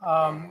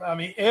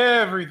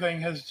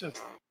 Everything has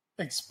just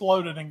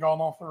exploded and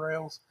gone off the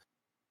rails.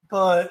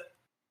 But,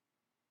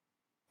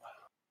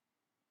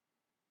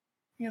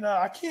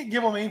 I can't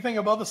give them anything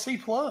above a C+.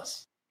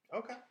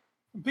 Okay.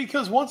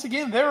 Because once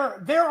again,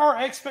 there are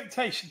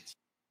expectations.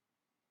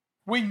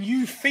 When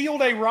you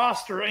field a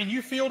roster and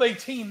you field a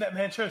team that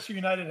Manchester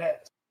United has,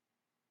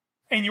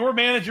 and your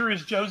manager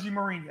is Jose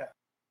Mourinho,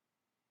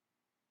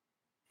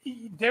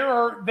 there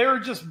are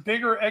just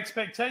bigger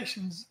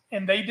expectations,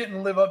 and they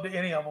didn't live up to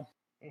any of them.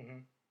 Mm-hmm.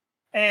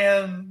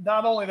 And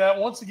not only that,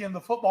 once again,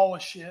 the football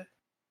was shit.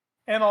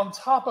 And on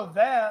top of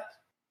that,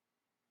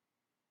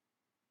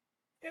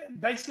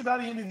 basically by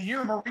the end of the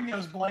year,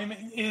 Mourinho's blame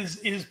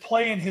is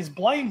playing his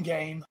blame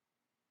game,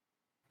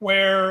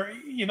 where,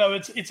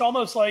 it's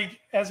almost like,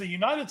 as a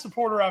United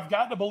supporter, I've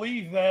got to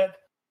believe that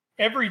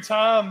every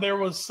time there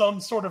was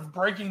some sort of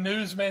breaking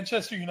news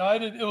Manchester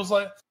United, it was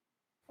like,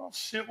 oh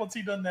shit, what's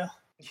he done now?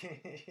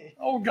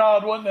 Oh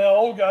God, what now?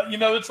 Oh God,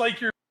 it's like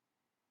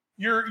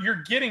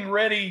you're getting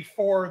ready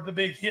for the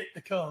big hit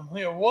to come.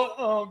 What?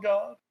 Oh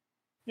God,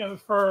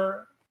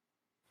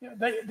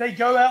 they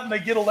go out and they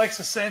get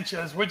Alexis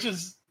Sanchez, which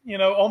is,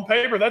 on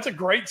paper, that's a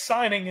great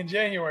signing in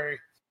January.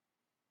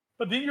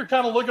 But then you're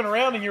kind of looking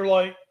around and you're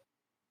like,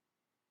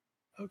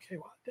 okay,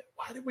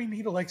 why did we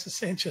need Alexis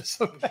Sanchez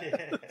so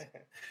bad? Yeah.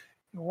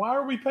 Why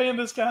are we paying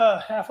this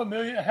guy $500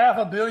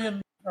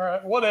 million, or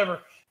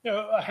whatever,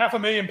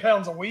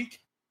 £500,000 a week?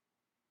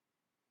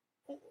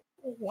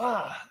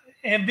 Why?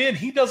 And then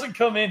he doesn't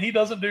come in, he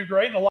doesn't do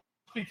great, and a lot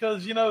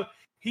because,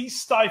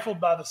 he's stifled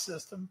by the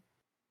system.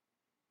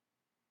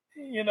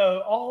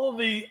 All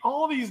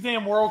these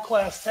damn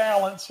world-class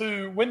talents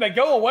who, when they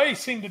go away,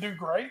 seem to do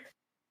great.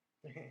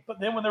 But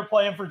then when they're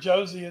playing for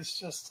Josie, it's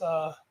just,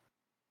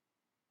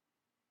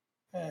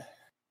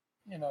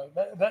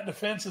 that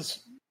defense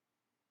is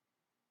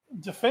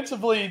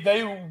defensively.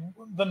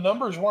 The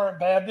numbers weren't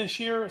bad this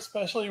year,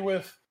 especially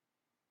with,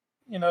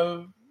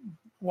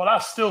 what I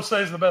still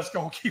say is the best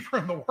goalkeeper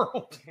in the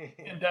world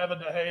in David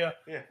De Gea.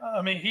 Yeah.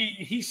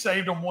 He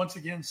saved them once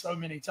again so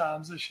many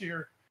times this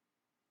year.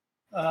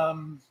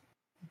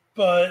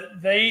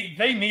 But they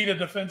need a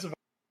defensive.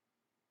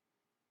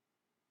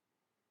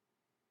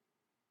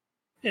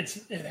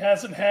 It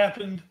hasn't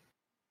happened.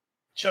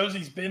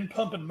 Josie's been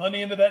pumping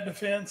money into that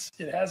defense.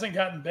 It hasn't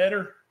gotten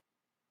better.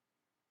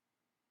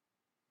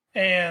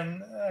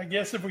 And I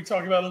guess if we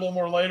talk about it a little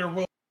more later,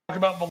 we'll talk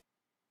about the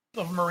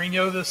of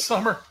Mourinho this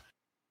summer.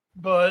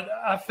 But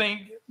I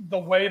think the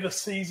way the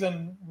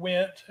season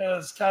went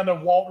has kind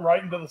of walked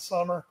right into the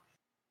summer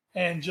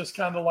and just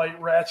kind of like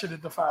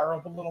ratcheted the fire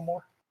up a little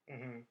more.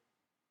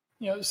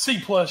 Mm-hmm. C+,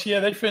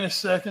 they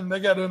finished second. They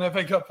got to an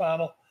FA Cup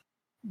final.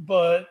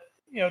 But,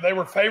 they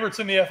were favorites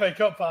in the FA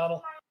Cup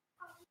final.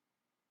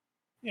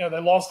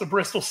 They lost to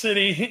Bristol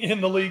City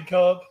in the League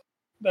Cup.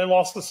 They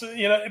lost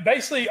to,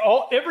 basically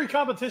every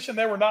competition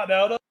they were knocked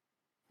out of,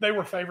 they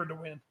were favored to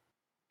win.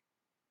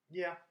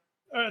 Yeah.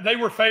 They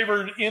were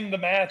favored in the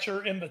match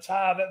or in the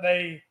tie that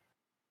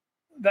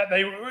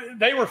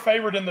they were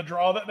favored in the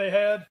draw that they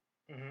had,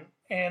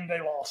 and they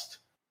lost.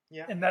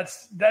 Yeah. And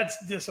that's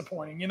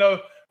disappointing.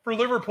 For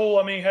Liverpool,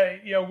 I mean,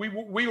 hey,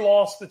 we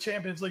lost the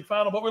Champions League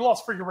final, but we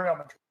lost for Real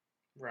Madrid.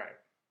 Right.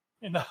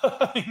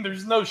 I mean,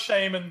 there's no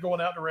shame in going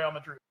out to Real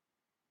Madrid.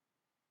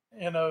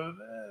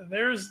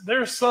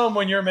 There's some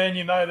when you're Man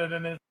United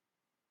and it's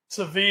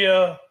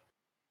Sevilla,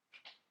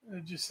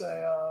 did you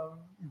say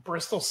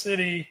Bristol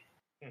City,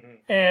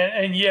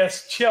 and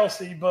yes,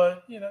 Chelsea,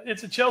 but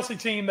it's a Chelsea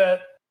team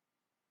that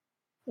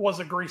was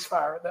a grease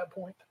fire at that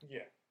point. Yeah.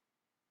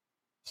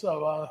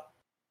 So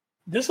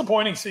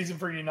disappointing season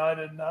for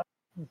United.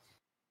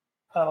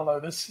 I don't know.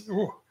 This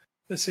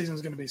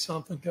season's going to be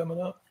something coming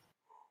up.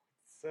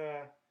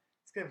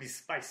 It's going to be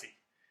spicy,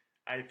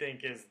 I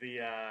think is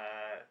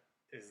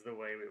the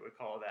way we would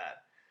call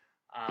that.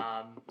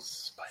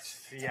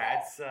 Spicy. Yeah,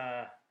 it's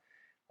a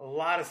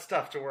lot of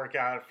stuff to work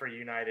out for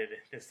United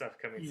this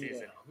upcoming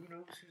season. Who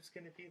knows who's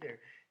going to be there?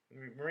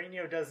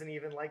 Mourinho doesn't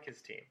even like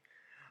his team.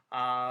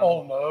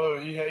 Oh no,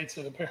 he hates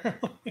it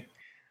apparently.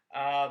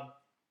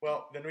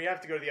 Well, then we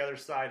have to go to the other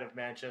side of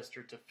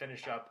Manchester to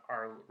finish up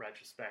our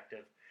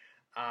retrospective.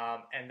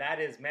 And that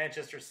is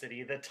Manchester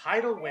City, the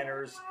title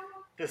winners,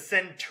 the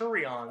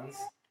Centurions,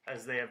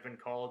 as they have been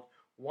called,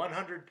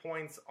 100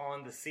 points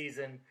on the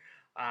season.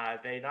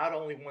 They not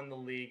only won the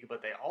league,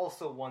 but they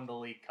also won the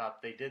League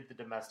Cup. They did the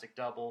domestic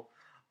double.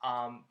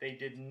 They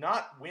did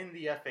not win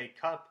the FA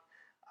Cup.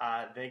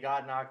 They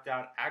got knocked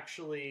out,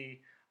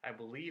 actually, I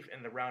believe,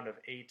 in the round of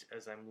 8,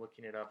 as I'm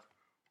looking it up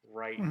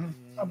right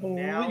now. I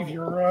believe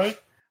you're right.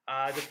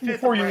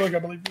 Before you look, I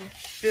believe you.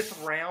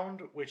 Fifth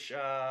round, which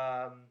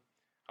I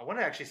want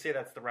to actually say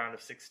that's the round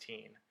of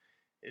 16,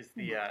 is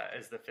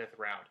the fifth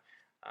round.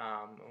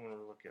 I'm going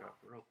to look it up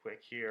real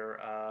quick here.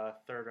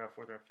 Third round,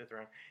 fourth round, fifth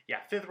round. Yeah,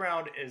 fifth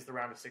round is the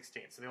round of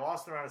 16. So they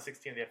lost the round of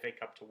 16 of the FA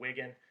Cup to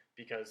Wigan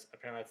because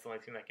apparently that's the only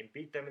team that can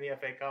beat them in the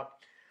FA Cup.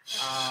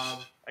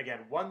 Again,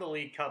 won the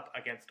League Cup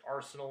against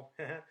Arsenal,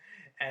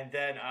 and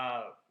then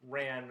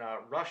ran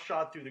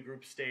roughshod through the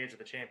group stage of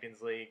the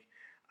Champions League,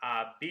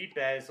 beat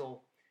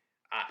Basel,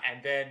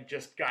 and then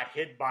just got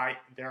hit by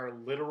their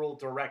literal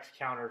direct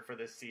counter for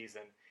this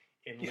season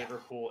in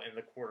Liverpool in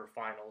the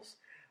quarterfinals.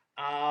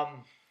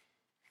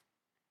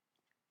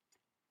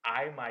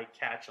 I might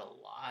catch a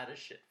lot of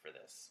shit for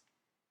this.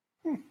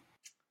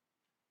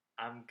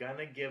 I'm going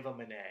to give them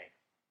an A.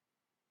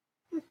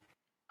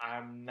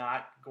 I'm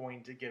not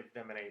going to give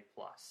them an A+.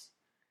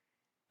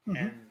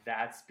 And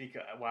that's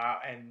because,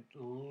 and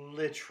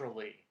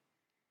literally.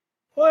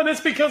 Well, and it's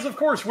because, of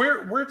course,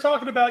 we're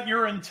talking about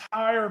your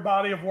entire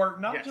body of work,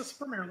 not just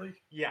the Premier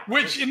League. Yeah.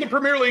 Which, in the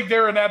Premier League,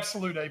 they're an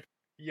absolute A+.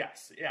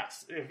 Yes.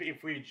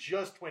 If we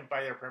just went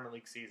by their Premier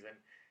League season,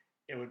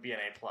 it would be an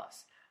A+.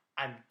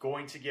 I'm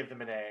going to give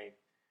them an A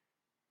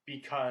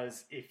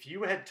because if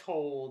you had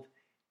told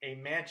a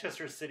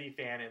Manchester City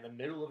fan in the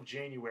middle of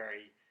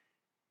January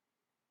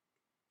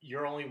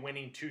you're only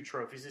winning 2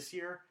 trophies this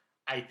year,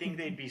 I think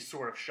they'd be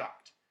sort of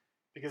shocked.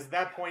 Because at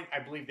that point, I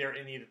believe they're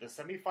in either the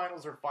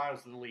semifinals or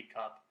finals of the League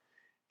Cup,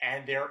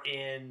 and they're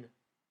in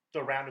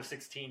the round of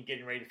 16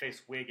 getting ready to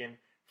face Wigan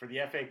for the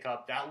FA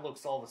Cup. That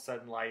looks all of a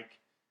sudden like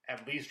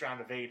at least round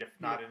of 8, if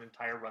not an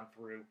entire run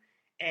through.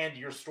 And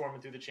you're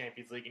storming through the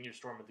Champions League and you're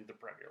storming through the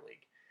Premier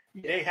League.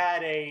 Yeah. They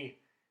had a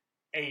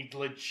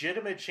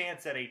legitimate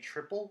chance at a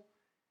triple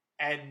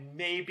and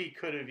maybe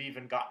could have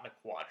even gotten a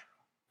quadra.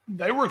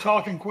 They were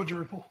talking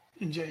quadruple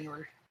in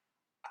January.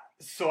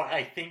 So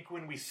I think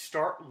when we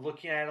start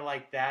looking at it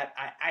like that,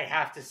 I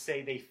have to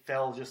say they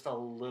fell just a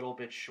little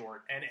bit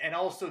short. And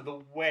also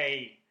the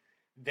way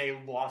they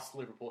lost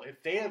Liverpool.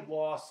 If they had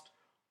lost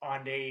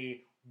on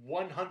a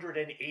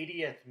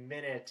 180th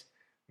minute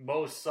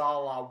Mo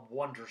Salah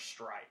wonder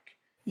strike.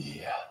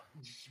 Yeah,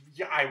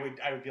 I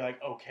would be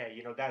like,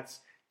 okay,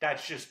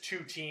 that's just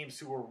 2 teams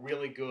who were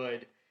really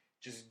good,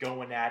 just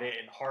going at it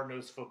in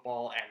hard-nosed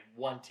football, and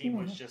one team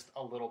was just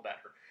a little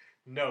better.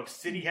 No,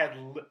 City had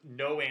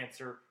no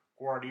answer.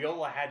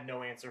 Guardiola had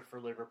no answer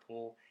for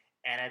Liverpool.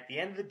 And at the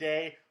end of the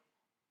day,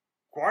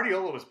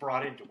 Guardiola was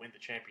brought in to win the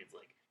Champions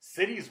League.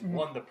 City's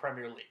won the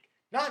Premier League.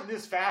 Not in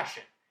this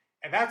fashion.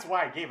 And that's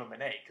why I gave him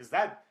an A, because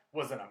that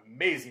was an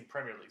amazing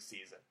Premier League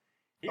season.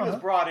 He was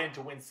brought in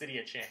to win City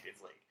a Champions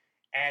League.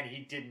 And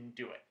he didn't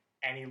do it.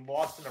 And he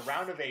lost in a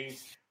round of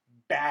 8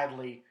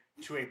 badly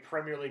to a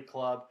Premier League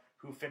club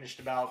who finished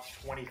about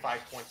 25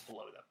 points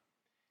below them.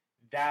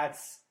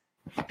 That's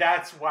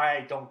why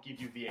I don't give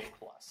you the A+.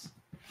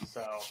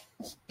 So,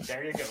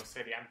 there you go,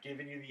 City. I'm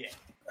giving you the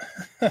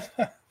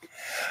A.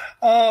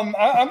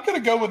 I'm going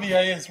to go with the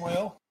A as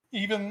well.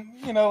 Even,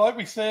 like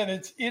we said,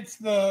 it's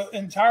the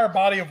entire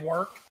body of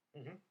work.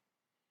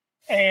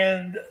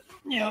 And,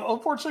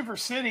 unfortunately for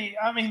City,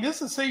 I mean, this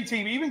is a City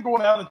team. Even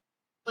going out of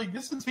the league,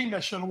 this is a team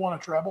that should have won a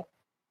treble.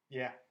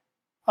 Yeah.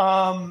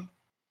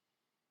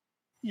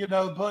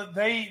 but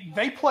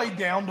they played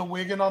down to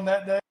Wigan on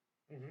that day,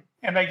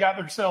 and they got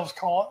themselves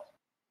caught.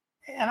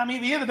 And I mean,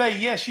 at the end of the day,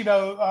 yes,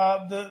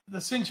 the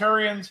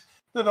Centurions,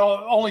 they're the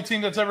only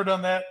team that's ever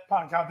done that.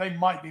 My God, they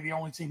might be the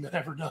only team that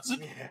ever does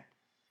it. Yeah.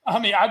 I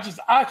mean,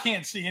 I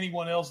can't see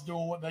anyone else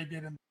doing what they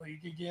did in the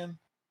league again,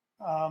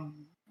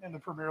 in the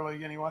Premier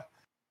League anyway.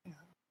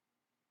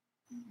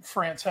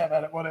 France have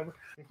at it, whatever.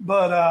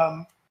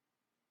 But,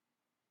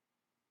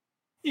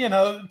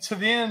 to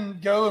then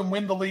go and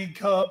win the League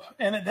Cup.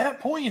 And at that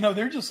point,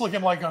 they're just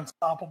looking like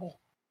unstoppable.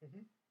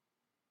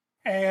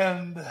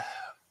 And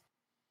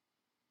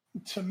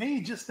to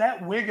me, just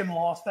that Wigan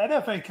loss,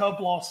 that FA Cup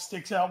loss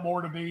sticks out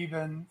more to me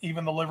than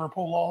even the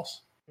Liverpool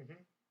loss.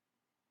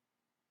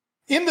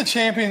 In the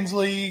Champions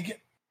League,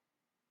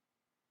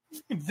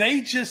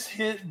 they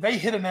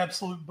hit an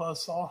absolute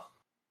buzzsaw.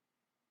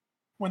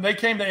 When they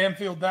came to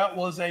Anfield, that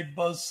was a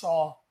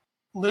buzzsaw.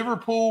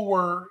 Liverpool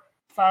were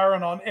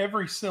firing on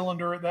every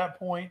cylinder at that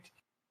point.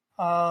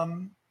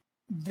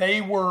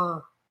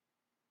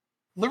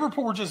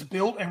 Liverpool were just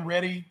built and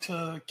ready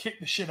to kick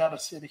the shit out of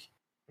City.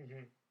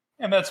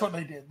 And that's what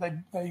they did.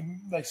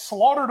 They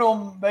slaughtered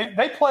them.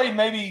 They played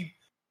maybe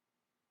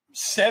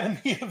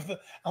 70 of the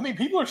 – I mean,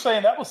 people are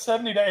saying that was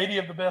 70 to 80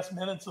 of the best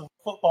minutes of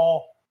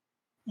football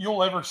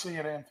you'll ever see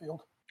at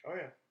Anfield. Oh,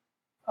 yeah.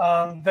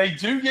 They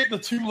do get the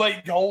 2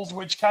 late goals,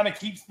 which kind of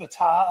keeps the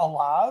tie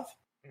alive.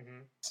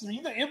 So,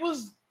 it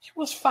was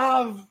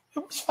 5-0.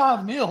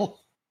 I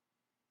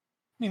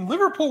mean,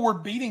 Liverpool were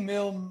beating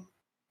them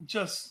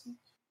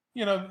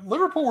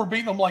Liverpool were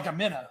beating them like a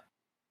minnow.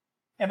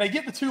 And they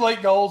get the 2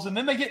 late goals, and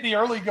then they get the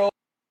early goal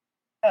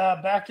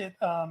back at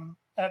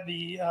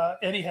the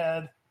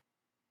Etihad.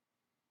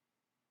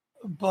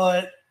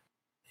 But,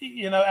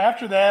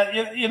 after that,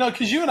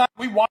 because you and I,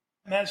 we watched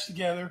the match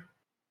together.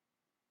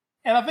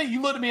 And I think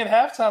you looked at me at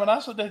halftime, and I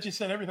looked at you and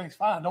said, everything's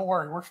fine. Don't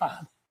worry, we're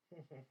fine.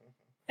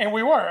 And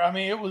we were. I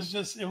mean, it was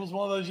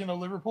one of those,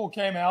 Liverpool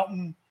came out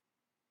and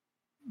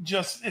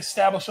just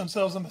established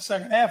themselves in the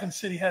second half, and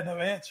City had no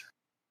answer.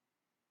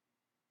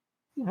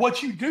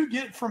 What you do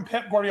get from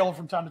Pep Guardiola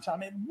from time to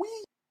time, and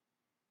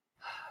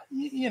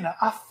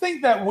I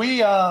think that we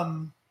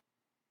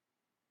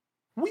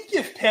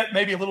give Pep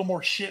maybe a little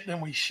more shit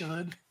than we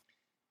should.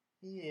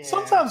 Yeah.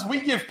 Sometimes we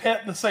give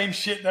Pep the same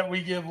shit that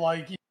we give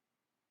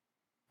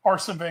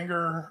Arsene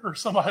Wenger or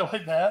somebody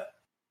like that.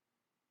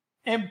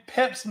 And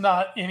Pep's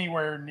not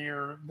anywhere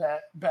near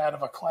that bad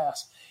of a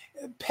class.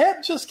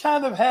 Pep just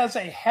kind of has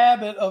a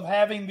habit of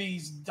having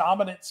these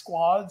dominant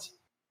squads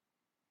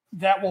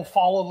that will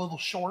fall a little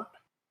short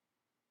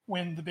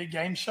when the big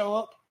games show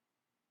up.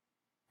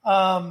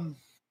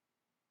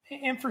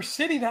 And for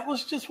City, that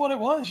was just what it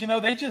was.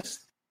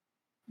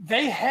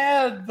 They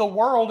had the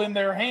world in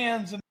their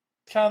hands and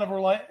kind of were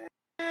like,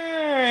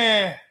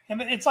 eh.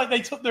 And it's like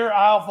they took their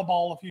eye off the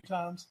ball a few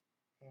times.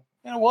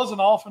 And it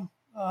wasn't often.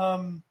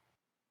 I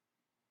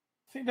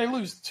think they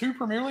lose 2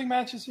 Premier League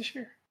matches this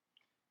year.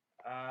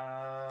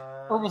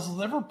 Or was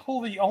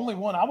Liverpool the only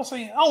one? I was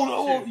saying,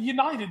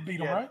 United beat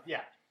them, right?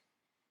 Yeah.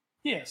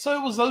 Yeah, so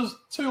it was those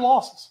 2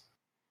 losses.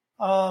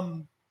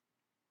 That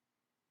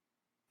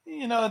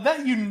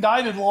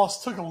United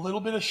loss took a little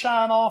bit of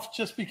shine off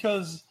just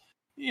because,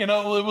 it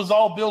was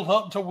all built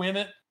up to win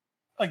it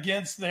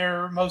against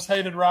their most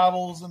hated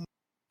rivals and,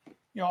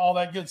 all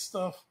that good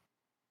stuff.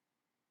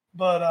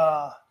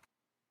 But,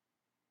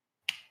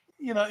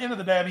 end of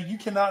the day, I mean, you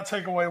cannot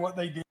take away what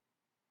they did.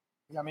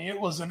 I mean, it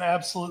was an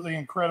absolutely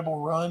incredible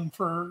run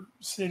for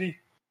City.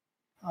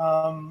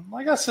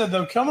 Like I said,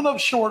 though, coming up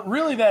short,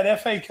 really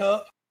that FA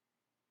Cup.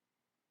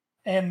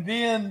 And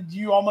then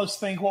you almost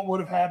think what would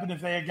have happened if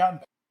they had gotten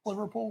past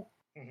Liverpool.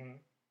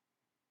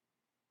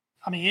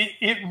 I mean,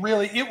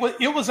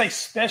 it was a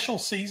special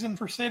season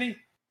for City.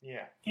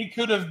 Yeah. It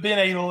could have been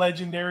a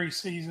legendary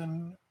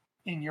season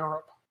in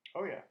Europe.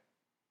 Oh, yeah.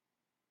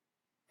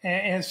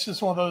 And it's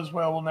just one of those,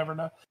 we'll never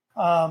know.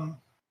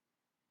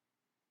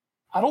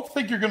 I don't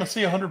think you're going to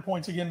see 100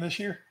 points again this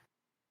year.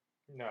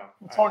 No.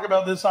 We'll talk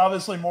about this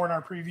obviously more in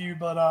our preview,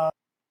 but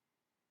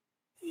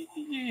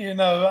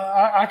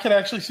I could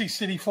actually see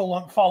City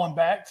falling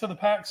back to the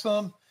pack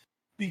some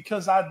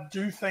because I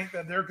do think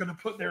that they're going to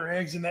put their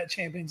eggs in that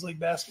Champions League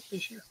basket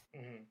this year.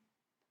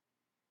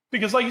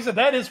 Because like you said,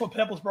 that is what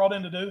Pep was brought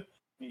in to do.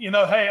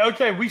 Hey,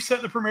 okay, we've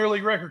set the Premier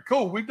League record.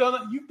 Cool. We've done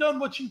it. You've done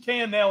what you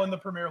can now in the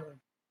Premier League.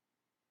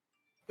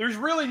 There's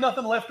really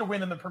nothing left to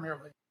win in the Premier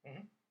League.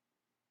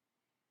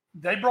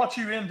 They brought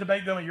you in to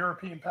make them a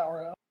European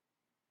powerhouse.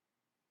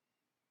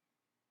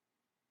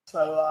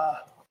 So,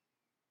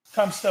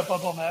 time to step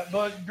up on that.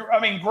 But, I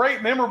mean,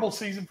 great, memorable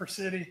season for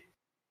City.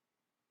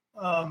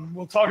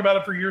 We'll talk about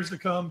it for years to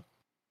come.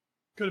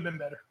 Could have been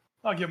better.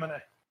 I'll give them an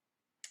A.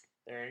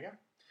 There you go.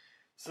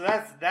 So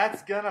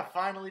that's going to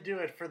finally do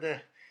it for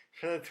the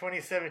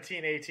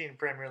 2017-18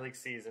 Premier League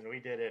season. We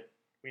did it.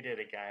 We did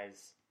it,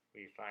 guys.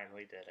 We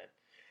finally did it.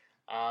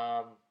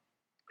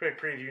 Quick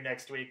preview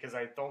next week because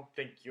I don't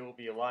think you'll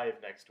be alive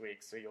next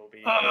week, so you'll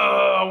be.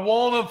 I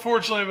won't,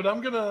 unfortunately, but I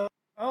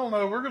don't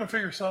know. We're gonna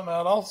figure something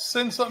out. I'll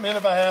send something in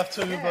if I have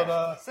to,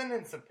 but send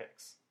in some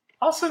picks.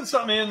 I'll send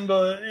something in,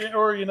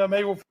 or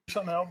maybe we'll figure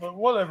something out. But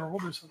whatever, we'll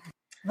do something.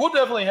 We'll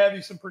definitely have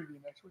you some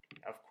preview next week.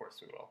 Of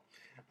course we will.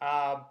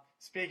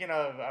 Speaking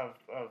of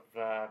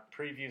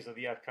previews of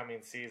the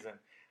upcoming season,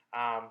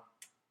 and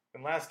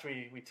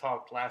we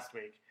talked last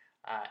week,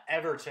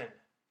 Everton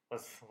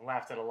was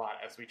laughed at a lot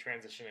as we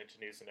transition into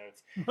news and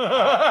notes.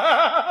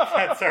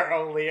 That's our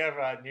only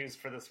news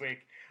for this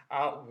week.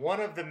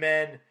 One of the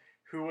men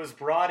who was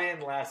brought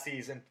in last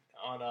season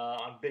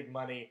on big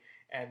money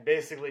and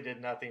basically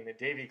did nothing,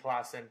 Davy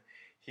Klaassen,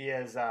 he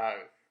has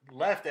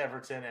left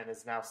Everton and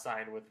is now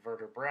signed with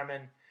Werder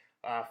Bremen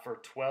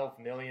for £12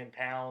 million.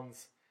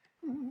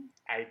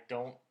 I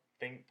don't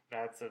think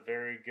that's a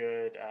very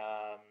good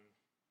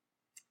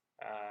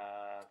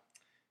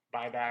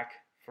buyback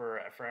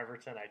for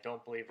Everton. I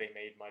don't believe they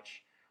made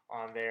much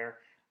on there.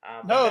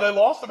 No, they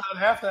lost about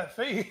half that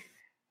fee.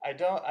 I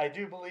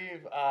do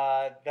believe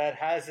that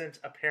hasn't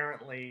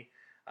apparently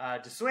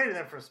dissuaded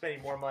them from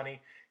spending more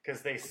money,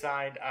 because they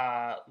signed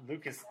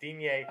Lucas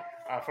Digne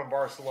from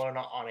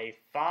Barcelona on a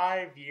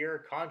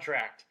 5-year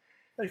contract.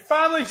 They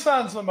finally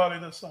signed somebody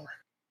this summer.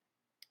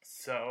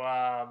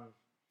 So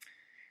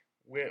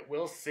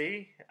we'll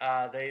see.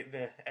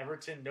 The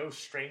Everton, no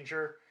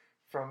stranger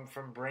from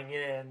bringing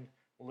in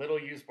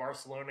little-used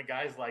Barcelona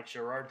guys like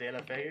Gerard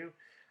Deulofeu.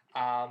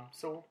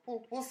 So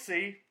we'll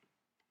see.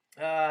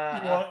 You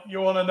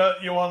want to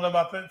know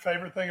my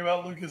favorite thing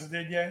about Lucas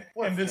Digne?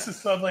 And this is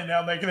suddenly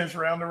now making its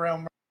round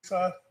around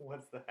Merseyside.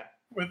 What's that?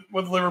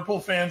 With Liverpool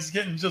fans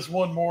getting just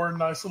one more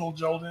nice little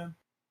jolt in.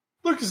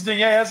 Lucas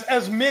Digne,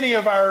 as many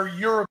of our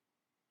Europe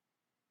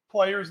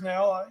players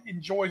now,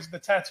 enjoys the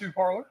tattoo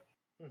parlor.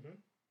 Mm-hmm.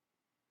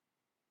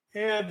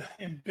 And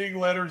in big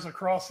letters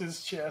across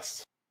his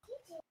chest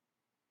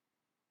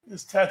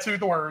is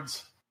tattooed the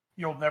words,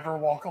 "You'll never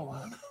walk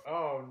alone."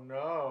 Oh,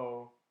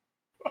 no.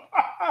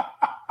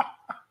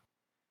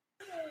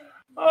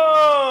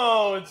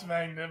 Oh, it's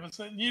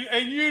magnificent.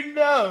 You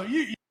know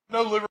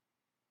Liverpool.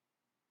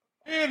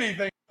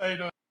 Anything they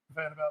do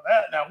fan about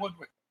that now, would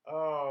we?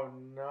 Oh,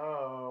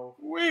 no.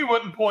 We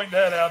wouldn't point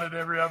that out at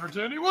every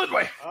opportunity, would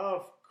we?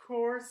 Of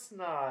course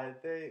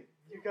not.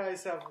 You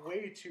guys have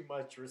way too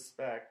much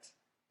respect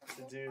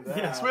to do that.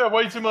 Yes, we have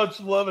way too much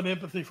love and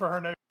empathy for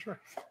our neighbors.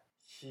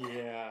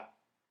 Yeah.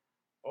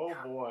 Oh,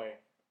 boy.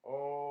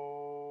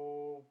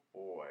 Oh,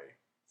 boy.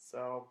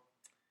 So,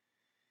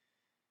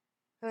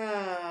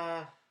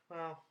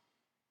 well,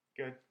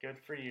 good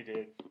for you,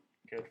 dude.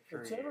 Good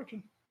for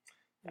you.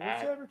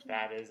 Everton.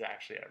 That is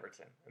actually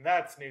Everton. And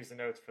that's news and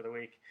notes for the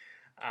week.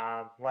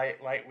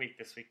 Light week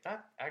this week.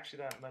 Not actually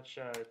that much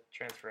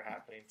transfer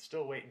happening.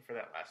 Still waiting for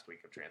that last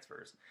week of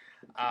transfers.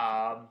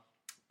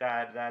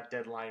 That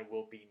deadline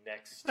will be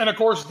next. And, of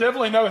course,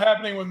 definitely no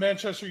happening with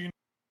Manchester United.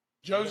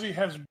 Josie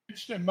has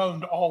bitched and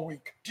moaned all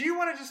week. Do you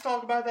want to just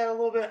talk about that a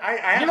little bit?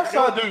 Yes,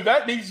 I do.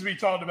 That needs to be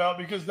talked about,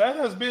 because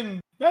that's been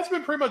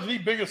pretty much the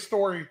biggest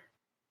story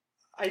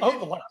of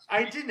the last week.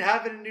 I didn't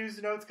have it in news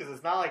and notes because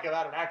it's not like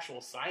about an actual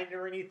sign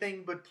or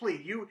anything. But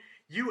please, you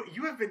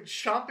have been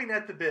chomping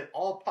at the bit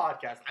all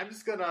podcast. I'm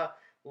just gonna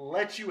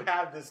let you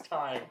have this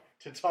time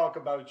to talk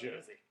about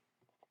Josie.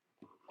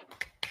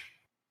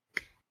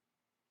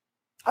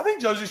 I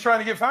think Josie's trying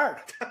to get fired.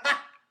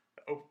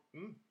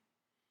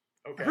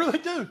 Okay. I really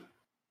do.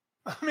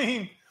 I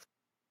mean,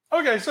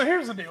 okay, so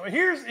here's the deal.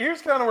 Here's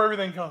kind of where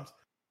everything comes.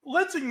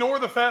 Let's ignore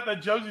the fact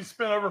that Josie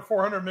spent over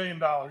 $400 million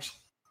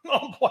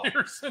on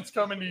players since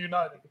coming to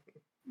United.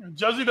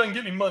 Josie doesn't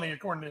get any money,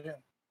 according to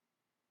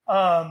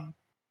him.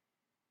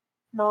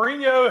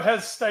 Mourinho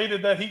has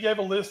stated that he gave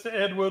a list to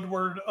Ed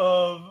Woodward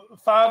of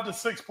 5 to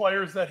 6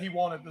 players that he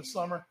wanted this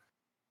summer.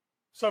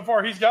 So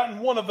far, he's gotten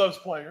one of those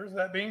players,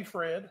 that being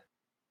Fred.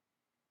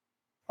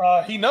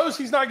 He knows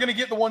he's not going to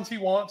get the ones he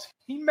wants.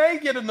 He may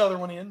get another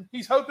one in.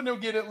 He's hoping he'll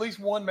get at least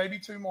 1, maybe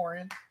 2 more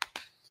in.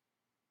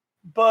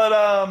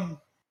 But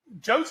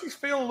Josie's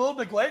feeling a little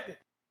neglected.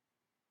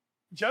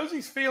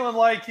 Josie's feeling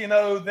like,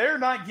 they're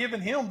not giving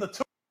him the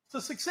tools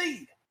to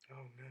succeed.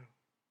 Oh, no.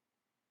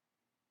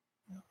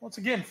 Once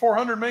again,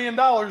 $400 million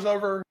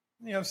over,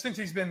 since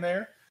he's been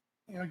there.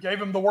 Gave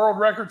him the world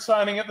record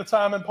signing at the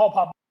time in Paul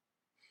Pogba.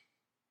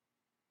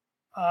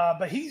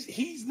 But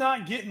he's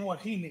not getting what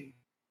he needs.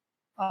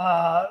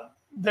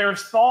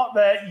 There's thought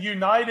that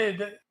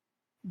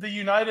the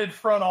United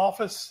front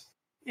office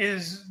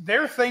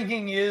their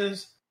thinking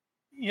is,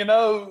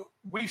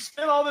 we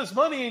spent all this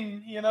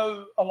money and,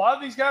 a lot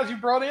of these guys you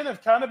brought in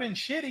have kind of been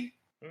shitty.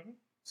 Mm-hmm.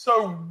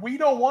 So we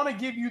don't want to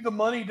give you the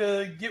money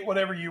to get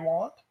whatever you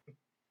want.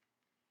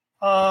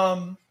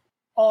 On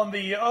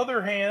the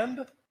other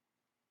hand,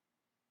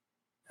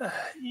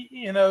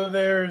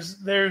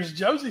 there's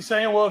Josie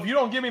saying, well, if you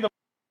don't give me the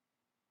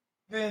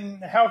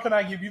then how can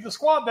I give you the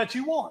squad that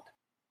you want?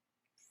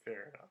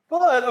 Fair enough.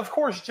 But, of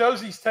course,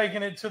 Josie's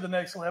taking it to the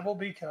next level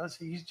because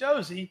he's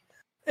Josie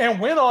and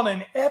went on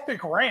an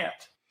epic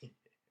rant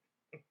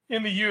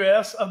in the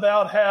U.S.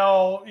 about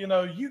how,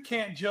 you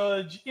can't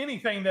judge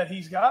anything that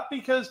he's got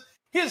because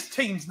his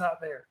team's not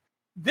there.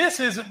 This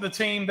isn't the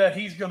team that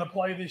he's going to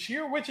play this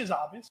year, which is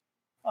obvious.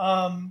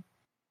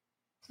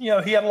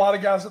 he had a lot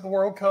of guys at the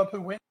World Cup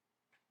who went.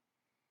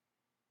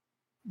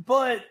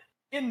 But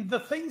in the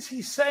things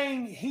he's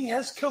saying, he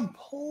has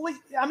completely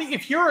 – I mean,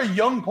 if you're a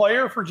young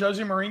player for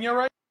Jose Mourinho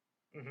right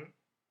now,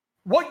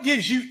 what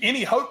gives you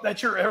any hope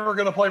that you're ever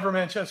going to play for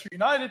Manchester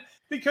United?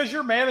 Because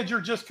your manager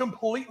just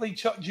completely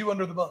chucked you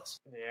under the bus.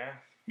 Yeah.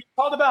 He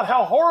talked about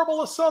how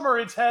horrible a summer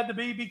it's had to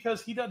be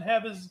because he doesn't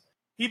have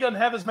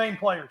his main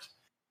players.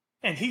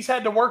 And he's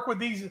had to work with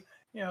these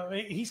 –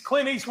 he's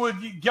Clint Eastwood,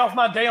 get off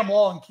my damn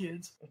lawn,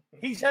 kids.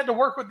 He's had to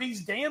work with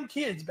these damn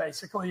kids,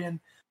 basically. And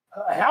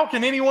how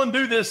can anyone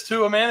do this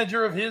to a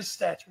manager of his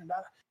stature?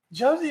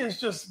 Josie has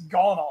just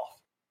gone off.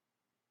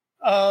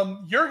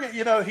 Jurgen,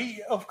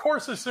 he, of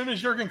course, as soon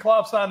as Jurgen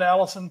Klopp signed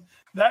Allison,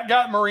 that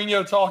got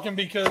Mourinho talking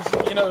because,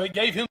 it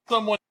gave him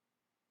someone.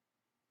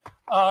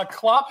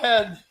 Klopp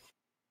had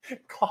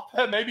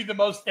maybe the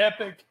most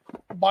epic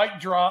mic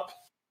drop.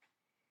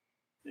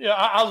 Yeah,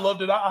 I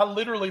loved it. I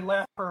literally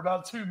laughed for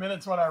about 2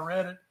 minutes when I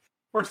read it,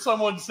 where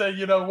someone said,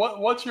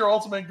 what's your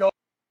ultimate goal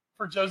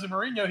for Jose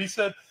Mourinho? He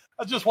said,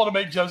 I just want to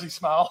make Josie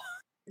smile.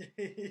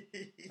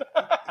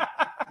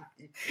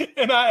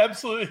 And I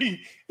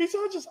absolutely, he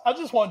said, I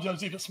just want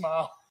Josie to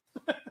smile.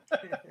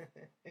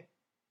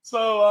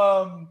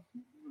 So,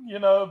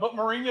 but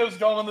Mourinho's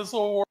gone on this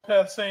little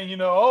warpath saying,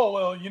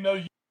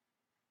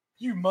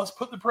 you must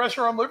put the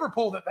pressure on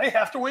Liverpool that they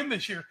have to win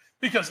this year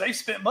because they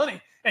spent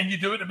money. And you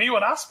do it to me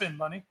when I spend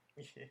money.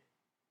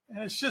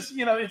 And it's just,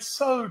 it's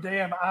so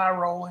damn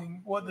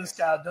eye-rolling what this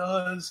guy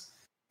does.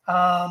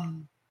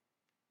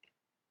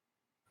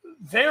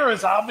 There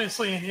is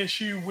obviously an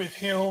issue with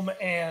him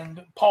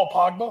and Paul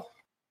Pogba.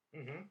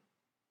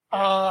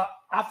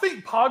 I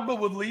think Pogba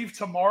would leave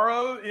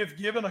tomorrow if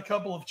given a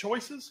couple of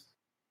choices.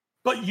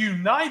 But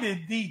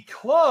United, the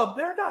club,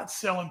 they're not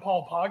selling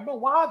Paul Pogba.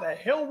 Why the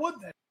hell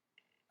would they?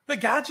 The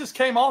guy just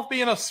came off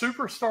being a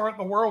superstar at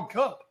the World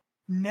Cup.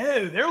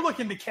 No, they're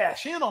looking to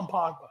cash in on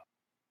Pogba.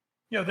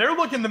 They're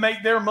looking to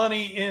make their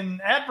money in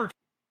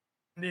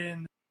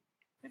advertising,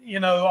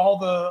 in, all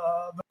the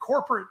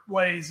corporate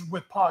ways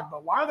with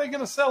Pogba. Why are they going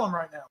to sell him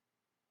right now?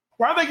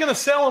 Why are they going to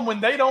sell him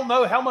when they don't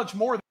know how much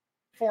more they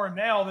paid for him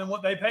now than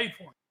what they paid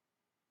for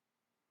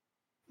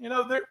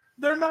him?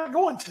 They're not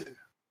going to.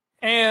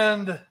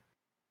 And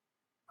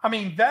I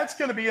mean, that's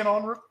going to be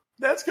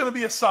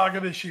a saga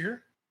this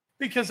year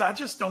because I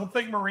just don't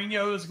think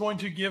Mourinho is going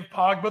to give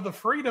Pogba the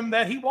freedom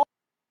that he wants.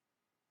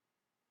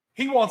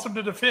 He wants him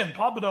to defend.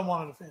 Pogba doesn't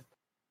want to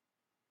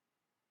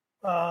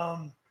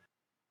defend.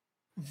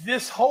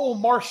 This whole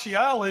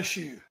Martial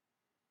issue.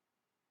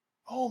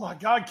 Oh my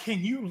God,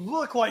 can you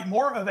look like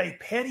more of a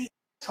petty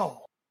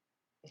asshole?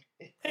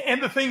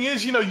 And the thing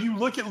is, you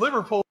look at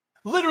Liverpool,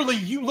 literally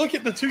you look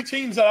at the two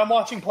teams that I'm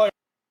watching play.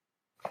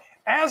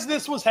 As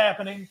this was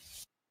happening,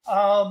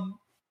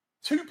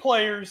 two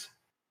players,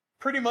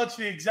 pretty much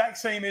the exact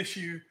same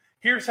issue.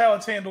 Here's how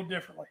it's handled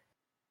differently.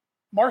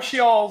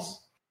 Martial's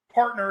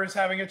partner is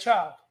having a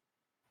child.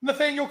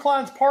 Nathaniel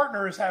Klein's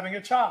partner is having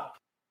a child.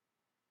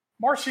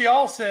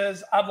 Martial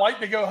says, I'd like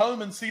to go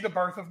home and see the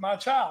birth of my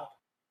child.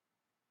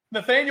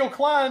 Nathaniel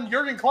Klein,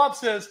 Jurgen Klopp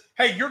says,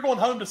 hey, you're going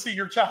home to see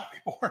your child be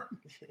born.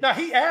 Now,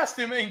 he asked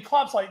him, and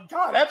Klopp's like,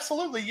 God,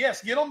 absolutely,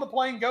 yes. Get on the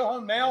plane, go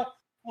home now.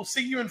 We'll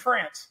see you in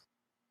France.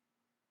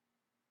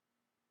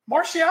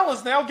 Martial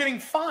is now getting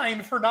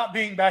fined for not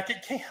being back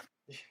at camp.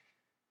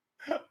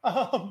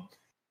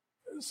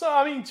 So,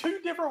 I mean, two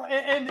different,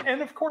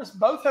 and of course,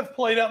 both have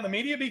played out in the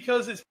media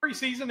because it's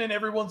preseason and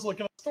everyone's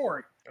looking at the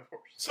story. Of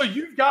course. So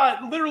you've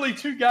got literally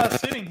two guys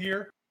sitting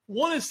here.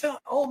 One is telling,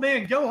 oh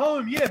man, go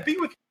home. Yeah, be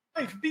with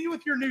your wife, be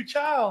with your new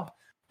child,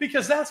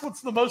 because that's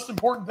what's the most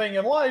important thing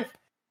in life.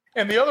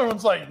 And the other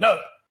one's like, no,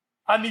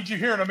 I need you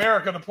here in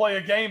America to play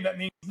a game that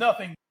means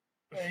nothing.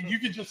 And you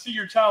can just see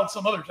your child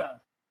some other time.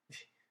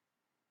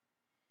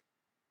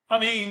 I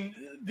mean,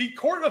 the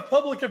court of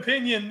public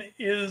opinion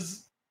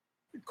is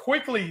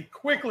quickly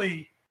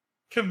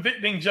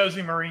convicting Jose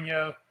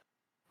Mourinho.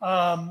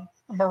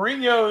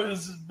 Mourinho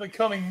is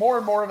becoming more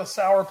and more of a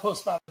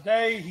sourpuss by the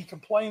day. He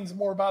complains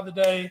more by the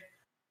day.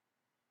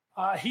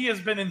 He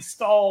has been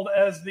installed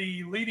as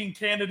the leading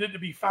candidate to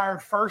be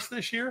fired first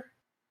this year,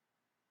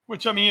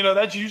 which, I mean,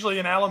 that's usually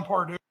an Alan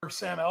Pardew or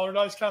Sam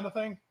Allardyce kind of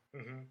thing.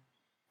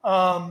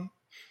 Mm-hmm.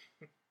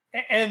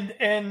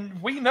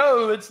 And we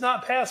know it's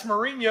not past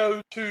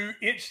Mourinho to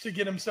itch to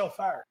get himself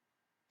fired.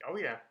 Oh,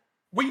 yeah.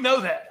 We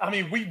know that. I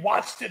mean, we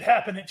watched it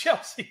happen at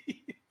Chelsea.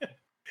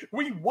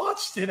 We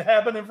watched it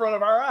happen in front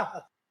of our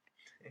eyes.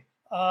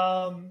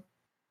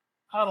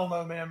 I don't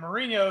know, man.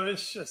 Mourinho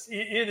is just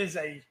it is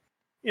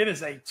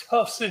a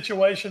tough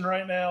situation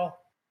right now.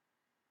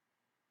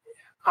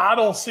 I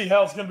don't see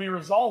how it's going to be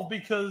resolved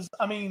because,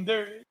 I mean,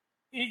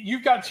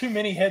 you've got too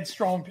many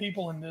headstrong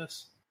people in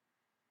this.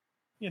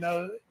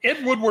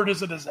 Ed Woodward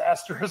is a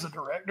disaster as a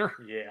director.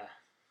 Yeah.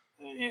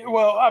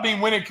 Well, I mean,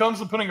 when it comes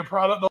to putting a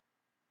product on,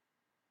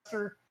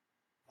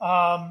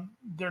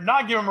 they're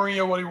not giving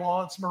Mourinho what he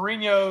wants.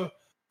 Mourinho,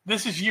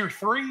 this is year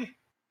 3.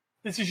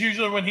 This is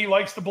usually when he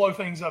likes to blow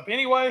things up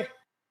anyway.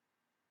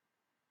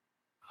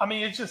 I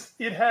mean,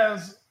 it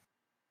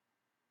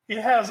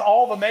it has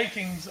all the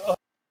makings of,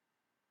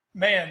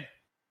 man,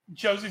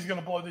 Josie's going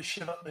to blow this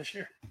shit up this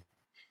year.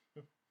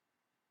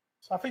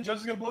 So I think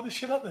Josie's going to blow this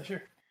shit up this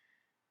year.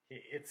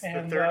 It's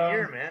the third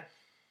year, man.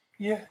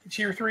 Yeah, it's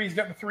year 3. He's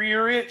got the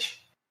 3-year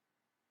itch.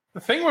 The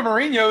thing with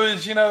Mourinho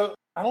is,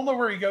 I don't know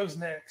where he goes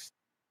next.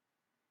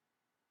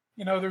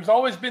 There's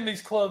always been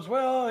these clubs,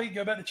 well, he can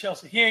go back to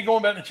Chelsea. He ain't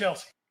going back to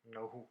Chelsea.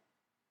 No.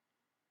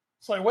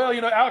 It's like, well,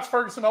 Alex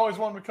Ferguson always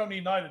wanted to come to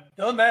United.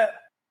 Done that.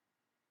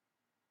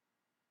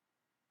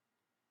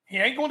 He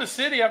ain't going to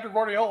City after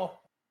Guardiola.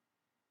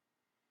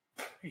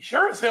 He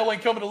sure as hell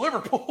ain't coming to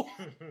Liverpool.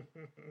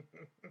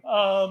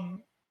 I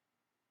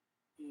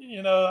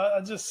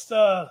just,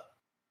 I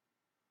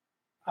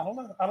don't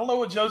know. I don't know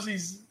what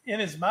Josie's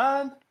in his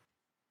mind,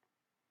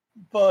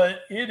 but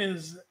it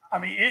is,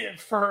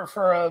 for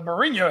a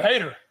Mourinho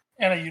hater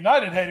and a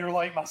United hater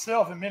like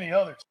myself and many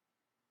others,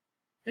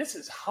 this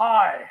is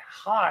high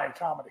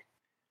comedy.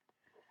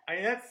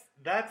 That's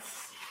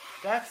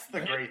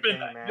the great thing,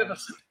 man.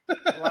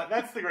 Well,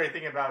 that's the great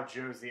thing about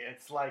Josie.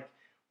 It's like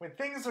when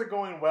things are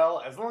going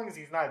well, as long as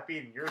he's not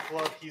beating your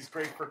club, he's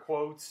great for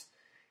quotes.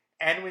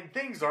 And when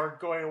things aren't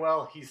going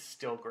well, he's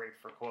still great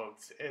for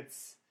quotes.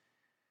 It's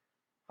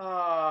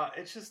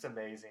just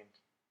amazing.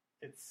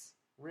 It's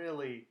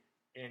really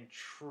and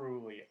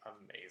truly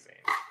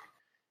amazing.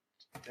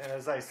 And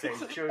as I say, it's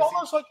Josie,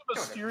 almost like a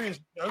mysterious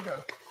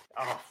no-go.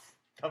 Oh,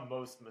 the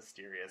most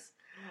mysterious.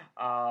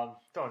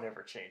 Don't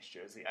ever change,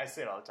 Josie. I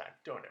say it all the time.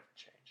 Don't ever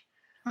change.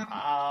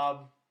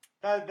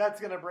 That's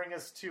going to bring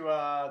us to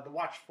the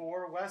Watch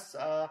 4, Wes.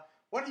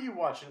 What are you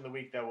watching in the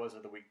week that was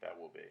or the week that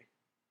will be?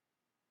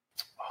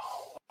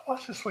 Oh,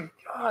 watch this week.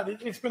 God,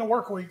 it's been a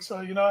work week, so,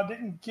 I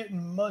didn't get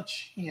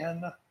much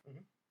in.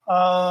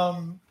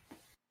 Mm-hmm.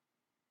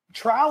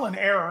 Trial and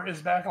Error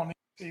is back on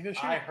NGSC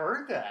this year. I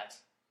heard that.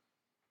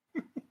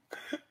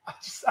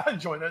 I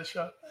enjoy that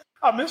show.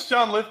 I miss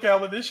John Lithgow,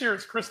 but this year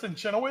it's Kristen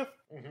Chenoweth,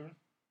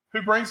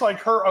 who brings like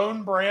her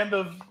own brand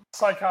of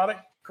psychotic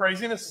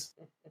craziness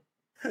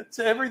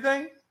to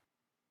everything.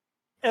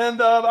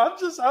 And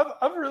I've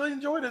really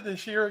enjoyed it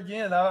this year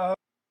again. I've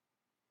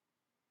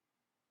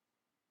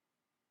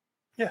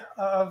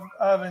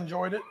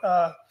enjoyed it.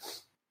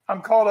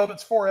 I'm caught up.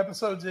 It's 4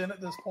 episodes in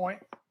at this point,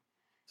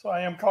 so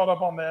I am caught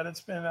up on that.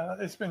 It's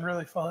been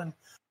really fun.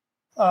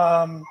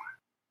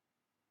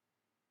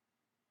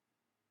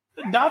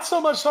 Not so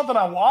much something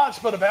I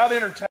watch, but about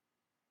entertainment.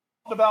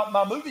 About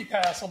my movie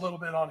pass a little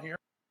bit on here.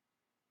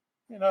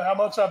 How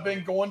much I've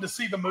been going to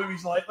see the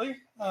movies lately.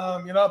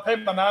 I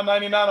paid my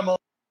 $9.99 a month,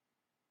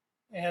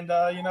 and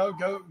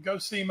go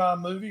see my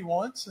movie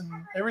once, and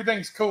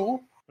everything's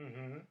cool.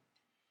 Mm-hmm.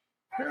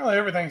 Apparently,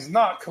 everything's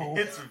not cool.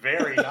 It's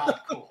very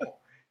not cool.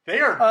 They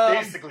are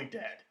basically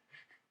dead.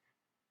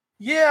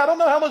 Yeah, I don't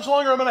know how much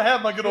longer I'm going to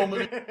have my good old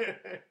movie.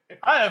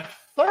 I have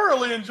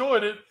thoroughly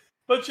enjoyed it.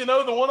 But, the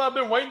one I've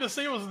been waiting to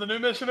see was the new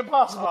Mission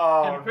Impossible.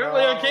 And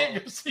apparently I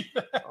can't go see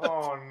that.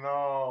 Oh,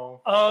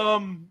 no.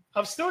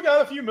 I've still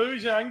got a few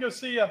movies. I can go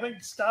see, I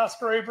think,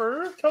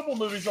 Skyscraper. A couple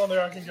movies on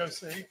there I can go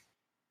see.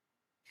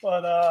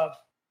 But,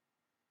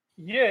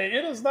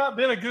 it has not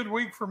been a good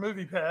week for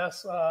Movie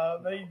Pass.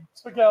 They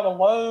took out a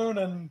loan,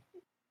 and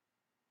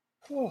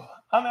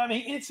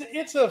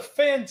it's a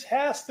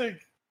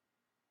fantastic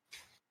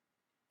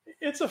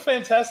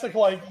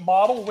like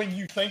model when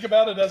you think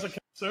about it as a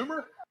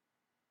consumer.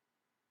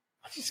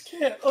 I just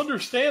can't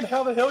understand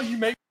how the hell you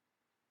make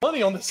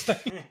money on this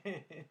thing.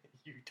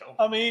 You don't.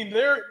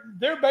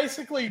 They're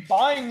basically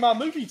buying my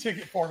movie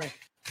ticket for me.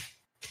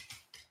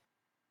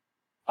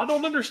 I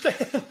don't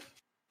understand.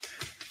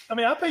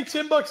 I paid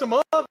 $10 a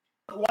month.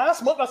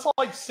 Last month I saw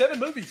like 7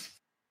 movies.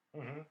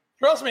 Mm-hmm.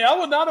 Trust me, I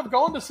would not have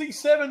gone to see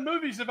 7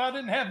 movies if I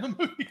didn't have the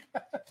movie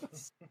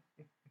pass.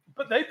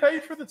 But they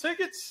paid for the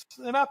tickets,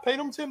 and I paid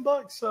them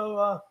 $10.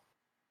 So,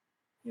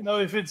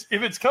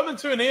 if it's coming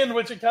to an end,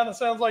 which it kind of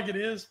sounds like it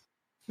is,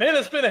 man,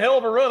 it's been a hell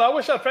of a run. I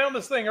wish I found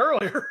this thing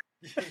earlier.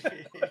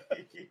 I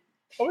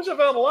wish I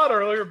found a lot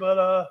earlier,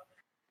 but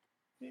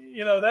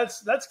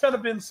that's kind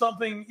of been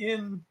something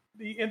in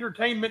the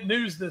entertainment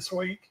news this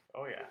week.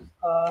 Oh yeah,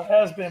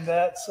 has been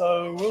that.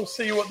 So we'll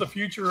see what the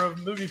future of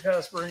Movie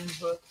Pass brings,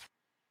 but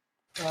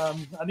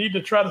I need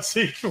to try to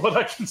see what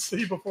I can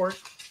see before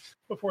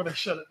they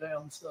shut it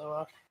down.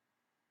 So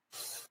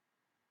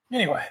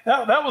anyway,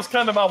 that was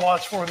kind of my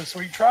watch for this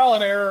week: Trial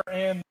and Error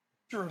and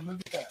future of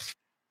Movie Pass.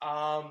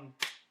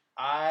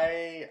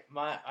 I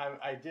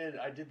did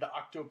the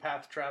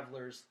Octopath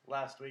Travelers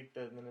last week,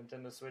 the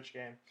Nintendo Switch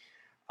game.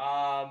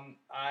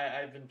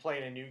 I've been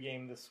playing a new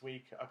game this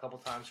week a couple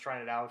times,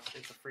 trying it out.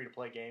 It's a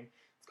free-to-play game.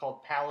 It's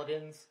called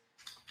Paladins.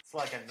 It's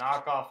like a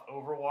knockoff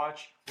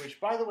Overwatch, which,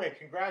 by the way,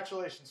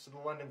 congratulations to the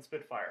London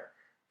Spitfire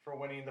for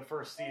winning the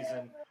first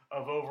season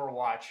of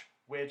Overwatch,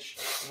 which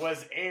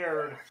was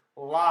aired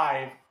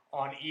live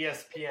on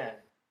ESPN.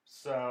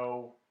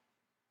 So,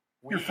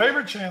 your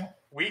favorite channel.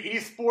 We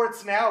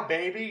esports now,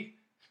 baby.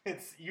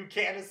 You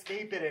can't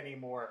escape it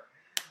anymore.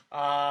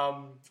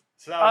 So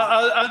that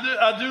was,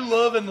 I do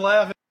love and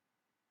laugh.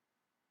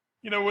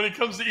 When it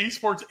comes to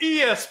esports,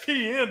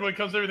 ESPN. When it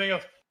comes to everything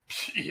else,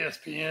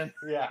 ESPN.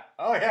 Yeah.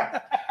 Oh,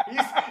 yeah.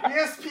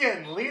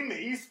 ESPN, leading the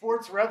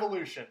esports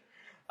revolution.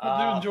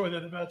 I do enjoy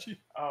that about you.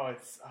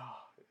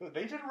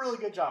 They did a really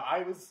good job.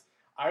 I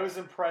was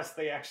impressed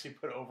they actually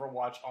put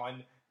Overwatch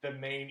on the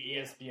main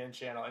ESPN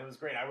channel. It was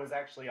great. I was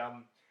actually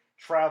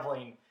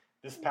traveling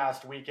this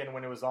past weekend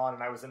when it was on,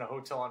 and I was in a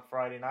hotel on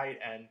Friday night,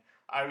 and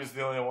I was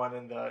the only one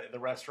in the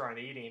restaurant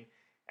eating.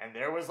 And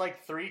there was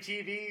like 3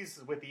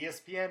 TVs with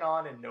ESPN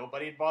on, and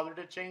nobody had bothered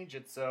to change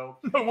it. So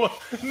no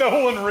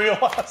one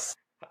realized.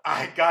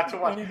 I got to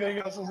watch anything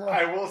else.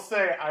 I will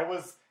say,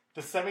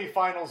 the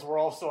semifinals were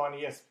also on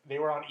They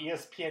were on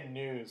ESPN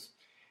News,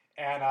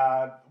 and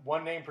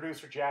one named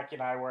producer Jackie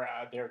and I were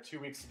there 2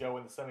 weeks ago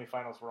when the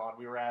semifinals were on.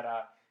 We were at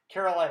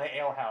Carolina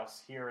Ale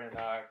House here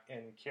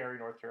in Cary,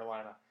 North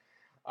Carolina.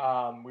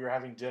 We were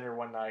having dinner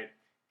one night,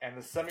 and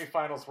the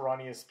semifinals were on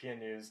ESPN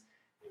News.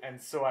 And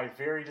so I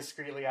very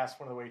discreetly asked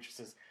one of the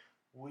waitresses,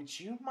 "Would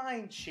you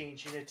mind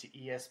changing it to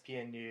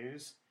ESPN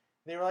News?"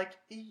 They were like,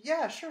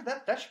 "Yeah, sure,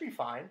 that should be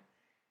fine."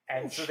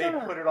 And so they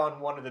put it on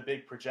one of the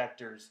big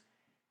projectors.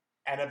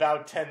 And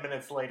about 10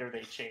 minutes later,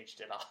 they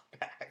changed it all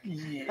back.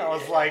 Yeah. I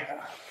was like,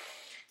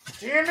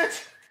 damn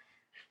it.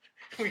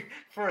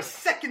 For a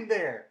second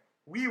there,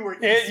 we were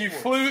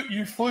esports.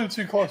 You flew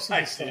too close to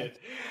the sun. I did.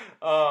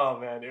 Oh,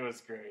 man, it was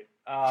great.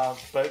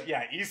 But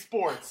yeah,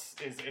 esports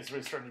is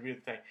really starting to be the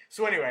thing.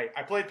 So anyway,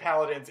 I played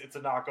Paladins. It's a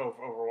knockoff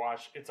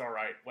Overwatch. It's all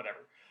right, whatever.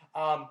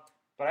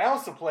 But I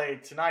also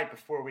played tonight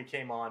before we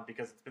came on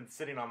because it's been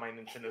sitting on my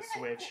Nintendo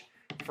Switch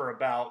for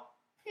about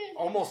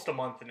almost a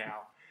month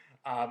now.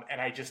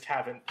 And I just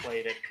haven't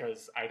played it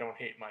because I don't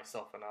hate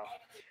myself enough.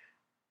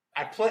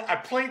 I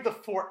played the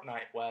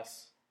Fortnite,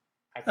 Wes.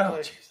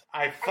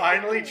 I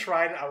finally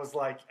tried it. I was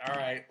like, all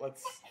right,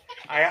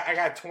 I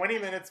got 20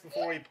 minutes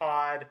before we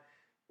pod.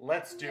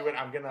 Let's do it.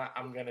 I'm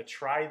gonna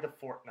try the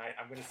Fortnite.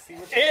 I'm gonna see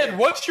what. Ed,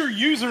 what's your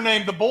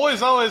username? The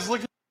boys always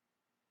look at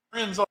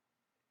friends.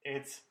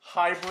 It's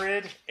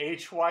hybrid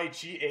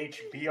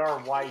HYGHBRYD.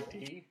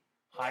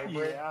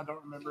 Hybrid. Yeah, I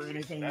don't remember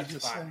anything that's you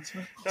just fine.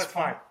 said. So that's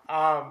fine.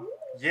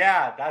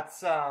 Yeah,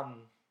 that's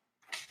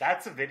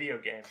a video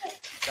game.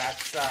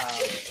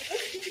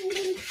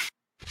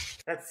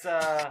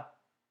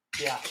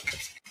 Yeah.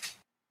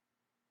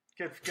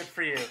 Good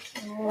for you.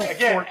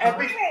 Again,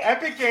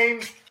 Epic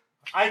Games.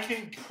 I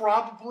can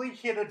probably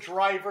hit a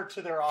driver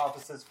to their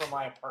offices from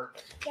my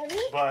apartment,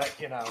 but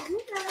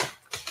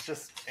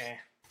just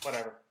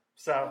whatever.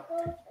 So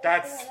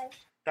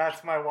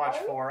that's my watch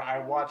for. I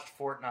watched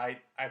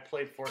Fortnite. I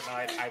played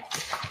Fortnite. I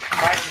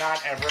might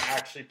not ever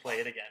actually play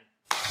it again.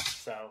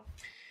 So,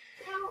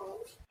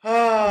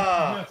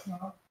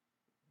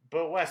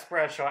 but Wes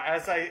Bradshaw,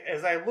 as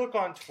I look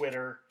on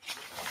Twitter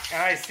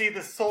and I see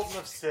the Sultan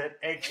of Sit,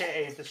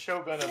 aka the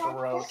Shogun of the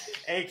Road,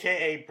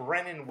 aka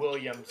Brennan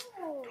Williams,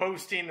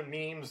 posting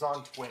memes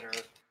on Twitter,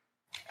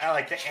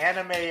 like the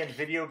anime and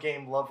video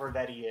game lover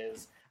that he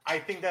is, I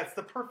think that's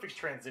the perfect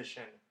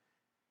transition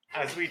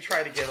as we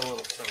try to get a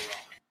little so raw.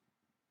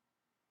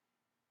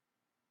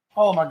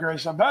 Oh my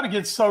gracious, I'm about to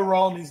get so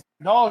raw on these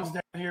dogs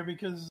down here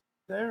because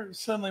they're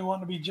suddenly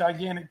wanting to be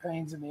gigantic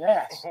pains in the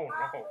ass. Oh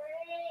no.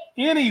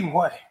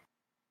 Anyway,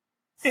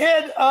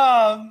 Ed,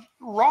 Raw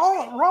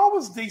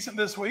was decent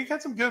this week.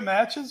 Had some good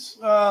matches.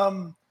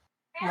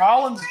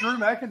 Rollins, Drew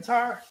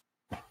McIntyre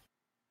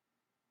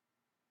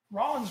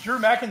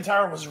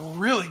was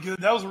really good.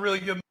 That was a really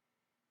good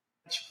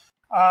match.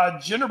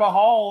 Jinder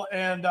Mahal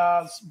and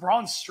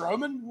Braun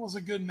Strowman was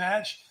a good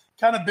match.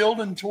 Kind of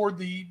building toward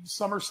the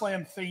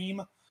SummerSlam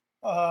theme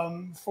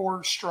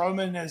for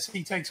Strowman as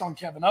he takes on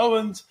Kevin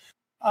Owens.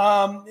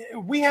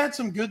 We had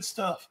some good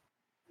stuff.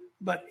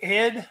 But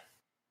Ed,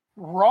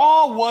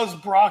 Raw was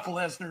Brock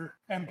Lesnar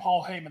and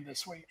Paul Heyman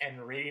this week. And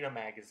reading a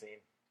magazine.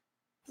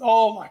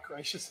 Oh my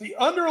gracious. The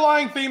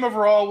underlying theme of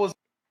Raw was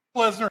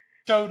Lesnar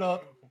showed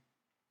up.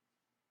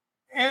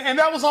 And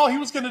that was all he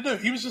was going to do.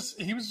 He was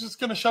just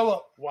going to show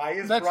up. Why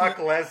is Brock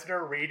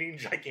Lesnar reading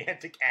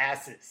gigantic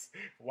asses?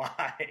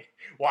 Why?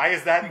 Why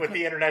is that what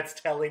the internet's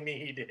telling me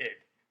he did?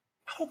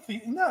 I don't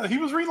think, no, he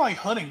was reading like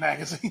hunting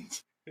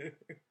magazines.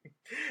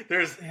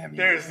 Just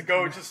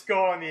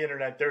go on the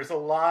internet. There's a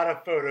lot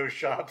of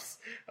photoshops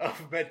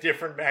of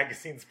different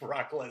magazines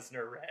Brock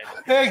Lesnar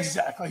read.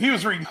 Exactly. He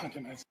was reading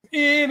hunting magazines.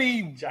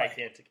 Anyway.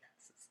 Gigantic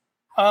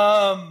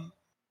asses.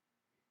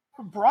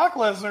 Brock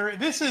Lesnar,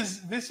 this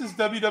is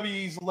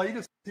WWE's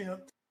latest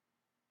attempt,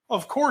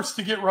 of course,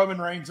 to get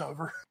Roman Reigns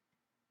over.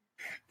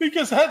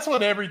 Because that's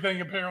what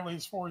everything apparently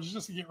is for, is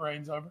just to get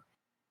Reigns over.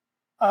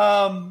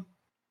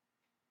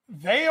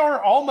 They are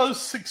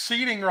almost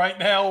succeeding right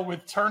now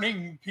with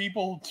turning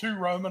people to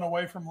Roman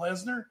away from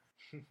Lesnar.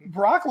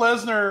 Brock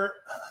Lesnar,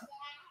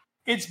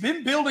 it's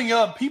been building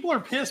up. People are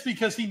pissed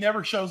because he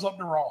never shows up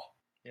to Raw.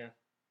 Yeah.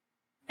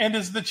 And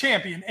is the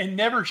champion and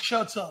never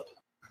shuts up.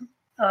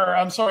 Or,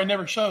 I'm sorry,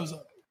 never shows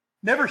up.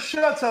 Never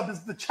shuts up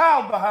is the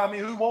child behind me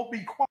who won't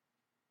be quiet.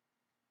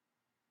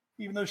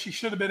 Even though she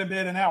should have been in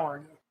bed an hour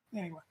ago.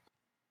 Anyway.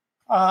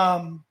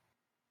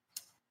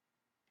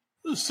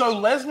 So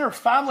Lesnar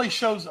finally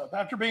shows up.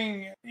 After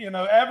being,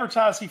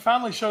 advertised, he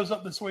finally shows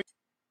up this week.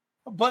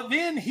 But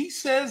then he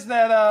says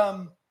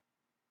that,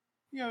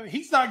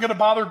 he's not going to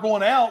bother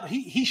going out.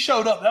 He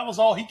showed up. That was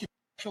all he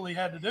actually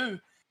had to do.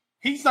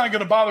 He's not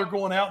going to bother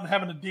going out and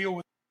having to deal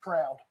with the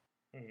crowd.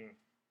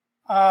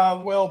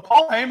 Mm-hmm. Well,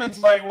 Paul Heyman's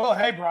like, well,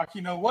 hey, Brock,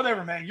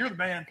 whatever, man. You're the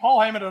man. Paul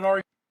Heyman had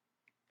already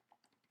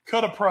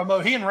cut a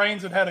promo. He and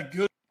Reigns had a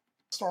good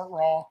start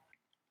Raw.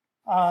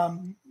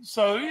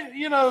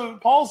 So,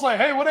 Paul's like,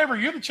 hey, whatever.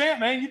 You're the champ,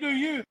 man. You do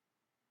you.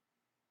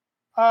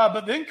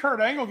 But then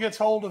Kurt Angle gets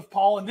hold of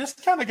Paul, and this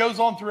kind of goes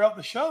on throughout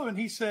the show, and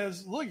he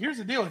says, look, here's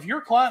the deal. If your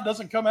client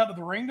doesn't come out to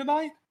the ring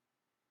tonight,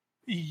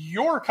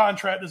 your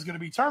contract is going to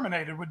be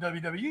terminated with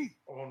WWE.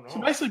 Oh, no. So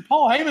basically,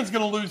 Paul Heyman's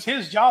going to lose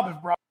his job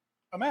if Brock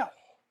doesn't come out.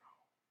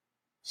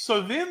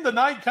 So then the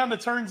night kind of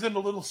turns into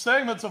little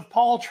segments of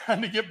Paul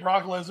trying to get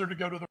Brock Lesnar to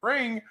go to the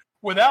ring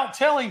without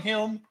telling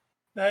him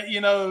that,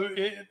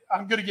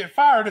 I'm going to get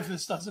fired if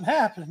this doesn't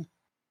happen.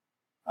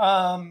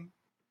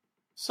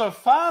 So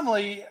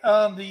finally,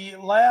 the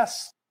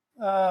last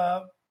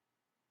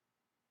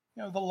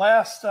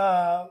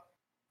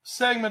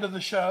segment of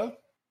the show,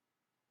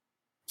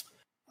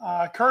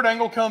 Kurt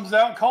Angle comes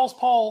out, calls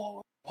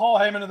Paul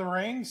Heyman to the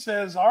ring,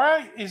 says, all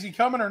right, is he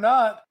coming or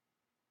not?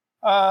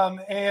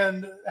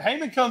 And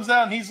Heyman comes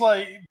out, and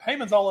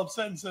Heyman's all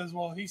upset and says,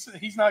 well,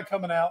 he's not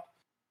coming out.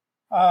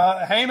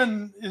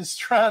 Heyman is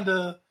trying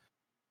to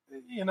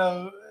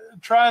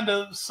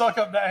suck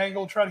up to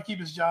Angle, try to keep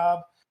his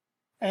job.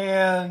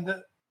 And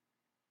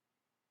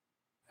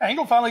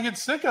Angle finally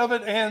gets sick of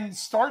it and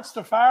starts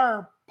to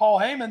fire Paul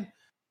Heyman.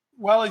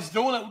 While he's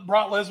doing it,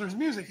 Brock Lesnar's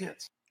music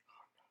hits.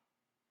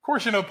 Of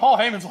course, Paul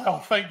Heyman's like, oh,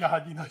 thank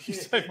God, you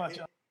saved my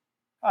job.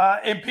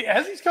 And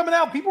as he's coming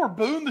out, people are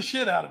booing the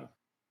shit out of him.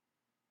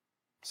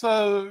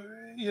 So,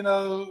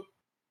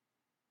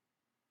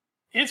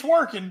 it's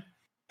working.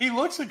 He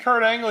looks at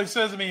Kurt Angle. He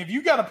says to me, have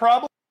you got a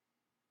problem?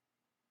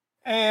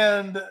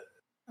 And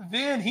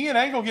then he and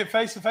Angle get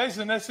face to face.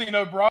 And next thing you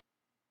know, Brock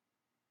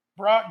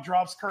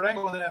drops Kurt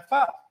Angle with an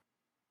F5.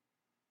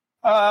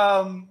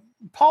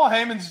 Paul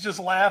Heyman's just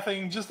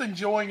laughing, just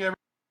enjoying everything.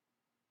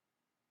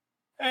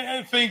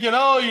 And thinking,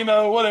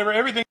 whatever,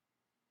 everything.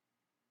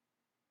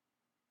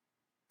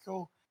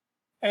 Cool.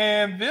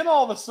 And then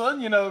all of a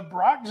sudden,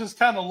 Brock just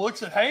kind of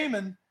looks at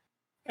Heyman,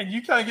 and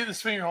you kind of get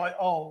this feeling like,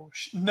 oh,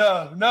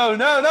 no. And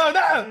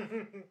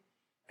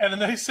the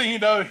next thing you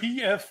know, he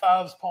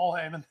F5s Paul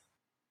Heyman.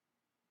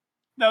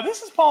 Now,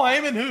 this is Paul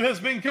Heyman, who has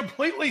been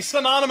completely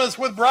synonymous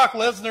with Brock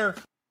Lesnar,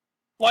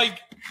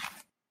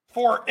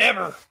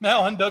 forever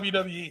now in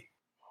WWE.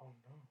 Oh,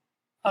 no.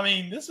 I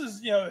mean, this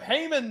is,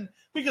 Heyman,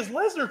 because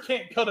Lesnar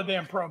can't cut a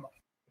damn promo.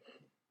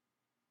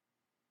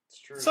 It's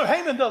true. So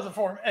Heyman does it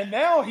for him. And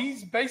now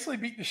he's basically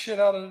beat the shit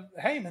out of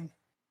Heyman.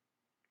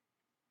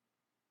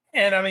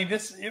 And, I mean,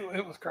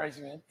 it was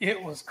crazy, man.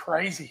 It was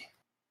crazy.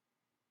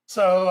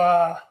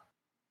 So,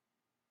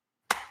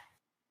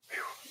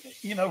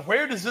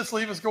 where does this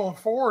leave us going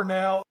forward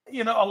now?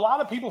 A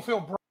lot of people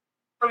feel Brock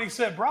already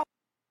said Brock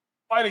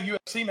fight a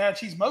UFC match.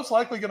 He's most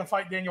likely going to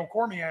fight Daniel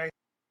Cormier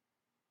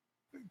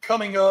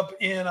coming up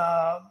in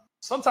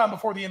sometime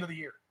before the end of the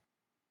year.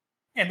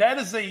 And that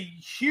is a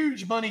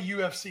huge money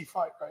UFC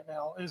fight right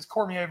now, is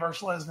Cormier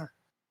versus Lesnar.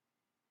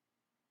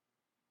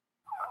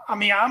 I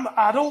mean,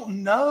 I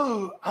don't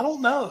know. I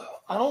don't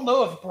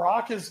know if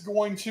Brock is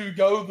going to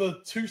go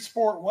the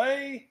two-sport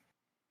way.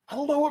 I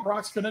don't know what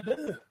Brock's going to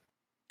do.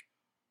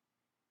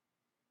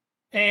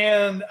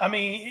 And, I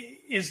mean,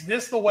 is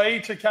this the way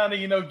to kind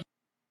of,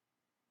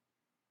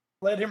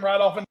 let him ride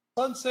off in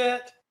the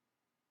sunset?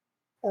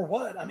 Or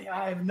what? I mean,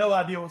 I have no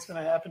idea what's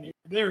going to happen here.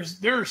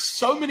 There's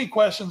so many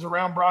questions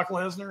around Brock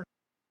Lesnar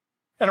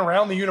and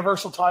around the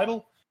Universal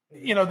title.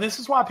 This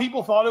is why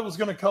people thought it was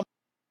going to come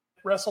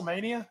at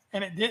WrestleMania,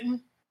 and it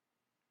didn't.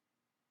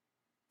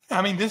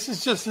 I mean, this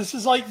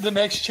is like the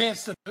next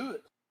chance to do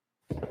it.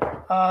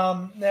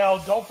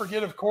 Now, don't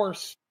forget, of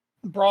course,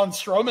 Braun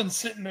Strowman's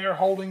sitting there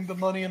holding the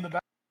Money in the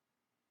Bank,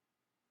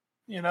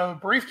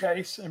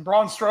 briefcase. And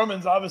Braun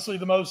Strowman's obviously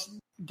the most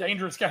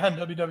dangerous guy in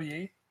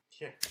WWE.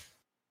 Yeah.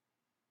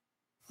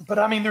 But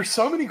I mean, there's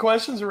so many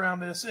questions around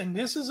this, and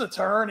this is a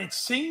turn. It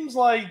seems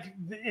like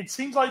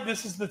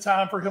this is the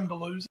time for him to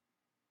lose it.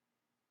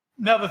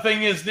 Now, the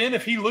thing is, then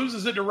if he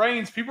loses it to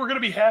Reigns, people are going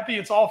to be happy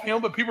it's off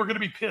him, but people are going to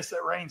be pissed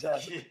that Reigns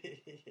has it.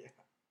 Yeah.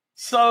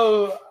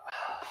 So,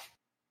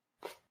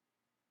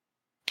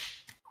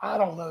 I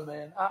don't know,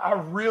 man. I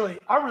really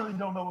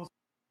don't know.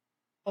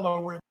 I don't know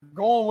where they're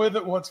going with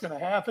it, what's going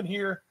to happen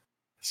here.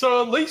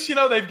 So at least,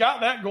 they've got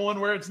that going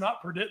where it's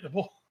not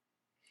predictable.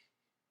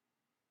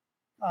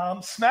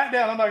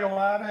 SmackDown, I'm not going to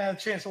lie, I haven't had a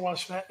chance to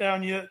watch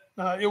SmackDown yet.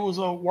 It was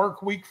a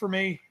work week for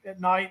me at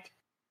night.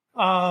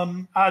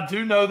 I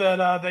do know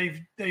that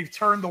they've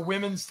turned the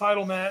women's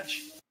title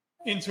match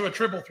into a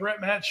triple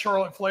threat match.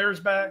 Charlotte Flair's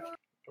back.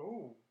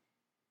 Ooh.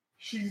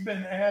 She's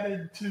been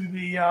added to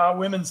the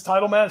women's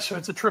title match, so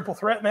it's a triple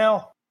threat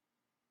now.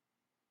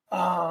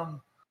 Other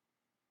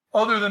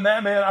than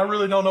that, man, I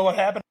really don't know what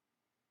happened.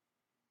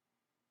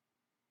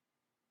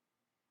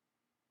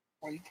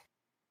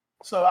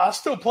 So I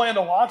still plan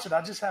to watch it.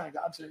 I just haven't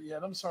got to it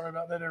yet. I'm sorry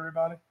about that,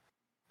 everybody.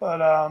 But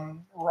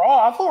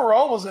Raw, I thought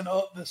Raw wasn't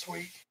up this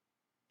week.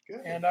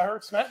 Good. And I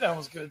heard SmackDown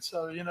was good.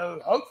 So,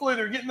 hopefully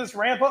they're getting this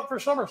ramp up for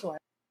SummerSlam,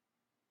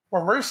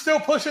 where we're still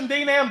pushing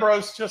Dean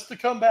Ambrose just to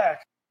come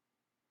back.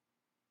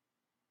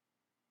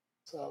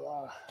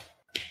 So,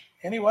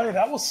 anyway,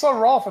 that was so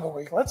Raw for the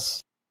week.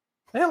 Let's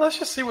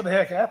just see what the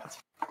heck happens.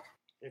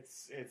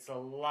 It's a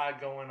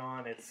lot going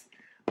on. It's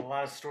a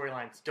lot of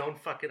storylines. Don't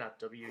fuck it up,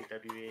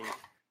 WWE.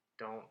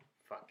 Don't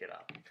fuck it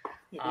up.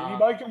 If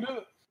anybody can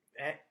do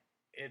it.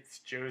 It's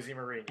Josie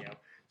Mourinho.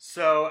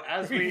 So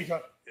as we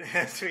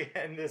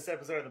end this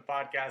episode of the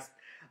podcast,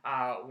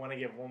 want to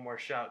give one more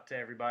shout to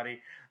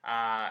everybody.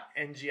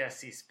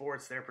 NGSC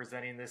Sports, they're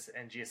presenting this.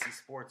 NGSC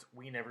Sports,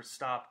 We Never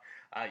Stop.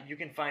 You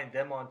can find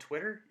them on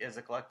Twitter as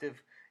a collective.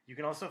 You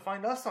can also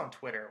find us on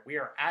Twitter. We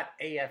are at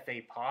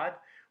AFA Pod.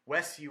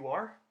 Wes, you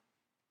are?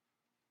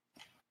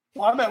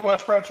 Well, I'm at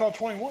West Bradshaw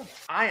 21.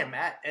 I am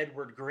at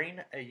Edward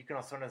Green. You can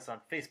also find us on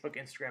Facebook,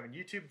 Instagram, and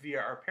YouTube via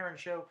our parent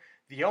show,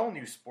 The All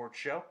New Sports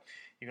Show.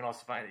 You can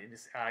also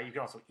you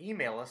can also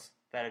email us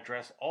that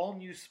address,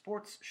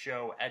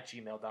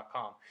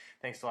 allnewsportsshow@gmail.com.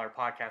 Thanks to our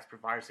podcast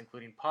providers,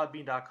 including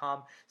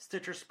Podbean.com,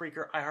 Stitcher,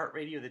 Spreaker,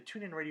 iHeartRadio, the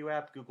TuneIn Radio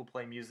app, Google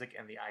Play Music,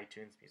 and the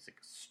iTunes Music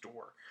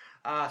Store.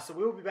 So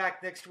we will be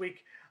back next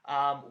week.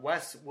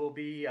 Wes will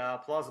be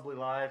plausibly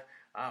live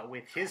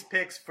with his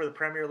picks for the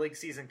Premier League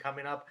season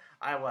coming up.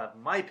 I will have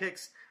my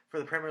picks for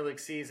the Premier League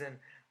season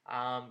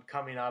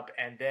coming up,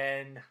 and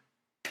then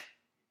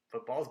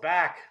football's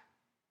back.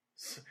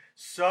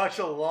 Such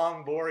a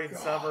long, boring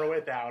summer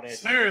without it.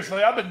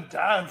 Seriously, I've been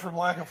dying from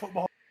lack of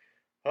football.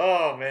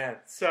 Oh, man.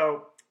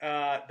 So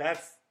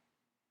that's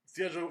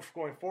scheduled for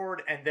going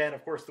forward. And then,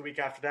 of course, the week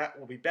after that,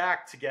 we'll be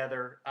back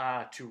together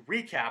to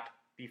recap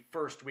the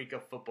first week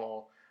of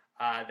football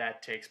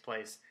that takes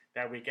place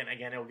that weekend.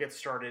 Again, it will get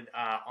started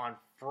on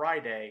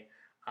Friday,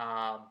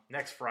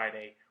 next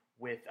Friday,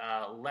 with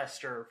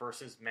Leicester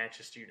versus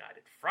Manchester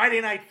United.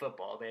 Friday night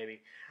football,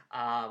 baby.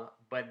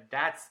 But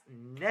that's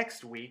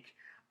next week.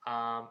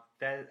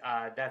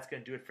 That's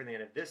going to do it for the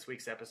end of this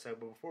week's episode.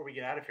 But before we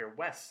get out of here,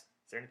 Wes,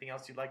 is there anything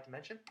else you'd like to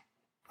mention?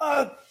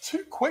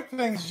 Two quick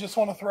things I just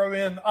want to throw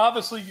in.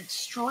 Obviously,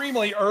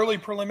 extremely early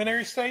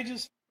preliminary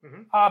stages.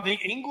 Mm-hmm. The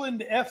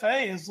England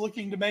FA is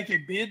looking to make a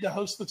bid to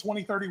host the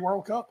 2030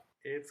 World Cup.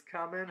 It's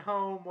coming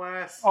home,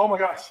 Wes. Oh, my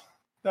gosh.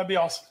 That'd be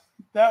awesome.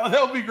 That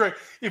would be great.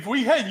 If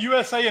we had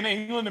USA and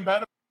England in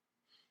battle.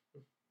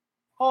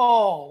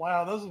 Oh,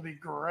 wow. Those would be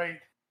great.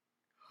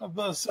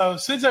 So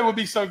since that would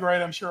be so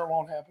great, I'm sure it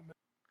won't happen.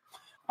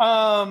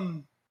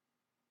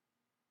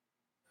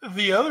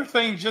 The other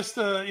thing, just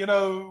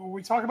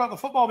we talk about the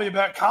football being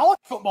back. College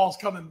football's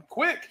coming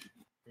quick,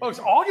 folks.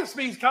 August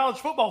means college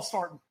football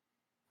starting.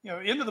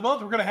 End of the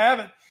month we're going to have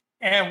it,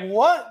 and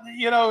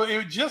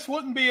it just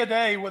wouldn't be a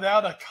day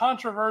without a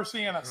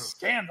controversy and a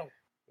scandal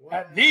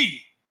at the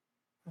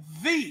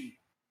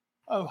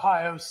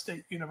Ohio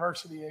State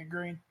University. Ed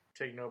Green.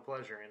 Take no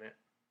pleasure in it.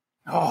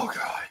 Oh,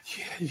 God.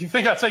 Yeah. You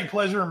think I take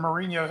pleasure in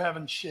Mourinho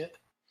having shit?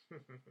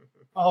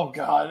 Oh,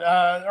 God.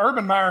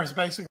 Urban Meyer is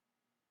basically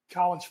a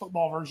college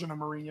football version of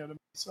Mourinho to me.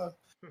 So,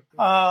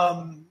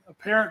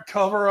 apparent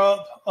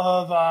cover-up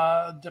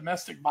of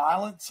domestic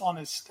violence on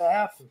his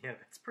staff. Yeah,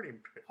 that's pretty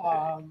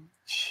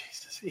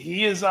Jesus.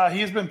 He has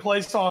been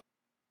placed on.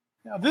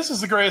 This is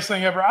the greatest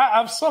thing ever.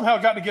 I've somehow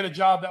got to get a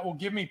job that will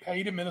give me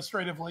paid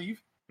administrative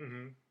leave.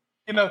 Mm-hmm.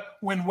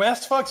 When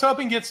West fucks up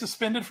and gets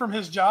suspended from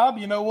his job,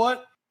 you know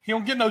what? He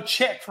don't get no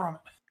check from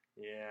it.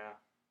 Yeah.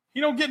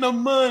 He don't get no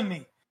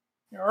money.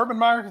 Urban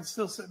Meyer can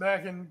still sit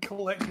back and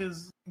collect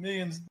his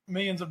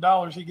millions of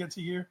dollars he gets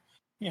a year,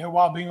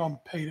 while being on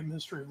paid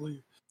administrative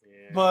leave.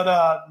 Yeah.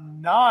 But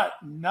not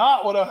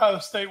what Ohio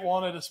State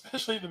wanted,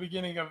 especially at the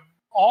beginning of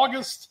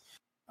August,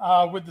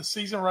 with the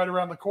season right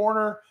around the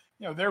corner.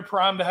 They're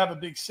primed to have a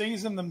big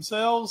season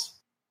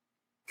themselves.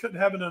 Couldn't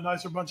have been a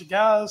nicer bunch of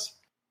guys,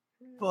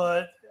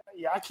 but.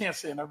 Yeah, I can't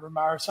say Urban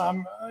Meyer. So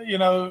I'm,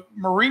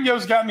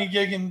 Mourinho's got me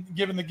giving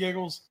the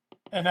giggles,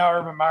 and now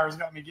Urban Meyer's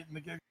got me getting the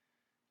giggles.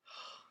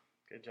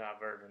 Good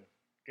job, Urban.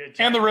 Good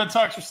job. And the Red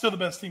Sox are still the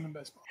best team in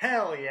baseball.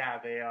 Hell yeah,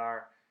 they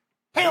are.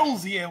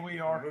 Hells yeah, we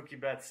are. Mookie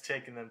Betts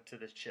taking them to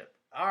the chip.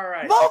 All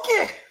right.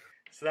 Mookie!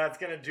 So that's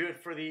going to do it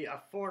for the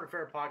Foreign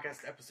Affair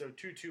Podcast, episode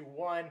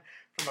 221.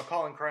 From A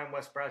Call in Crime,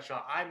 West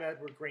Bradshaw, I'm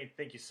Edward Green.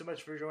 Thank you so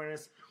much for joining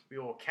us. We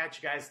will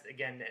catch you guys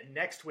again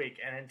next week.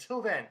 And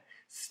until then,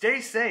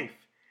 stay safe.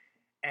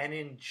 And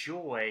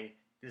enjoy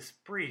this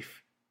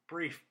brief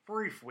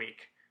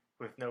week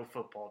with no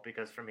football.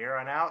 Because from here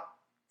on out,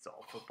 it's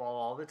all football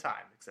all the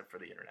time, except for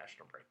the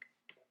international break.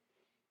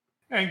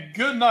 And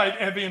good night,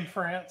 Evian,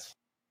 France.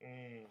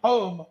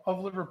 Home of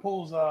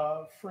Liverpool's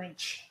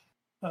French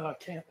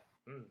camp.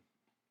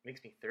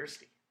 Makes me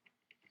thirsty.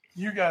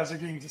 You guys are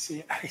getting to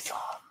see Evian. It's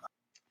like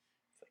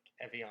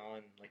Evian,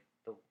 like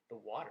the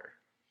water.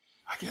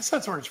 I guess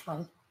that's where it's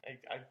from. I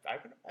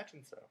would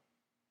imagine so.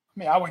 I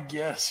mean, I would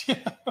guess.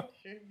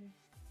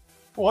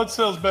 What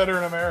sells better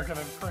in America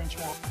than French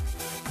wine?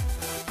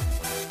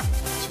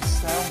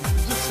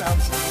 It just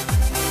Sounds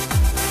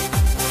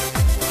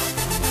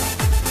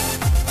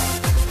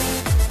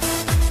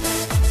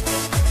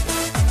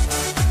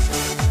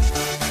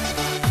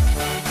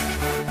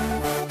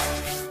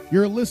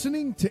You're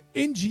listening to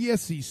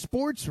NGSC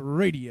Sports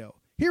Radio.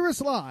 Hear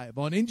us live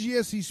on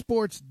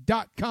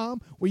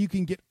NGSCSports.com, where you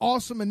can get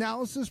awesome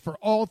analysis for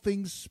all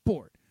things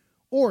sport.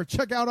 Or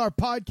check out our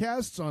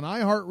podcasts on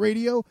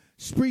iHeartRadio,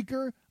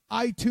 Spreaker,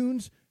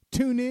 iTunes,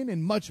 TuneIn,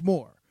 and much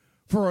more.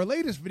 For our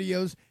latest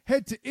videos,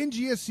 head to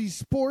NGSC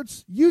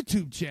Sports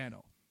YouTube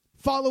channel.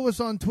 Follow us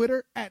on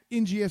Twitter at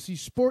NGSC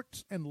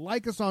Sports and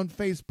like us on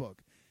Facebook.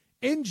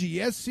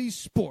 NGSC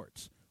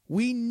Sports.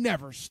 We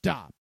never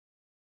stop.